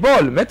ààyè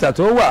bọ́ọ̀lù 3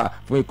 tó wà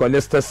fún ikọ̀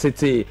Leicester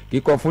City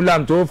kíkọ̀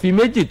Fulham tó fi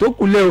 2 tó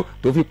kù lé o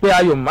tó fi pé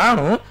ayò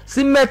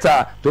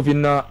 5-3 tó fi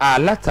na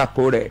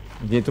alátakò rẹ̀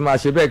ìdí tó máa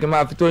ṣe bẹ́ẹ̀ kí n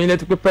máa fi tó yín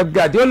létí pé Pep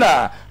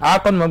Guardiola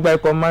akọ́nimọ̀gbá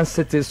ikọ̀ Man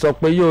City sọ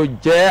pé yóò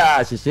jẹ́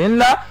àṣìṣe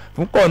ńlá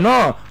fúnkọ̀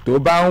náà tó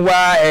bá ń wá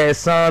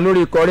ẹ̀san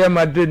lórí ikọ̀ Real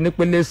Madrid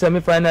nípele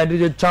semi-final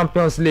ìdíje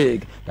Champions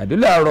League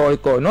Guardiola rọ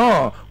ikọ̀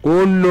náà kó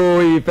lo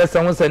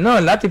ìfẹsẹ̀wọnsẹ̀ náà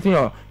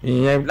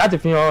láti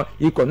fi hàn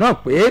ikọ̀ náà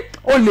pé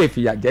ó lè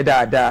fìyà jẹ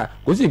dáadáa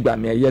kó sì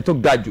gbàmì ẹ̀yẹ tó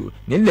ga jù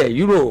nílẹ̀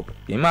Europe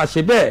kì í máa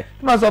ṣe bẹ́ẹ̀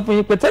kí máa sọ fún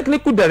yín pé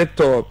technical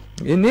director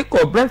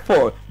níkọ̀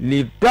Brentford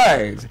Lee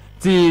Dykes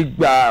ti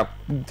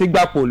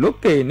gbapò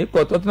lókè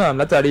níkọ̀ Tottenham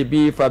látàrí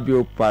bí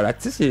Fabio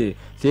Paratici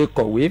ṣe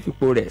kọ̀wé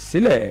fipò rẹ̀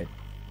sílẹ̀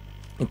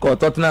ikọ̀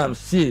Tottenham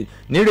sì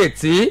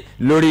nírètí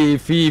lórí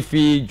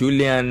fífi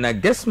Julian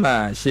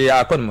Nagelsmann ṣe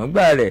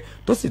akọ́nimọ̀gbá rẹ̀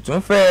tó sì tún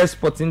fẹ́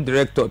sporting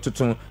director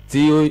tuntun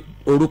tí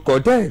orúkọ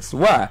Dykes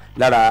wà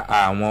lára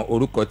àwọn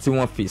orúkọ tí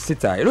wọ́n fi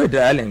síta eré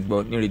ìdárayá lẹ́ ń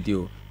gbọ́ ní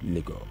rédíò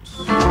Lagos.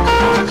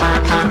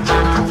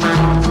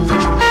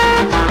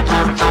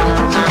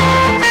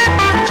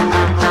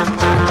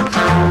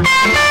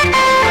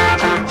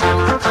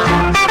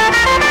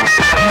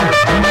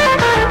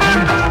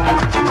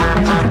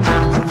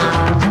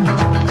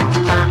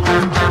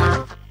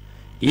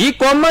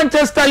 ikọ̀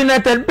Manchester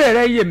United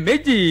bẹ̀rẹ̀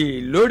iyèméjì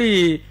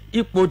lórí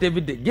ipò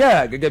David De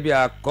Gea gẹ́gẹ́ bí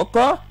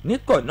àkọ́kọ́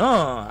níkọ̀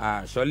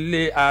náà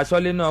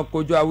àṣọlé náà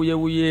kojú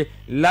awuyewuye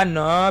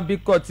lánàá bí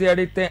kò tí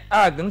Erik ten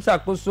Hag ń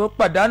ṣàkóso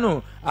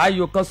pàdánù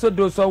ayò kan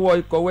sódò sọ́wọ́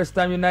ikọ̀ West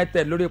Ham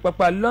United lórí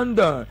pápá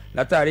London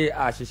látàrí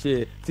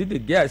àṣìṣe tí De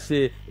Gea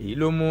ṣe èyí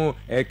ló mú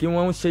kí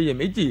wọ́n ń ṣe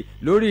iyèméjì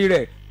lórí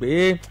rẹ̀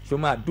pé ṣó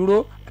máa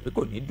dúró àbí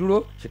kò ní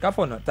dúró ṣe ká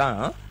fọ̀nà ta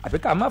hàn àbí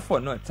ká má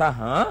fọ̀nà ta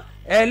hàn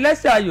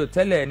ẹlẹ́sẹ̀ ayò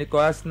tẹ́lẹ̀ ní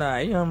kọ́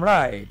Arsenal Ian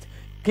Wright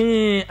kí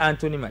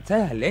Anthony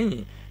Martial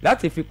lẹ́yìn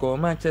láti fi kọ́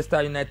Manchester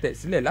United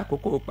sílẹ̀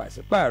lákòókò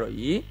pàṣípààrọ̀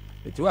yìí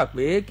ètò wà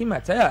pé kí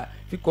Martial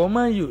fi kọ́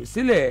Man U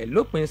sílẹ̀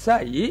lópin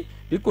sáà yìí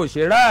bí kò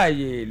ṣe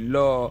ráàyè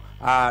lọ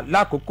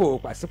lákòókò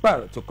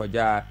pàṣípààrọ̀ tó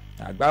kọjá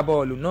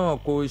àgbábọ́ọ̀lù náà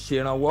kò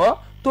ṣèrànwọ́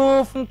tó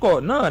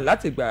fúnkọ̀ náà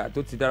láti gbà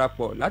tó ti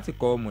darapọ̀ láti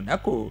kọ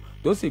Monaco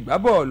tó sì gbá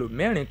bọ́ọ̀lù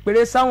 4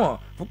 péré sáwọn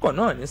fúnkọ̀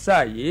náà ní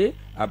sáà yìí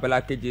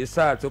abala keje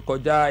sáà tó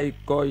kọjá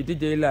ikọ̀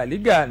ìdíje La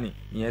Liga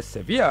ìyẹn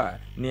Sevilla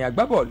ni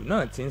agbábọ́ọ̀lù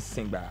náà ti ń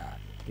sìngbà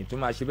kí n tún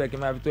máa ṣe bẹ́ẹ̀ kí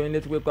n máa fi tó yín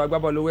létí pé kọ́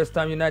agbábọ́ọ̀lù West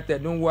Ham United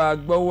ń wá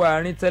gbọ́wọ́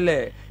àárín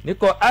tẹ́lẹ̀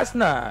níkọ̀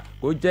Arsenal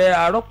kò jẹ́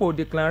arọ́pò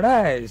Declan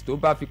Rice tó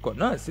bá fi kọ̀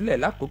náà sílẹ̀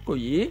lákòókò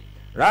yìí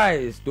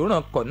Rice tó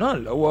ràn kọ̀ náà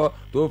lọ́wọ́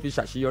tó fi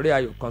ṣàṣeyọrí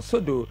ayò kan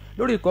sódò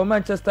lórí ikọ̀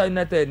Manchester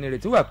United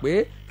nírètí wà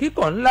pé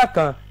kíkọ̀ ńlá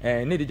kan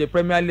ní ìdíje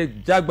Premier League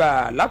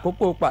jágbà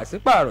lákòókò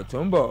pàṣípààrọ̀ tó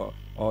ń bọ̀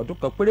ọdún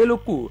kan péré ló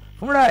kù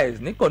fún Rice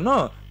níkọ̀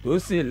náà tó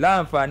sì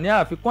láǹfààní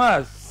àfikún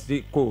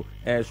lásìkò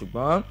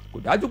ṣùgbọ́n kò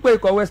dájú pé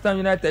ikọ̀ West Ham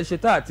United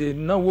ṣetán àti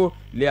náwó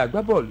lé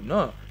agbábọ́ọ̀lù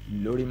náà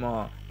lórí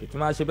mọ́ kìtì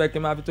máa ṣe bẹ́ẹ̀ kí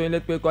n máa fi tó yín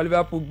létí pé ikọ̀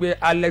Liverpool gbé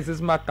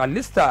Alexis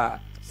McAllister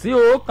sí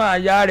ọkàn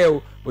àyà rẹ̀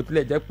o bó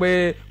tilẹ̀ jẹ́ pé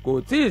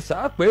kò tí ì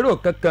ṣàpérò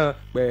kankan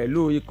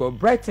pẹ̀lú ikọ̀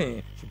Brighton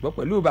ṣùgbọ́n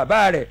pẹ̀lú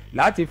bàbá rẹ̀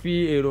láti fi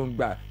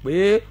èròǹgbà pé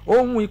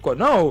ohun ikọ̀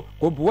náà o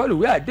kò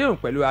buwọ́lùwé àdéhùn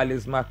pẹ̀lú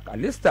Alexis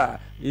McAllister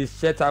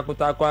iṣẹ́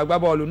takuntakun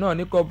agbábọ́ọ̀lù náà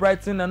níkọ̀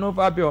Brighton and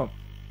Hove Albion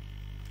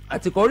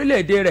àtikọ̀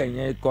orílẹ̀-èdè rẹ̀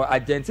yẹn ikọ̀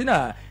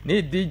Argentina ní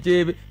ìdíje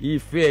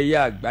ife ẹ̀yẹ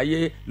àgbáyé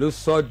ló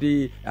sọ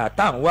di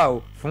àtàǹwá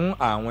o fún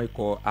àwọn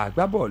ikọ̀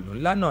agbábọ́ọ̀lù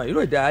ńlá náà ìró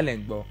ìdárayá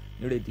ń gbọ́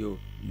ní rédíò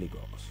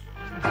Lagos.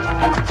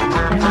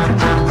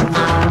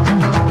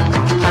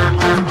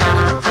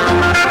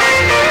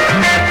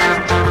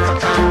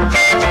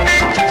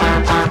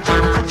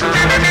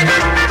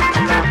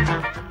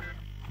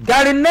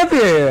 Gary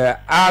Neville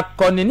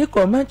akọni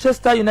níkọ̀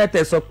Manchester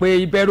United sọ pé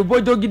ìbẹ̀rù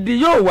bójó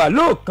gidi yóò wà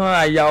lóòkan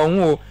àyà òun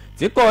o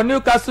tí kò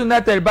Newcastle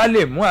United bá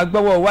lè mú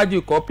agbáwọ̀ iwájú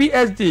ikọ̀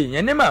PSG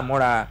yẹn Neymar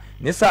múra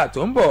ní sáà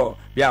tó ń bọ̀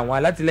bí àwọn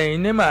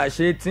alátìlẹyìn Neymar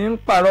ṣe ti ń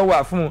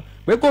pàrọwà fún un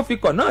pé kó fi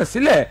ikọ̀ náà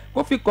sílẹ̀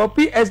kó fi ikọ̀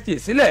PSG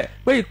sílẹ̀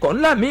pé ikọ̀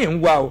ńlá míì ń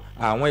wà o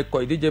àwọn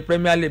ikọ̀ ìdíje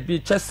Premier League bíi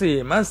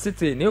Chelsea, Man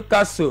City,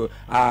 Newcastle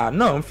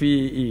náà ń fi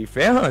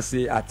ìfẹ́ hàn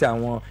sí àti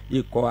àwọn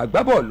ikọ̀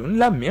agbábọ́ọ̀lù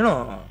ńlá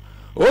mìíràn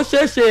ó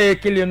ṣeéṣe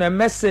kí Lionel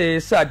Messi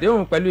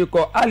ṣàdéhùn pẹ̀lú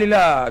ikọ̀ Al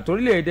Hilal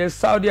torílẹ̀-èdè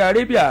Saudi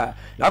Arabia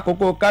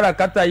lákòókò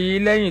káràkátà yìí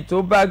lẹ́yìn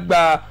tó bá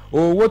gba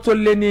owó tó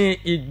lé ní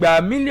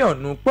 £2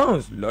 mílíọ̀nù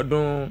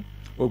lọ́dún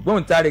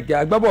ògbóǹtarìgì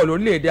agbábọ́ọ̀lù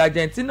orílẹ̀-èdè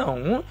Argentina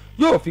ọ̀hún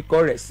yóò fi kọ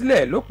rẹ̀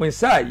sílẹ̀ lópin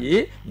sáà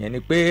yìí ìyẹn ni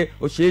pé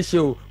ó ṣeéṣe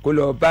o kó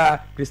lọ bá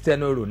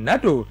Cristiano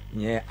Ronaldo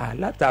ìyẹn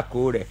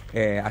alátakò rẹ̀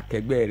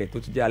akẹgbẹ́ rẹ̀ tó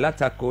tún jẹ́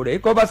alátakò rẹ̀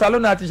ikọ̀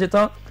Barcelona ti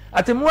ṣetán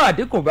àti mú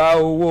àdínkù bá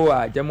owó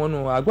àjẹmọ́nú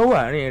agbáwọ̀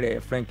àárín rẹ̀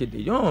Frenkie de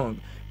Jong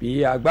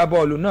bí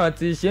agbábọ́ọ̀lù náà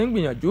ti ṣe ń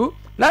gbìyànjú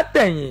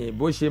látẹ̀yìn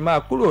bó ṣe máa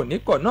kúrò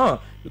níkọ̀ náà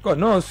bíkọ̀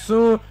náà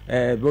sún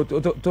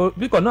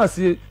bíkọ̀ náà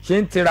sì ṣe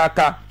ń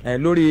tiraka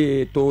lórí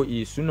ètò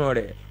ìṣúná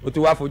rẹ̀ ó ti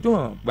wá fojú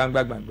hàn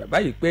gbangbangba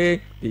báyìí pé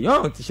de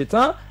Jong ti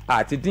ṣetán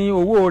àti dín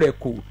owó rẹ̀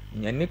kù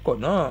ìyẹn níkọ̀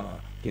náà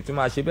kì í tún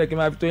máa ṣe bẹ́ẹ̀ kí n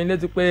máa fi tó yín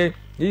létí pé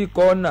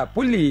ikọ̀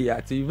Napoli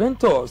àti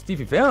Juventus ti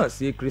fìfẹ́ hàn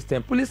sí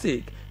Christian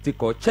Pulisic ti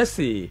kọ̀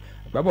Chelsea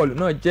agbábọ́ọ̀lù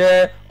náà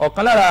jẹ́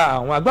ọ̀kan lára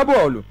àwọn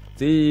agbábọ́ọ̀lù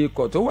tí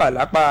ikọ̀ tó wà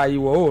lápá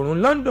ìwọ̀ oòrùn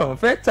London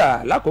fẹ́ tà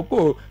lákòókò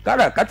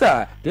káràkátà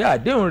kí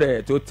àdéhùn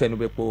rẹ̀ tó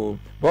tẹnubẹ̀pọ̀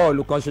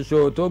bọ́ọ̀lù kan ṣoṣo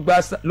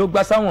ló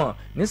gbá sáwọn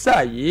ní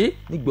sáà yìí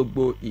ní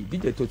gbogbo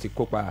ìdíje tó ti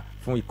kópa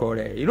fún ikọ̀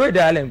rẹ̀ ìró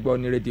ìdárayá ń gbọ́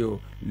ní rédíò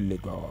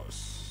Lagos.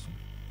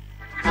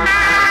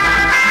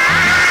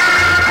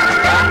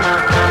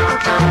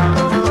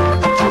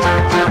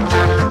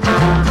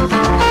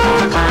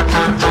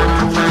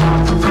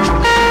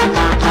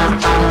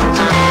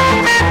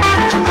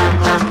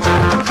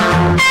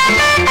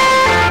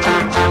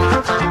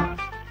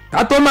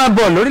 ká tó máa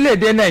bọ̀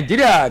lórílẹ̀‐èdè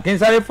Nàìjíríà kí n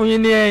sáré fún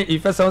yín ní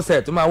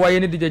ìfẹsẹ̀wọnsẹ̀ tó máa wáyé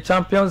ní díje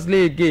Champions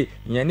League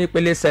ìyẹn ní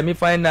ìpele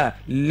semi-final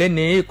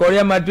lẹ́ni ikọ̀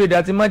Real Madrid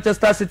àti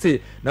Manchester City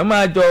náà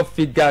máa jọ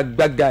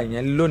figagbága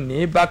ìyẹn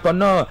lónìí bákan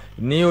náà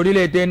ní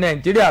orílẹ̀‐èdè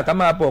Nàìjíríà ká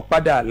máa bọ̀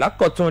padà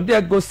lákọ̀tún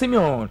Diego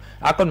Simeone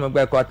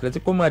akọ́nìmọ̀gbà ikọ̀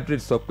Atletico Madrid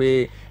sọ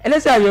pé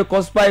ẹlẹ́sẹ̀ ayò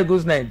ikọ̀ Super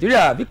Eagles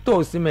Nàìjíríà Victor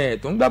Osimhen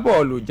tó ń gbá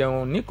bọ́ọ̀lù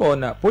jẹun níkọ̀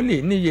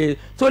Napoli níye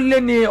tó lé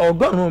ní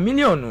 €100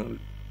 mílíọ̀nù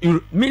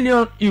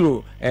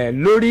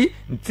lórí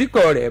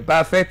tíkọ̀ rẹ̀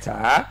bá fẹ́ tà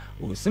á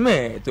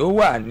Osimhen tó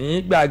wà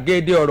ní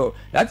gbàgede ọ̀rọ̀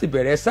láti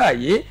bẹ̀rẹ̀ sáà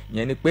yìí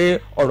yẹn ni pé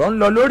ọ̀rọ̀ ń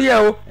lọ lórí ẹ̀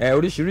o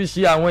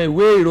oríṣiríṣi àwọn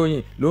ìwé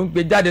ìròyìn ló ń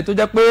gbé jáde tó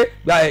jẹ́ pé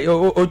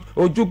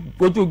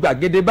ojú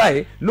gbàgede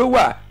báyìí ló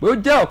wà pé ó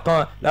jẹ́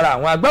ọ̀kan lára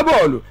àwọn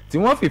agbábọ́ọ̀lù tí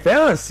wọ́n fìfẹ́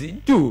hàn sí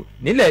jù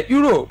nílẹ̀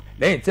Europe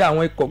lẹ́yìn tí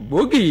àwọn ikọ̀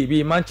gbòógì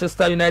bíi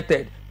Manchester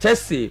United,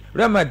 Chelsea,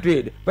 Real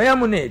Madrid, Bayern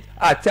Munich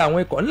àti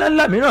àwọn ikọ̀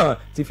ńláńlá mìíràn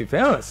ti fìfẹ́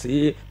hàn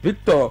sí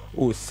Victor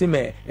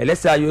Osimhen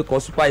ẹlẹ́sẹ̀ ayò ikọ̀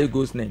Super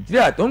Eagles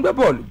Nàìjíríà tó ń gbá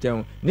bọ́ọ̀lù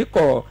jẹun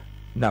níkọ̀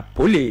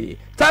Napoli.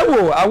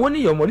 Táíwò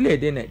Awóníyọ̀ ọmọ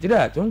orílẹ̀-èdè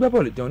Nàìjíríà tó ń gbá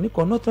bọ́ọ̀lù jẹun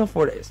níkọ̀ Northern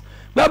Forest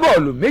gbá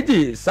bọ́ọ̀lù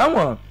méjì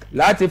sáwọn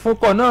láti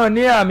fúnkọ̀ náà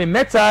ní àmì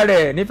mẹ́ta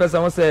rẹ̀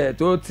nífẹsẹ̀wọnsẹ̀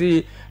tó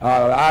ti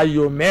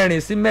ayò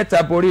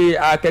 4-3 borí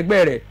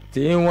akẹgbẹ́ rẹ̀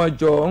tí wọ́n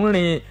jọ ń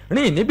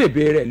rìn ní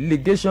bèbè rẹ̀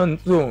relegation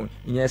zone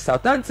ìyẹn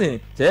Southampton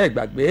tẹ́ ẹ̀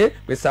gbàgbé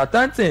pé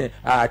Southampton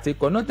àti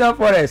ikọ̀ Northern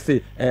Forest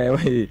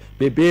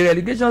bèbè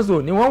relegation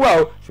zone ni wọ́n wà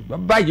o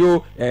ṣùgbọ́n báyìí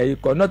o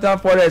ikọ̀ Northern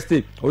Forest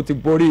ó ti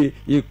borí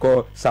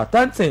ikọ̀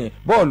Southampton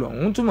bọ́ọ̀lù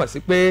ọ̀hún túmọ̀ sí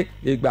pé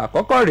ìgbà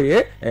àkọ́kọ́ rèé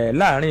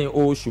láàrin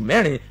oṣù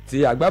 4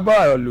 tí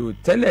agbábọ́ọ̀lù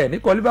tẹ́lẹ̀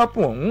níkọ̀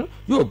Liverpool ọ̀hún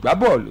yóò gbá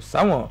bọ́ọ̀lù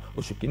sáwọn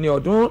oṣù kìíní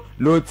ọdún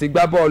ló ti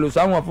gbá bọ́ọ̀lù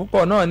sáwọn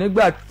fúnpọ̀ náà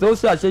nígbà tó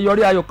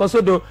ṣàṣeyọrí ayò kan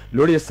sódò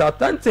lórí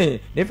Southampton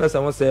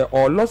nífẹsẹ̀wọnsẹ̀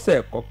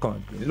ọlọ́sẹ̀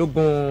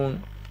 19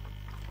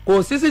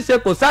 kò sí ṣíṣe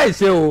kò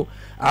sáìṣe o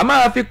a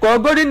máa fi kọ́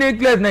golden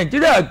eagles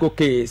nàìjíríà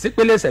gòkè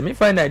sípele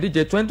semi-final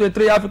ìdíje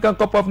 2023 african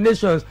cup of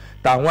nations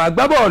tàwọn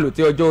agbábọ́ọ̀lù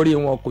tí ọjọ́ orí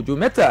wọn kò ju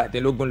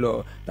 17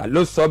 lọ ta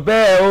ló sọ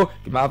bẹ́ẹ̀ o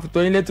kì máa fi tó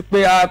yín létí pé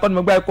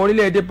akọ́nimọ̀gbá ikọ̀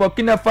orílẹ̀-èdè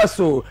burkina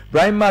faso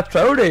brahima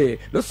traore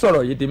ló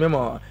sọ̀rọ̀ yìí di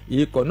mímọ̀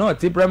ikọ̀ náà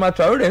tí brahima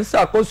traore ń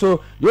ṣàkóso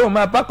yóò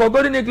máa bákọ̀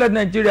golden eagles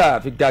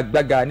nàìjíríà fi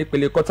gàgbàgà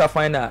nípele quarter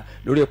final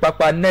lórí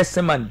pápá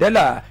nelson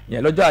mandela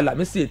ìyẹn lọ́jọ́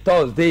àlàmísì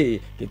thursday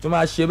kì í tún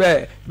máa ṣe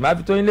bẹ́ẹ̀ kì máa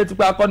fi tó yín létí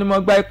pé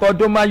akọ́nimọ̀gbá ikọ̀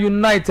doma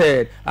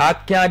united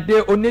akíndé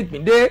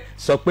onígbìndé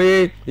sọ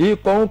pé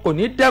ikọ̀ òun kò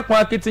ní dẹ́kun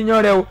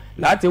akitiyan rẹ̀ o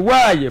láti wá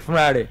àyè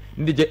fúnra rẹ̀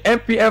nídíje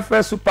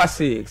npfl super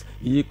 6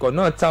 ikọ̀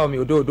náà ta omi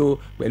òdòdó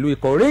pẹ̀lú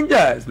ikọ̀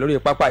rangers lórí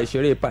pápá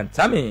ìṣeré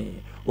pantami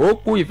ó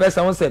kú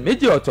ìfẹsẹ̀wọnsẹ̀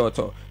méjì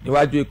ọ̀tọ̀ọ̀tọ̀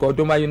níwájú ikọ̀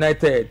doma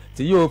united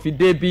tí yóò fi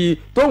dé bí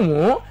tó wù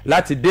ú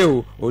láti dé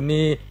o ò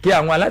ní kí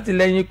àwọn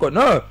alátìlẹyìn ikọ̀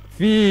náà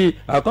fi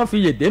àkàn fi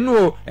yèdénú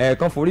o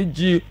ẹ̀ẹ̀kan forí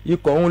jí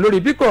ikọ̀ òun lórí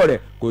bíkọ̀ rẹ̀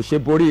kò ṣe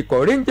borí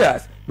ikọ̀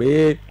rangers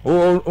pé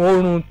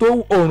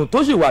oòrùn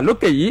tó sì wà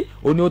lókè yìí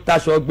ó ní ó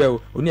taṣọ ọgbẹ o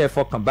ó ní ẹ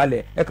fọkàn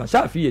balẹ̀ ẹ kàn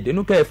ṣàfihàn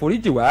dénú kẹ́ ẹ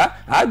foríjì wá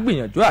á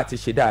gbìyànjú àti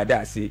ṣe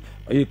dáadáa sí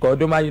ikọ̀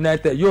doma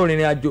united yóò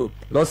rìnrìn àjò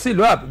lọ sí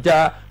ìlú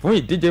àbújá fún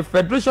ìdíje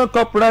federation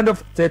cup round of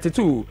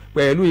 32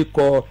 pẹ̀lú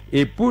ikọ̀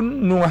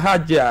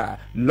epunuhaja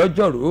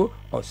lọ́jọ́rú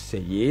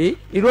ọ̀sẹ̀ yìí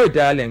irú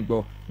ìdárayá ń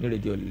gbọ́ ní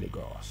rédíò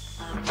lagos.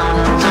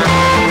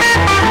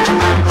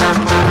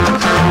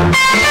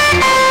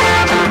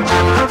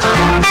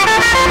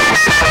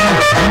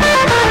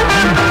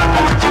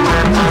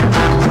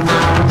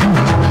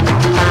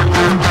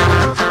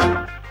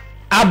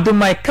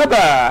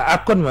 abdulmaikaba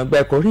akọ́nìmọ̀gbà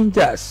ẹ̀kọ́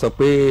rangers sọ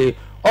pé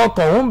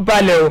ọkàn òun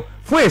balẹ̀ o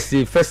fún èsì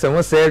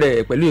ìfẹsẹ̀wọnsẹ̀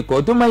rẹ̀ pẹ̀lú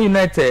ikọ̀ doma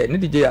united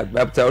nídíje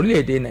àgbàbọ̀tà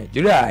orílẹ̀-èdè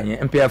nàìjíríà yẹn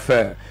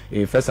npfl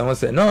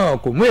ìfẹsẹ̀wọnsẹ̀ náà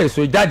kò mú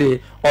èso jáde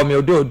ọ̀mì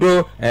òdòdó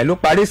ló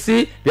parí sí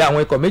bí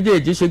àwọn ikọ̀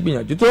méjèèjì ṣe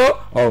gbìyànjú tó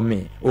ọ̀mì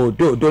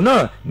òdòdó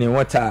náà ni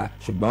wọ́n ta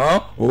ṣùgbọ́n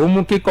òun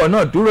mú kíkọ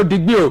náà dúró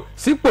digbí o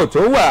sípò tó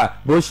wà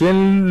bó ṣe ń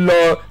lọ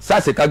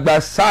sàṣekágbá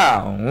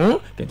sáà ọ̀hún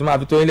kí n tó máa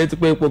fi tó yín létí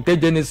pé ipò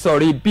keje ní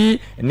sọ̀rí bí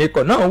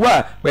ikọ̀ náà wà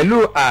pẹ̀lú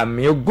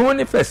àmì 20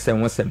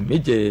 nífẹsẹ̀wọnsẹ̀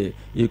méje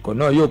ikọ̀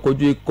náà yóò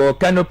kojú ikọ̀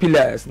kano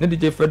pillars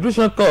nídíje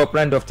federation cup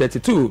round of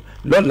 32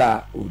 lọ́la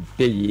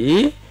òde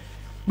yìí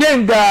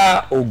gbẹ̀ngà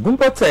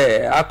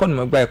ògúnbọ̀tẹ̀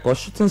akọ́nìmọ̀gbà ẹ̀kọ́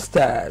shooting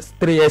stars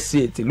 3sc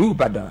tìlú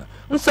ìbàdàn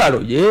ń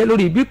ṣàròyé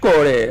lórí bíkọ̀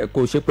rẹ̀ kò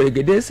ṣe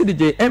pèrègèdè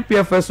sídíje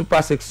npfl super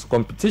 6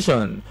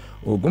 competition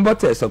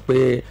ògúnbọ̀tẹ̀ sọ pé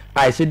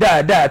àìṣe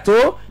dáadáa tó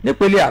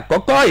nípele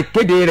àkọ́kọ́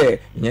ìkéde rẹ̀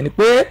ìyẹn ni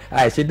pé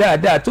àìṣe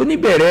dáadáa tó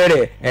níbẹ̀rẹ̀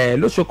rẹ̀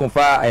ló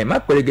ṣokùnfà àìmá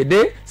pèrègèdè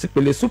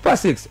sípele super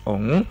 6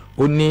 ọ̀hún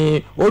ó ní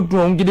ó dùn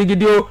òun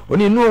gidigidi ó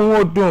ní inú òun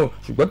ó dùn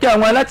ṣùgbọ́n kí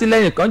àwọn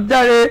alátìlẹyìn kan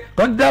járe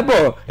kan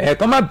dábọ̀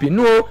kan má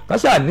bínú o kan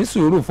ṣáà ní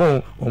sùúrù fún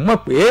òun mọ̀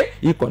pé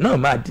ikọ̀ náà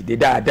máa dìde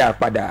dáadáa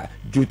padà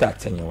ju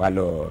tàtẹ̀yìnwá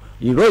lọ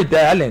ìró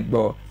ìdárayá lẹ́ ń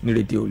gbọ́ ní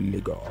rédíò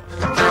lagos.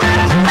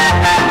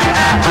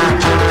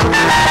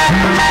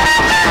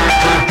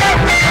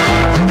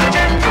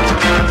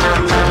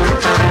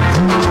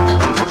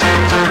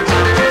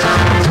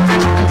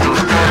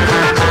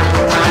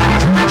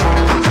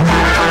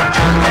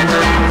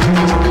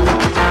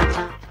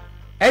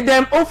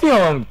 edem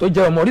ofiong tó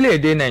jẹ́ ọmọ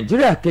orílẹ̀-èdè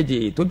nàìjíríà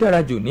kejì tó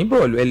dára jù ní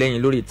bọ́ọ̀lù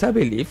ẹlẹ́yin lórí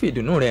tábìlì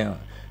fìdùnnú rẹ̀ hàn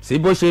sí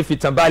bó ṣe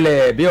fìtàn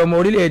balẹ̀ bí ọmọ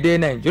orílẹ̀-èdè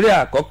nàìjíríà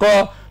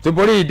àkọ́kọ́ tó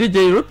borí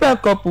ìdíje european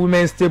cup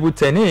women's table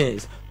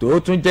tennis tó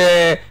tún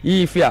jẹ́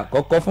ife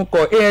àkọ́kọ́ fún kọ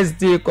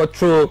asd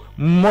control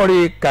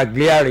mori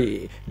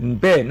cagliari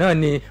bẹ́ẹ̀ náà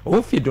ni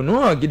òun fìdùnnú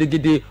hàn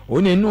gidigidi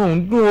òun ní inú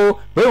òun dùn ó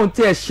pé òun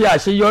tí ẹ ṣe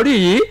àṣeyọrí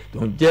yìí tó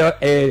ń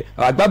jẹ́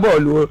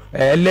agbábọ́ọ̀lù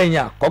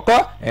ẹlẹ́yin àkọ́kọ́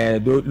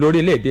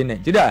lórílẹ̀‐èdè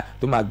nàìjíríà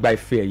tó máa gba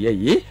ife ẹ̀yẹ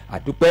yìí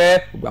àdúpẹ́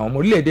gbogbo àwọn ọmọ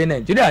orílẹ̀‐èdè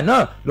nàìjíríà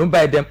náà ló ń bá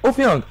edem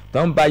ofiong tó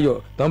ń bá yọ̀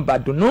tó ń bá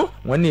dunnú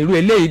wọn ní irú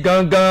eléyìí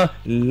gangan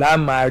la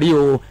máa rí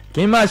o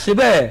kí n máa ṣe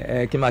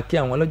bẹ́ẹ̀ kí n máa kí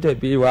àwọn ọlọ́jọ́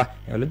ìbí wa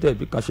ọlọ́jọ́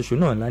ìbí kan ṣoṣo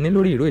náà la ní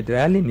lórí ìró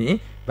ìdárayá lẹ́ni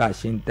bá a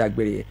ṣe ń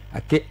dágbére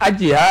àké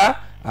ajiha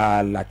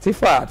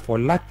latifa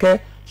fọlákẹ́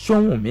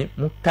sọ́wọ́nmi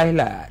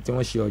mukaila tí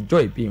wọ́n ṣe ọjọ́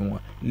ìbí wọn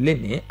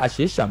lẹ́ni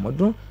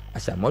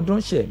àṣàmọ́dún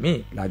ṣẹ̀mí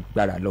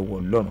lágbára lọ́wọ́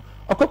ọlọ́run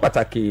ọkọ̀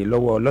pàtàkì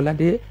lọ́wọ́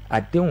ọlọ́ládé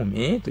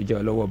adéhùnmí tó jẹ́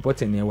ọlọ́wọ́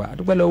bọ́tìnì wa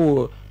àdúgbò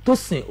lọ́wọ́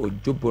tósìn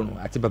òjòborùn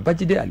àti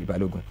babájídé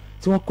àlìbalógun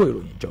tí wọ́n kó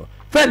ìròyìn jọ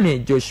fẹ́mi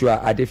joshua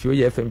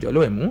adéfioyè fm jọ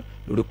lọ́wọ́ ẹ̀mú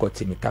lórúkọ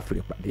tèmi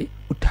káfíńrì pàdé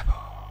ó dàbọ̀.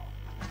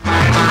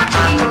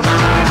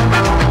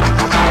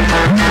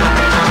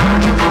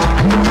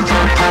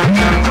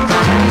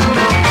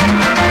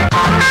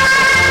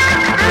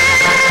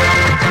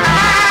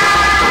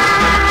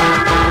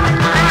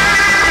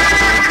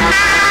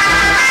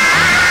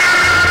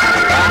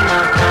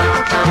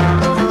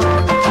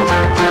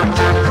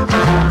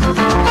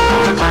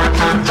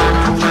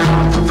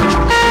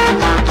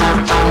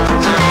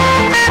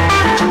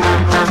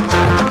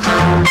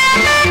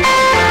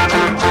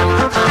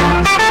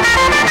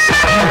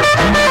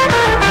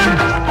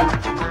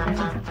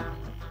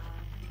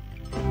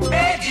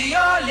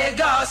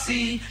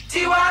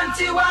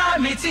 Tiwantiwa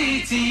mi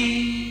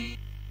titi.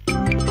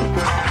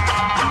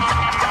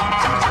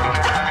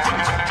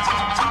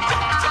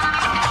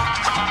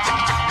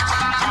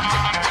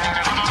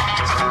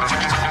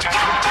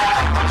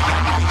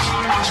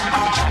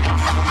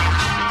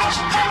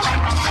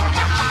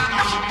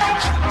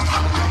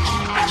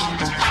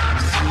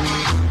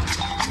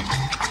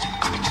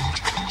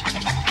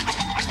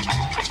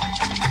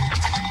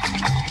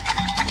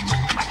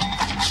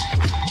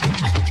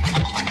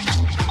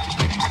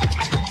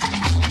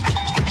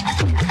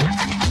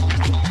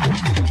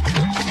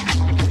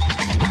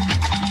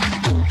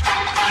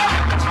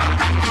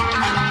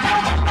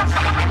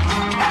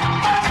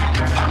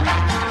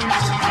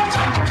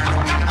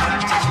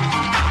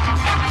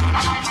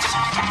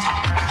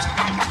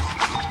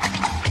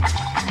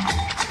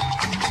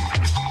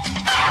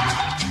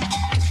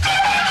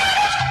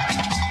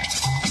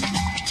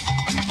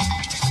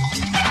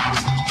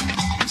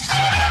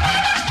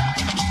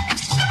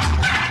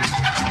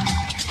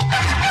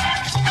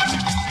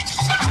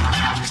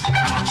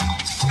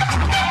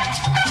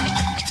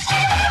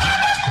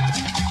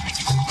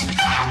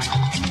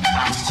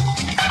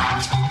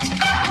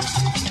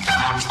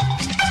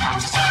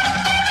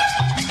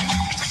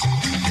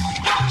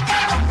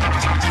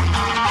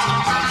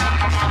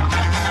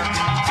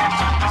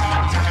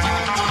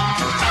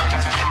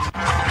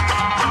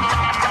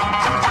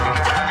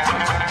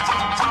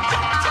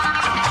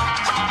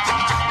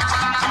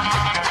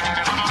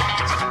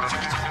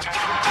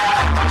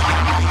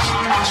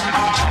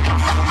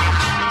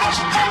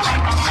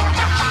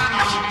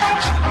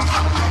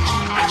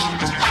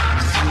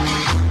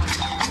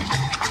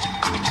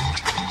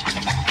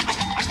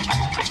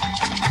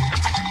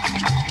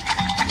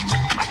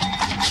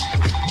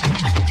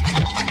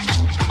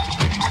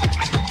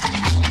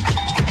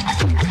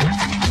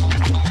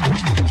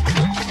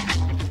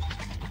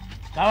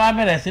 á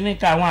bẹ̀rẹ̀ sí ní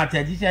ka àwọn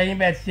àtẹ̀jíṣẹ́ yín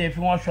bẹ́ẹ̀ ti ṣe fi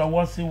wọ́n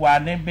ṣọwọ́ sí wa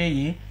níbẹ̀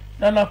yìí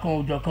lọ́lọ́kan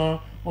òjọ̀kan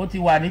ó ti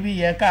wà níbí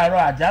yẹ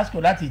káàárọ̀ àjàsíkò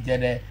láti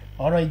Ìjẹ̀dẹ̀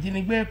ọ̀rọ̀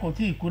ìjínigbé kò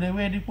tí ì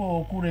kúrewé dípò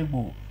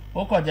kúregbò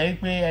ó kàn jẹ́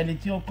wípé ẹni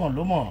tí ó kàn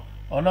ló mọ̀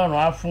Ọlọ́run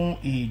á fún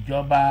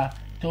ìjọba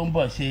tó ń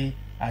bọ̀ ṣe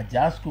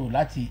àjàsíkò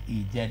láti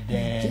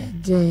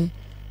Ìjẹ̀dẹ̀.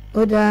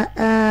 Ó dá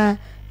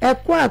ẹ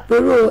kú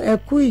àpérò ẹ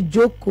kú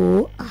ìjókòó.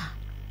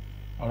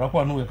 ọ̀rọ̀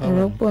pọ̀ núwèé kọ́ bọ́.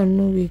 ọ̀rọ̀ pọ̀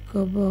núwèé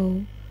kọ́ bọ́ o.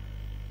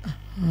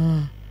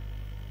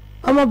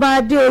 ọmọọba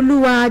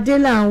Adéolúwa adé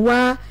là ń wá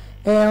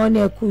ọ̀nà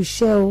ẹ̀kú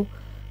iṣẹ́ o.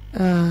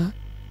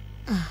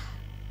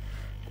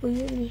 kò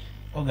yé mi.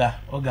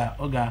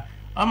 ọ̀gá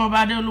ọmọọba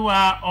Adéolúwa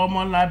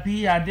Ọmọlábí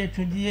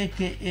Adétúnjí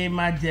aka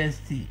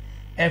Majesty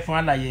ẹ̀fọn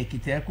alàyè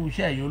Èkìtì ẹ̀kú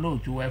iṣẹ́ yìí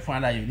olóòtú ẹ̀fọn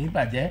alàyè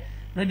oníbàjẹ́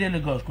Radio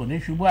Lagos kò ní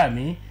ṣubú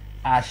àmì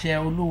àṣẹ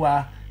Olúwa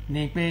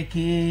ni pé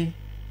kí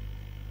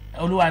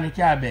Olúwa ní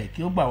kí abẹ kí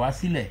ó gbà wá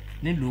sílẹ̀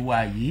nílùú wa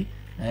yìí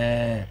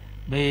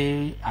pé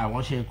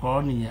àwọn ṣe kọ́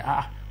nìyẹn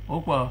ó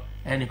pọ̀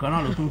ẹnìkan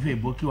náà ló tún fi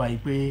èbó kí wa yìí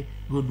pé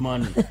good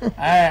morning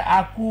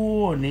a kú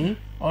òní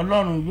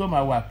Ọlọ́run yóò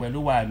máa wà pẹ̀lú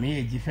wa àmì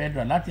èjì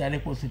federal láti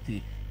Aleppo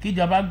City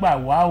kíjọba gbà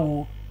wá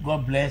o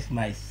God bless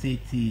my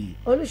city.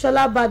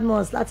 Olúṣọlá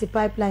Badmus láti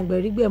Pipeline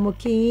Gbẹ̀rígbẹ̀ mo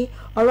kí yín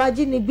ọ̀rọ̀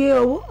ajínigbé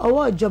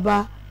ọwọ́ ìjọba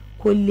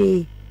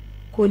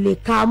kò lè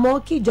ka mọ́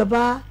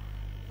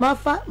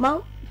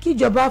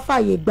kíjọba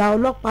fàyè gba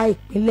ọlọ́pàá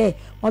ìpínlẹ̀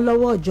wọn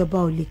lọ́wọ́ ìjọba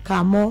ò lè ka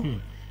mọ́.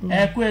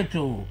 ẹ kú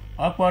ètò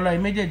ọpọlọ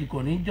méjèèjì kò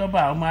ní jọba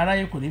ọmọ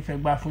aráyé kò ní fẹ́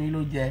gbà fún yín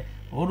ló jẹ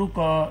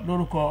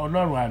lórúkọ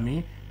Ọlọ́run àmì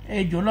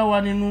ejò lọ́wọ́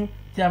nínú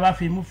tí a bá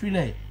fi mú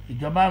fílẹ̀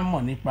ìjọba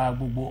mọ̀ nípa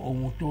gbogbo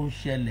ohun tó ń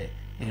ṣẹlẹ̀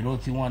èrò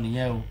tiwọn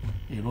nìyẹn o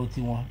èrò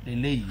tiwọn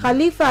lélẹ́yìí.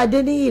 Khalifa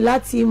Adeniyi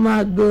láti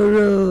máa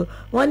gbòòrò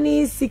wọn ní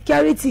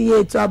security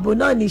ètò ààbò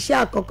náà níṣẹ́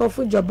àkọ́kọ́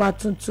fúnjọba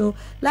tuntun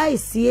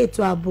láìsí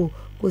ètò ààbò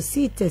kò sí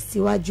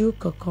ìtẹ̀síwájú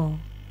kankan.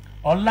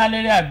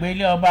 Ọlálérè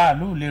àgbélé ọba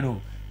àlú lérò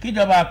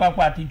kíjọba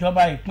àpapọ̀ àti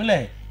ìjọba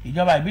ìpínlẹ̀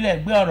ìjọba ìbílẹ̀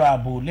gbé ọ̀rọ̀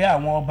ààbò lé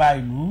àwọn ọba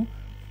ìlú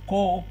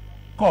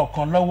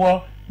kọ̀ọ̀kan lọ́wọ́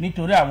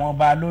nítorí àwọn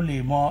ọba ló lè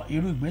mọ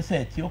irú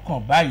ìgbésẹ̀ tí ó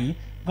kàn báyìí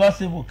God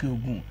save Òkè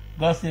Ògùn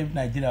God save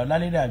Nigeria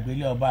Ọlálérè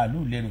àgbélé ọba àlú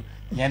lérò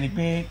ìyẹn ni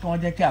pé kí wọ́n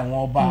jẹ́ kí àwọn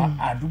ọba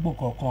àdúgbò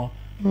kọ̀ọ̀kan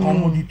kan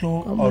mójútó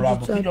ọ̀rọ̀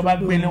ààbò kíjọba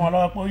gbélé wọn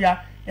lọ́wọ́ pé ó yá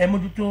ẹ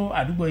mójútó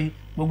àdúgbò yìí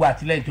gbogbo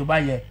àtìlẹ́yìn tó bá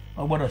yẹ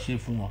wọ́n gbọ́dọ̀ ṣe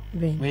fún wọn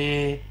pé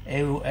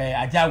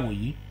ajáwò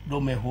yìí ló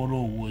mẹ́horo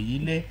òwò yìí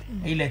lé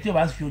ilẹ̀ tí o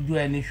bá ṣojú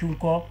ẹni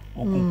ṣúńkọ́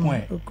òkùnkùn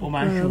ẹ̀ ó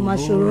máa ń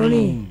ṣòro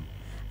rìn.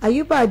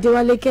 Àyùbá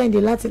Adéwálé Kẹ́hìndé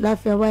láti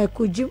láfẹ́ wá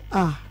ẹkú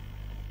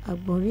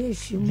àgbọ̀nrín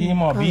èṣù mú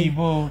jímọ̀ bí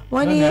ibo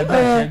wọ́n ní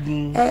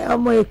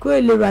ọmọ Èkó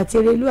Ìlérò àti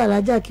Erelú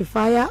Alájà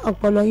Kìfáyà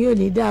ọpọlọ yóò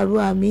ní dàrú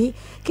àmì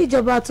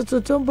kíjọba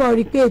tuntun tó ń bọ̀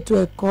rí pé ètò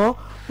ẹ̀kọ́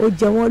ó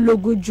jẹ wọ́n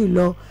lógún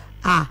jùlọ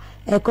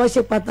ẹ̀kọ́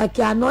ṣe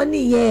pàtàkì àná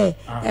nìyẹn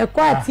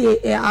ẹ̀kọ́ àti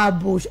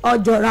ààbò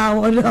ọjọ́ra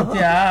wọn náà. ti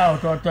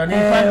ọ̀tọ̀ọ̀tọ̀ ní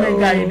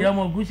fágbẹ́gà ìdí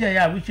ọmọ ògúnṣẹ́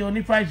yà wíṣẹ́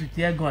onífàìsù tí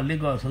ẹ gan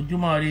Lagos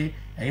ojúmọ́ rí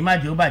ẹ̀yin má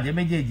jẹ́ ó bàjẹ́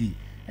méjèèjì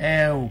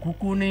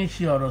òkúkú ní í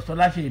ṣe ọ̀rọ̀ sọ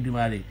láṣẹ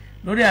Èdùmàrè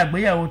lórí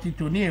àgbéyẹ̀wò ti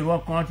tò ní èrò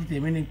ọkàn ti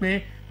tèmi ni pé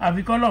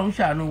àfikọ́ Ọlọ́run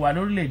ṣàánú wa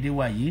lórílẹ̀‐èdè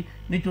wa yìí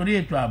nítorí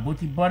ètò ààbò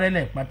ti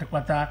bọ́rẹ́lẹ̀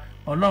pátápátá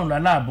Ọlọ́run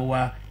láláàbò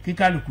wa kí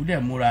kálukú dẹ̀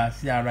múra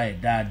sí ara ẹ̀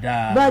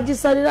dáadáa. Bájí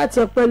sáré láti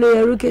ọpẹ́ lórí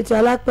ẹrú kẹtù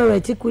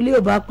alápẹ̀rẹ̀ tí kulé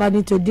ò bá pa ní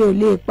tòde ò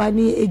lè pa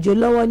ní ejò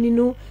lọ́wọ́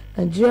nínú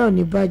Nàìjíríà ò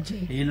ní bàjẹ́.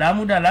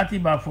 ìlàmúdà láti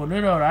bàfọ̀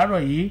lórí ọ̀rọ̀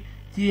àárọ̀ yìí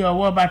tí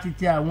ọwọ́ bá ti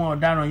tẹ àwọn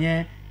ọ̀daràn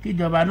yẹn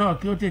kíjọba náà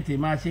kí ó tètè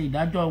máa ṣe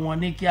ìdájọ́ wọn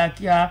ní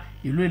kíákíá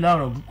ìlú Ìlà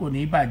Ọ̀ràngún kò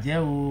ní bàjẹ́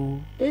o.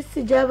 èsì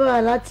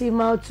jábọ̀ láti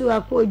máa tú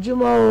apò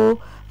ojúmọ́ o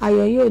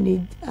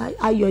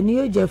ayọ̀ ni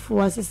yóò jẹ́ fún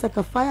wa sí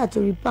sakafaya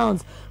torí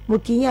pounds mo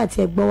kí yín àti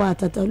ẹ̀gbọ́n wa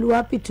àtàtà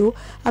Olúwapìtó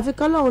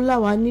àfikún Ọlọ́run là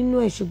wá nínú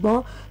ẹ̀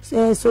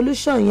ṣùgbọ́n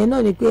solution yẹn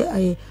náà ni pé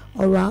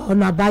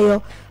ọ̀nà àbáyọ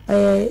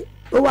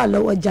ó wà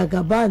lọ́wọ́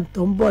Jagaban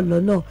tó ń bọ̀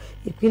lọ́nà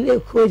ìpínlẹ̀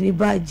Èkó ní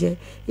bàjẹ́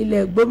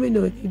ilẹ̀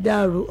gómìnà ní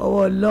dàrú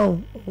ọwọ́ Ọlọ́run.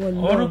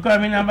 orúkọ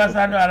mi ní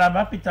ambassadọ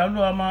Araba Peter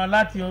Olúọmọ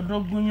láti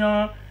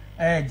Odógúnyán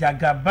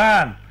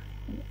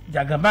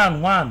Jagaban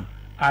 1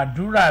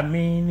 àdúrà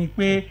mi ni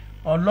pé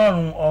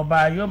Ọlọ́run ọba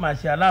yóò máa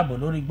ṣe aláàbò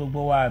lórí gbogbo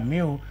wa àmì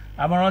o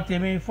àmọ̀ràn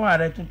tèmi fún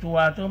ààrẹ tuntun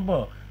wa tó ń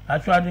bọ̀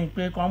aṣáájú ni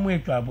pé kán mú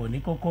ètò ààbò ní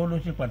kókó ló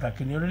ṣe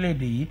pàtàkì ní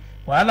orílẹ̀-èdè yìí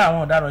wàhálà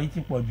àwọn ọ̀daràn yìí ti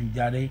pọ̀ jù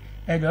jàre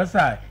ẹjọ́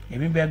sà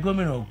èmi bẹ̀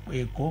gómìnà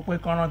Èkó pé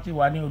kán rántí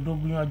wa ní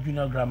Odógúnyán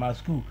Junior Grammar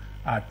School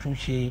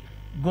àtúnṣe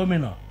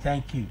gómìnà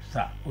thank you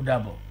sir ó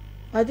dàbọ̀.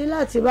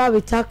 Adélàtí báwí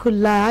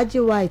takùlà Haji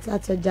White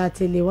àtọjà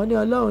àtẹlẹ wọn ní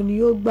Ọlọ́run ni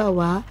yóò gbà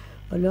wá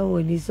Ọlọ́run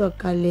ò ní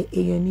sọ̀kalẹ̀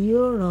èèyàn ni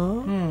yóò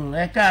ràn.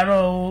 ẹ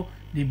káàárọ̀ o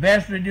the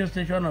best radio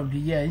station of the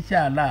year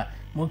inshallah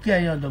mo kí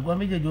ẹ̀yin ọ̀dọ̀gbọ́n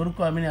méjèèjì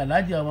orúkọ mi ní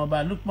Alhaji ọmọọba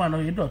Lukman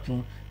Oyedotun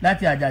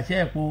láti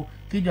Àjàṣẹ́ Èpo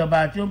kíjọba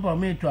tí ó ń bọ̀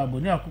mú ètò ààbò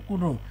ní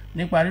ọ̀kúnkúndùn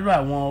nípa rírọ̀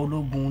àwọn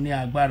ológun ní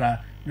agbára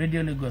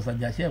Radio Lagos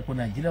Àjàṣẹ́ Èpo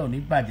Nàìjíríà ò ní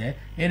bàjẹ́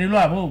èrè ló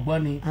àbọ̀ ògbọ́n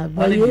ni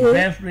wọ́n ní the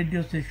best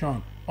radio station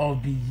of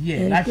the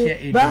year láṣẹ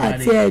èdè bá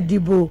àti ẹ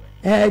dìbò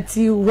ẹ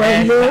ti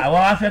wọlé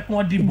àwọn wá fẹ́ kí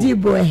wọ́n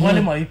dìbò wọ́n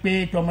lè mọ̀ wípé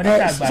tọmọdé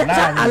tàgbà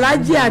láàrin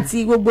Alhaji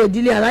àti gbogbo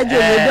ìdílé Alhaji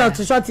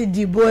Oyedotun ṣọ́ ti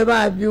dìbò ẹ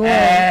bá bí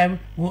wọ́n.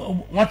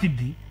 wọ́n ti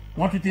dì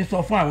wọ́n tún ti sọ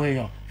fún àwọn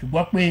èèyàn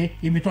ṣùgbọ́n pé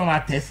ibi tí wọ́n máa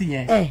tẹ̀ sí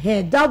yẹn.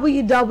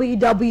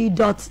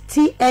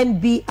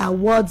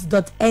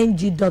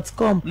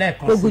 www.tnbawards.ng.com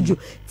lẹ́ẹ̀kan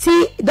sí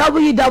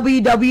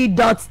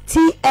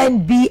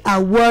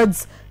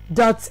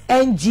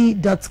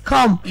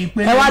www.tnbawards.ng.com ẹ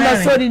wá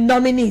lọ sórí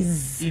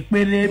nominees.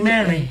 ìpele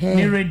mẹ́rin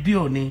ní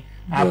rédíò ni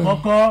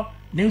àkọ́kọ́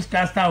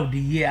newscaster of the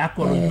year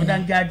akọ̀ròyìn tó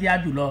dáńgájíá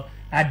jùlọ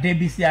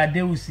Adébísí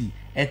Adéwùsì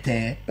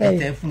ẹtẹ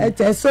fún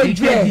ẹtẹ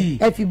sójú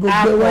ẹ fi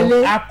gbogbo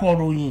wọlé.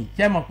 akọ̀ròyìn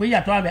ṣe mọ̀ pé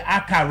yàtọ̀ àbẹ̀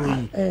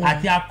akàròyìn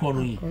àti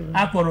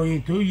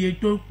akọ̀ròyìn tó yẹ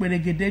tó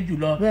perégedé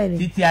jùlọ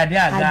Títí Adé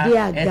Àga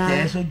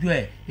ẹtẹ sójú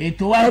ẹ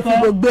ètò wa ẹ fi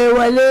gbogbo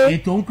wọlé.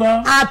 ètò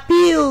ńkọ́.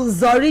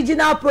 appeals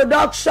original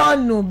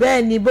production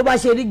bẹ́ẹ̀ ni bó bá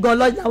ṣe rí gan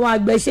lọ́jà àwọn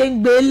àgbẹ̀ ṣe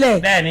ń gbé lẹ̀.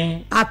 bẹ́ẹ̀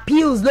ni.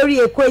 appeals lórí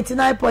Èkó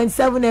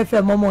 89.7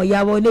 FM ọmọ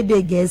ìyàwó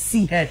olédè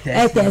Gẹ̀ẹ́sì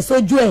ẹtẹ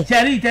sójú ẹ.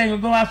 sẹ́rí ìtẹ́yìn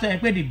gbogbo wa sọ yẹn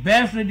pé the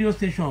best radio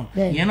station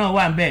ìyẹn náà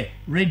wà ń bẹ̀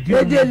Radio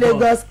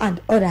Lagos and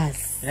others.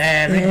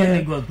 Radio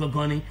Lagos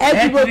gangan ni. ẹ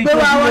fi gbogbo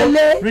wa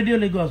wọlé. Radio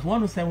Lagos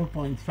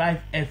 107.5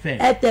 FM.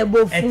 ẹ tẹ bó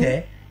fún. ẹ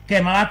tẹ kẹ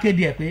ẹ máa wá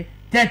kéde ẹ pé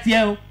tẹ́tí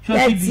ẹ o.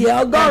 tẹ́tí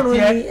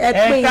ọgọ́rùn-ún ni ẹ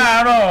pín. ẹ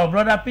káàárọ̀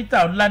brother Peter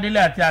Ọládélé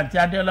àti àǹtí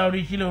Adéọlá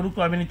Oríṣìlẹ̀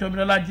orúkọ mi ni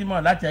Tómilọ́lá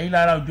Jímọ̀ láti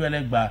Ayélára Ojú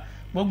Ẹlẹ́gbà.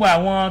 Gbogbo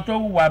àwọn tó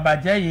hùwà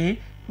bàjẹ́ yìí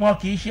wọn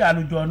kì í ṣe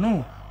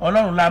àlùjọ̀nù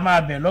Ọlọ́run la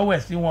máa bẹ̀ lọ́wẹ̀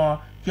sí wọn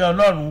kí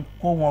Ọlọ́run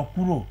kó wọn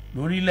kúrò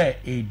lórílẹ̀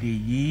èdè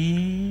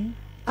yìí.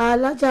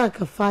 Alájà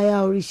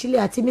Kàfáyà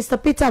Oríṣìlẹ̀ àti Mr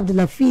Peter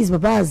Abdulhafiz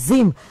Baba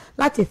Azim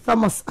láti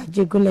Thomas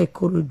Ajégúnlẹ̀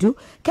Ìkòròdú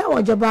kí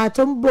àwọn ìjọba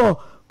tó ń bọ̀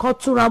kó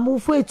túnra mú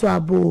fún ètò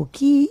ààbò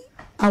kí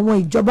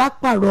àwọn ìjọba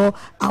pààrọ̀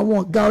àwọn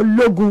ọ̀gá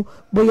ológun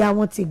bóyá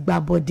wọ́n ti gbà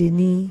bọ̀dẹ̀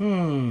ni.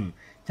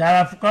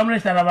 kọ́mírẹ́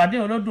Sàràbàdé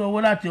olódò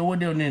owó láti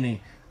Owódé Onírìn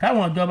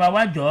káwọn ìjọba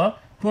wájọ́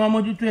kí wọ́n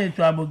mójútó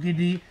ètò ààbò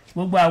gidi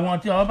gbogbo àwọn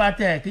tí ọwọ́ bá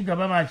tẹ̀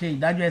kíjọba máa ṣe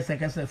ìdájọ́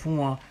ẹsẹ̀kẹsẹ̀ fún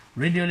wọn.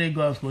 Radio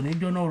Lagos kò ní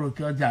jóná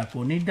òròkè ọjà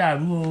kò ní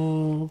dàrú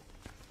o.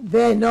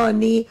 bẹ́ẹ̀ náà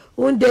ni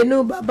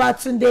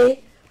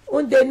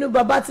Ndenu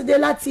Babátúndé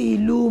láti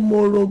ìlú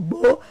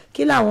Mòrògbó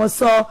kí làwọn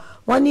sọ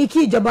wọ́n ní kí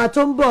ìjọba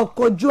tó ń bọ̀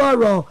kojú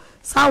ọ̀rọ̀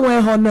sáwọn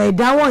ẹ̀hànnà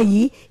ìdáwọ̀n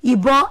yìí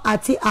ìbọn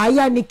àti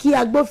àáyá ni kí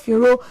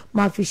agbófinró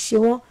máa fi ṣe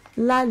wọ́n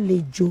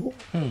lálejò.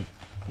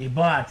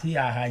 ìbọn àti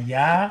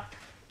àáyá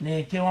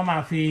ni kí wọ́n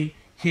máa fi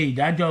ṣe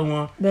ìdájọ́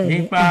wọn ní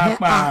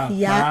pápá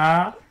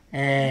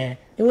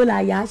ìwọ la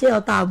yà á ṣe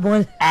ọta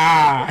àbọn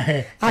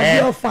àbí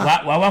ọfà.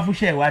 wà wá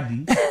fúnṣẹ́ ìwádìí.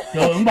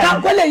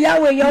 kákó lè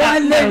yáwó èèyàn wá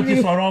lé mi. o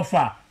ti sọ̀rọ̀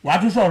ọfà wà á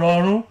tún sọ̀rọ̀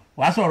ọrún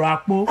wà á sọ̀rọ̀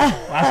apó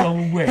wà á sọ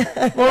gbogbo ẹ̀.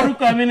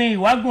 orúkọ mi ni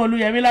Ìwágùn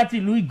Olúyẹmí láti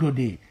ìlú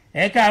Ìgòdè.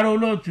 ẹ káàárọ̀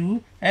olóòtú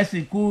ẹ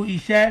sì kú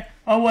iṣẹ́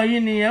ọwọ́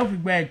yín ni ẹ ó fi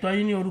gba ẹ̀tọ́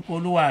yín ní orúkọ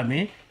Olúwa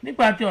mi.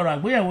 nípa ti ọ̀rọ̀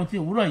àgbéyẹ̀wò ti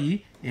òwúrọ̀ yìí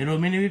èrò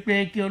mi ni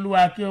wípé kí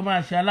Olúwa kí ó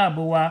máa ṣe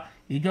aláàbò wa.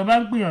 ìjọba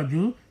ń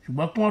gbìyànjú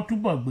ṣùgbọ́n kí wọ́n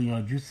túbọ̀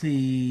gbìyànjú sí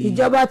i.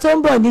 ìjọba tó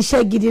ń bọ̀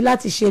níṣẹ́ gidi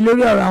láti ṣe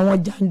lórí ọ̀rọ̀ àwọn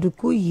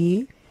jàǹdùkú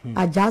yìí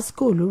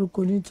Àjàsco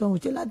lórúkọ onítọ̀hún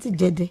ṣe láti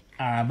jẹ́dẹ́.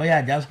 àbáyá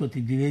Àjàsco ti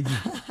di méjì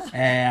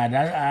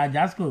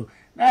Àjàsco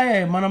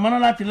mọ̀nàmọ́ná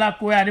láti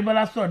lákòó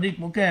Adébọ́lá sọ̀rọ̀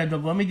ìpínlẹ̀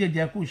ẹ̀dọ̀gbọ́n méjèèjì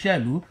ẹ̀kú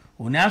ìṣẹ̀lú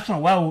òní àsàn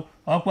wá o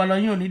ọpọlọ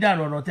yín ò ní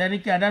dàrú ọ̀rọ̀ tẹ́ ní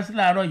kí adásí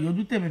láàárọ̀ yìí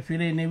ojú tèmi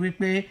fèrè ni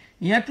wípé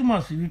ìyẹn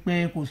túmọ̀ sí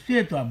wípé kò sí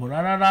ètò ààbò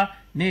rárá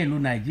ní ìlú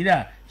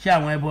Nàìjíríà ṣé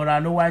àwọn ẹbọra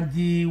ló wá ń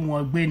jí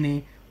wọn gbé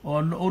ni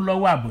ó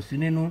lọ́wọ́ àbòsí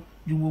nínú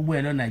ju gbogbo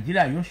ẹ̀ lọ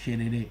Nàìjíríà yóò ṣe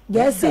rere.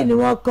 Gẹ̀ẹ́sì ni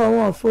wọ́n kọ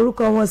wọn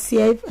forúkọ wọn sí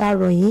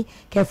àròyìn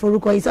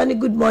kẹforúkọ yìí sọ ní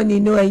good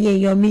morning no ẹ̀yin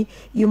èèyàn mi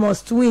you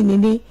must win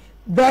ní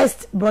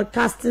best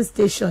broadcasting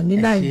station ní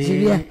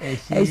Nàìjíríà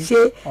ẹ ṣe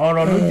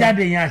ọ̀rọ̀ ló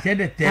jáde yẹn àṣẹ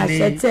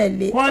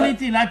tẹ̀lé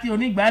quality láti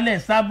onígbàálẹ̀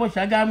Sábò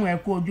Ṣàgámù ẹ̀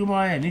kó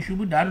ojúmọ́ ẹ̀ ní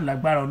ṣubú dànù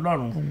lágbára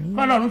Ọlọ́run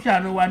kọ́lọ́run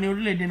ṣàánú wa ní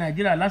orílẹ̀-èdè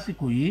Nàìjíríà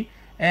lásìkò yìí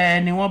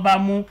ni wọ́n bá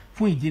mú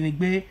fún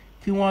ìjínigbé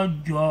kí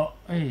wọ́n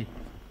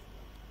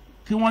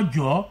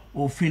jọ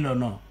òfin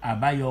lọ́nà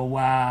àbáyọ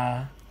wá.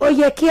 ó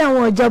yẹ kí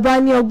àwọn ìjọba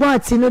ní ọgbọ́n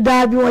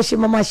àtinúdá bí wọ́n ṣe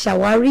máa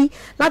ṣàwárí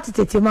láti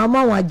tètè máa mú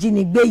àwọn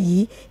ajínigbé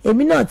yìí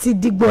èmi náà ti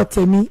dìbò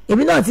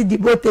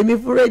tèmi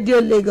fún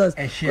Radio Lagos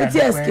ó ti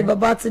ẹ̀sìkì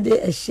Babátúndé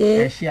ẹ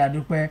ṣé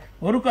àdúpẹ́.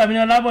 orúkọ mi ni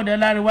Ọlábọ̀dé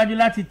Ọláríwájú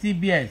láti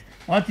TBS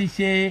wọ́n ti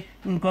ṣe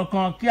nǹkan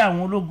kan kí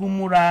àwọn ológun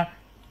múra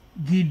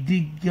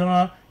gidi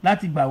gan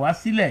láti gbà wá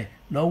sílẹ̀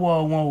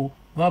lọ́wọ́ wọn o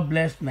God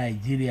bless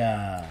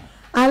Nigeria.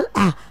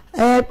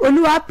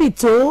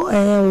 Olúwapìtó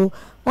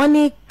wọ́n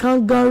ní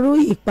kangaroo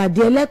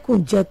ìpàdé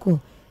ẹlẹ́kùnjẹkùn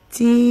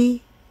tí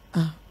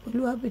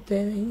Olúwapìtó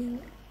ẹ̀yìn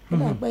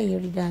nígbà yẹn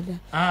rí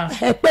dáadáa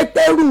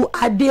Pétérù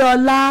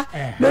Adéọlá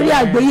lórí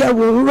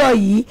àgbéyẹ̀wò òwúrọ̀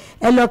yìí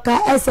ẹ lọ ka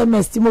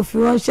SMS tí mo fi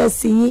ránṣẹ́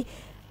sí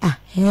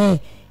yín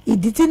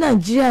ìdí tí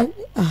Nàìjíríà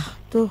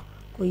tó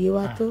kò yé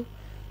wa tó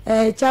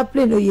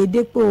chaplain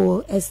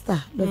Oyèdépò Esther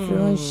ló fi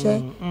ránṣẹ́.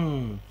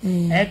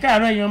 ẹ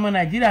káàárọ̀ èèyàn ọmọ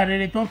Nàìjíríà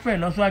rere tó ń fẹ́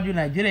lọ́síwájú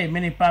Nàìjíríà èmi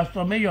ni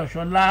pásítọ̀ Mayor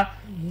Ṣọlá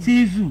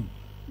tíṣù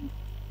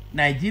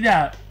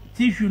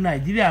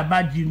Nàìjíríà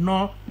bá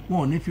jiná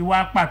wọn ò ní fi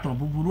wá pàtàn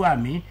búburú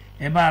àmì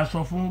ẹ bá a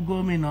sọ fún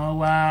gómìnà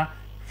wa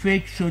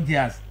fake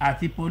soldiers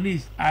àti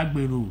police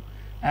agbèrò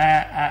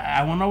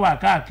àwọn náà wà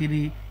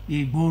káàkiri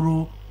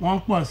ìgboro wọ́n ń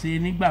pọ̀ sí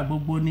nígbà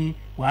gbogbo ní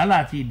wàhálà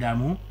àti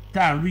ìdààmú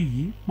tá à ń rí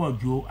yìí pọ̀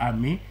ju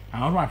àmì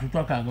àwọn ọ̀rọ̀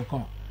àtúntọ́ kan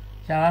kankan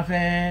tá a wá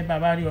fẹ́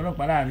bàbá rí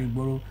ọlọ́pàá láàrin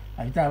ìgboro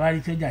àbí tá a bá rí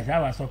sójà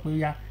ṣáà sọ pé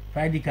yá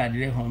fáìdì káàdì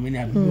rẹ hàn mí ní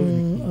àbúrò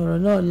ni. ọ̀rọ̀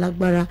náà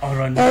lágbára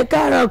ẹ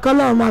káàárọ̀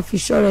kọ́lọ́run máa fi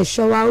ṣọ́ rẹ̀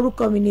ṣọ́ wa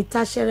orúkọ mi ni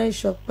táṣẹ́rẹ́ ń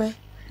ṣọpẹ́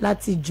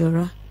láti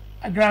ìjọra.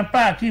 grandpa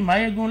akeem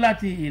ayégún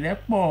láti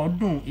ìrẹ́pọ̀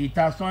ọdún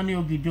ìtasán ní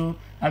Ògìjò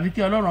àbí kí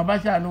ọlọ́run bá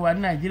ṣàánú wa ní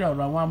Nàìjíríà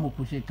ọ̀rọ̀ àwọn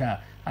amòkùnṣèkà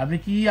àbí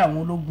kí àwọn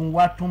ológun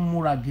wa tún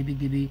múra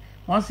gidigidi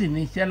wọ́n sì ní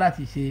iṣẹ́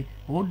láti ṣe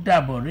ó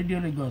dàbọ̀ Radio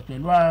Lagos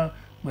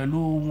pẹ̀lú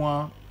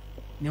wọn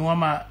ni wọ́n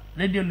máa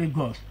Radio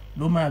Lagos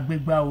ló máa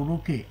gbégbá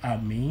orókè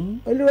àmín.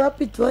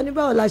 olúwapìtì wọn ní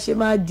báwo la ṣe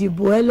máa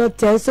dìbò ẹ lọ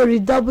tẹ sórí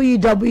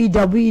www.tnb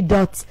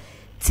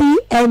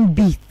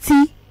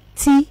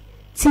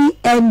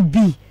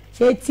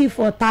ṣe T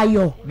for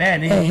Tayo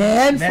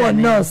N for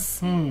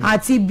nurse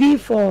àti B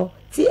for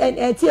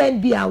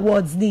TNB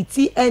awards ní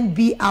TNB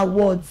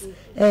awards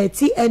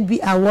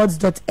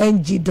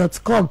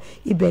tnbawards.ng.com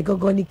ibẹ̀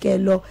gangan ni kẹ́ ẹ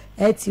lọ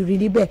ẹ ti rí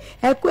níbẹ̀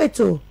ẹ kú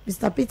ètò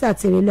Mr. Peter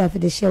Tirelu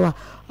Afedesewa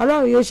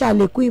ọlọ́run yóò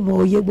ṣàlékún ìmọ̀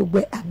òye gbogbo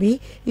ẹ̀ àmì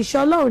iṣẹ́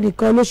ọlọ́run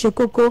nìkan ló ṣe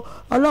kókó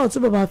ọlọ́run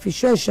túbọ̀ máa fi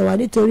ṣọ́ ẹ̀ṣọ́ wa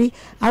nítorí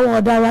àwọn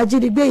ọ̀daràn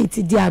ajínigbé yìí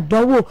ti di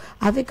àdánwò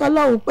àfi kí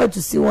ọlọ́run pẹ̀tù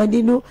sí wọn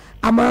nínú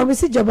àmọ̀ràn mi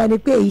síjọba ni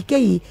pé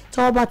èyíkéyìí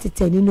tọ́wọ́ bá ti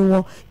tẹ̀ nínú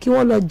wọn kí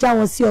wọ́n lọ já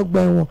wọn sí ọgbà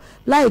ẹ̀wọ̀n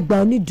láì gba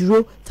onídùúró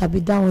tàbí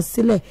dá wọn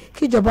sílẹ̀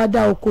kíjọba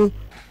dá oko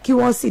kí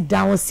wọ́n sì dá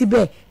wọn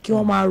síbẹ̀ kí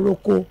wọ́n máa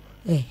roko.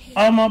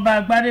 ọmọọba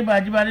gbadébà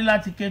jíbádé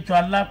láti kéjọ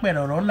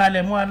alápẹ̀rẹ̀ ọ̀rọ̀ ńlá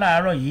lẹ́mú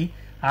aláàárọ̀ yìí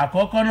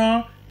àkọ́kọ́ náà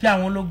kí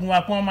àwọn ológun wa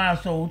kí wọ́n máa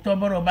sọ òótọ́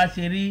bọ́rọ̀ bá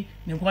ṣe rí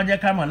nìkan jẹ́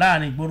ká mọ̀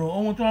láàrin ìgboro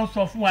ohun tó ń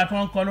sọ fún wa tó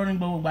ń kọ́ lórí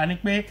gbogbo gbà ni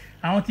pé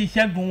àwọn ti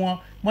ṣẹ́gun wọn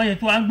bọ́yẹ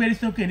tó wá ń gbérí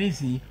sókè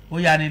nísìnyí ó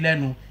yani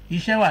lẹ́nu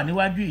iṣẹ́ wà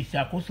níwájú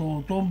ìṣàkóso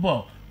tó ń bọ̀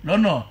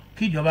lọ́nà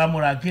kí ìjọba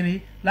múra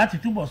kiri láti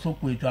túbọ̀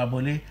sokùn ètò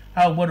àbọ̀lé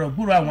a ò gbọ́dọ̀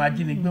gbúrò àwọn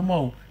ajínigbé mọ́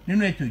o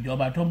nínú ètò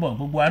ìjọba tó ń bọ̀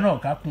gbogbo wa náà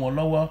ká kún wọn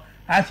lọ́wọ́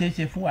a ṣeé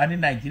ṣe fún wa ní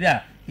Nàìjíríà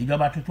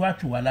ìjọba tuntun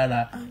àti wà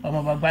lára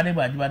ọmọọba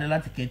gbadébà jíbádé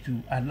láti kẹtù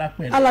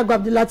alápẹ̀rẹ̀. alàgbà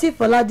Abdulateef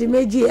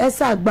Ọládìméjì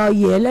ẹsẹ àgbà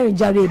oyè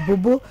ẹlẹ́rìnjàre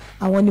ìbòbó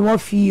àwọn ni wọ́n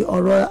fi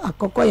ọ̀rọ̀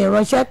àkọ́kọ́ yẹn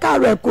ránṣẹ́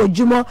káàárọ̀ ẹ̀kọ́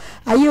ojúmọ́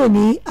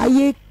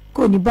ayé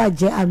kò ní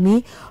bàjẹ́ àmì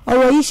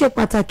ọ̀rọ̀ yìí ṣe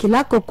pàtàkì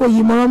lákòókò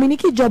yìí mọ̀ràn mi ní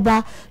kíjọba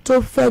tó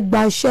fẹ́ gba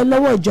iṣẹ́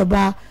lọ́wọ́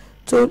ìjọba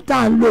tó tá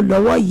à ń lò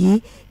lọ́wọ́ yìí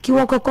kí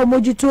wọ́n kọ́kọ́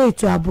mójútó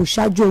ètò ààbò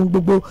ṣáájú ohun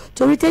gbogbo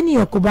torí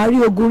tẹ́nìyàn kò bá rí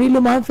ogun rí ló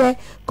máa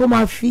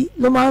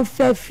ń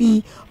fẹ́ fi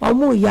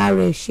ọmú ìyá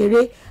rẹ̀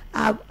ṣeré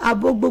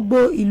ààbò gbogbo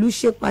ìlú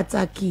ṣe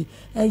pàtàkì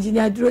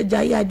ẹnjìnìà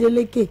Dúrójayé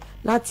Adélékè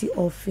láti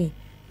Ọ̀fìn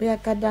bóyá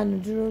ká dánu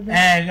dúró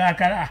náà.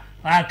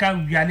 ká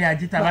gbìyànjú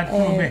ajé tá a bá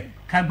tún bẹ̀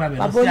ká gbàgbé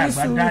lọ sí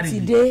àgbàdá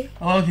rẹ̀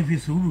ó ti fi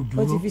sùúrù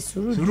dúró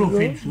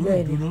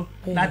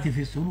láti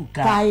fi sùúrù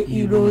ka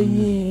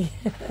ìròyìn.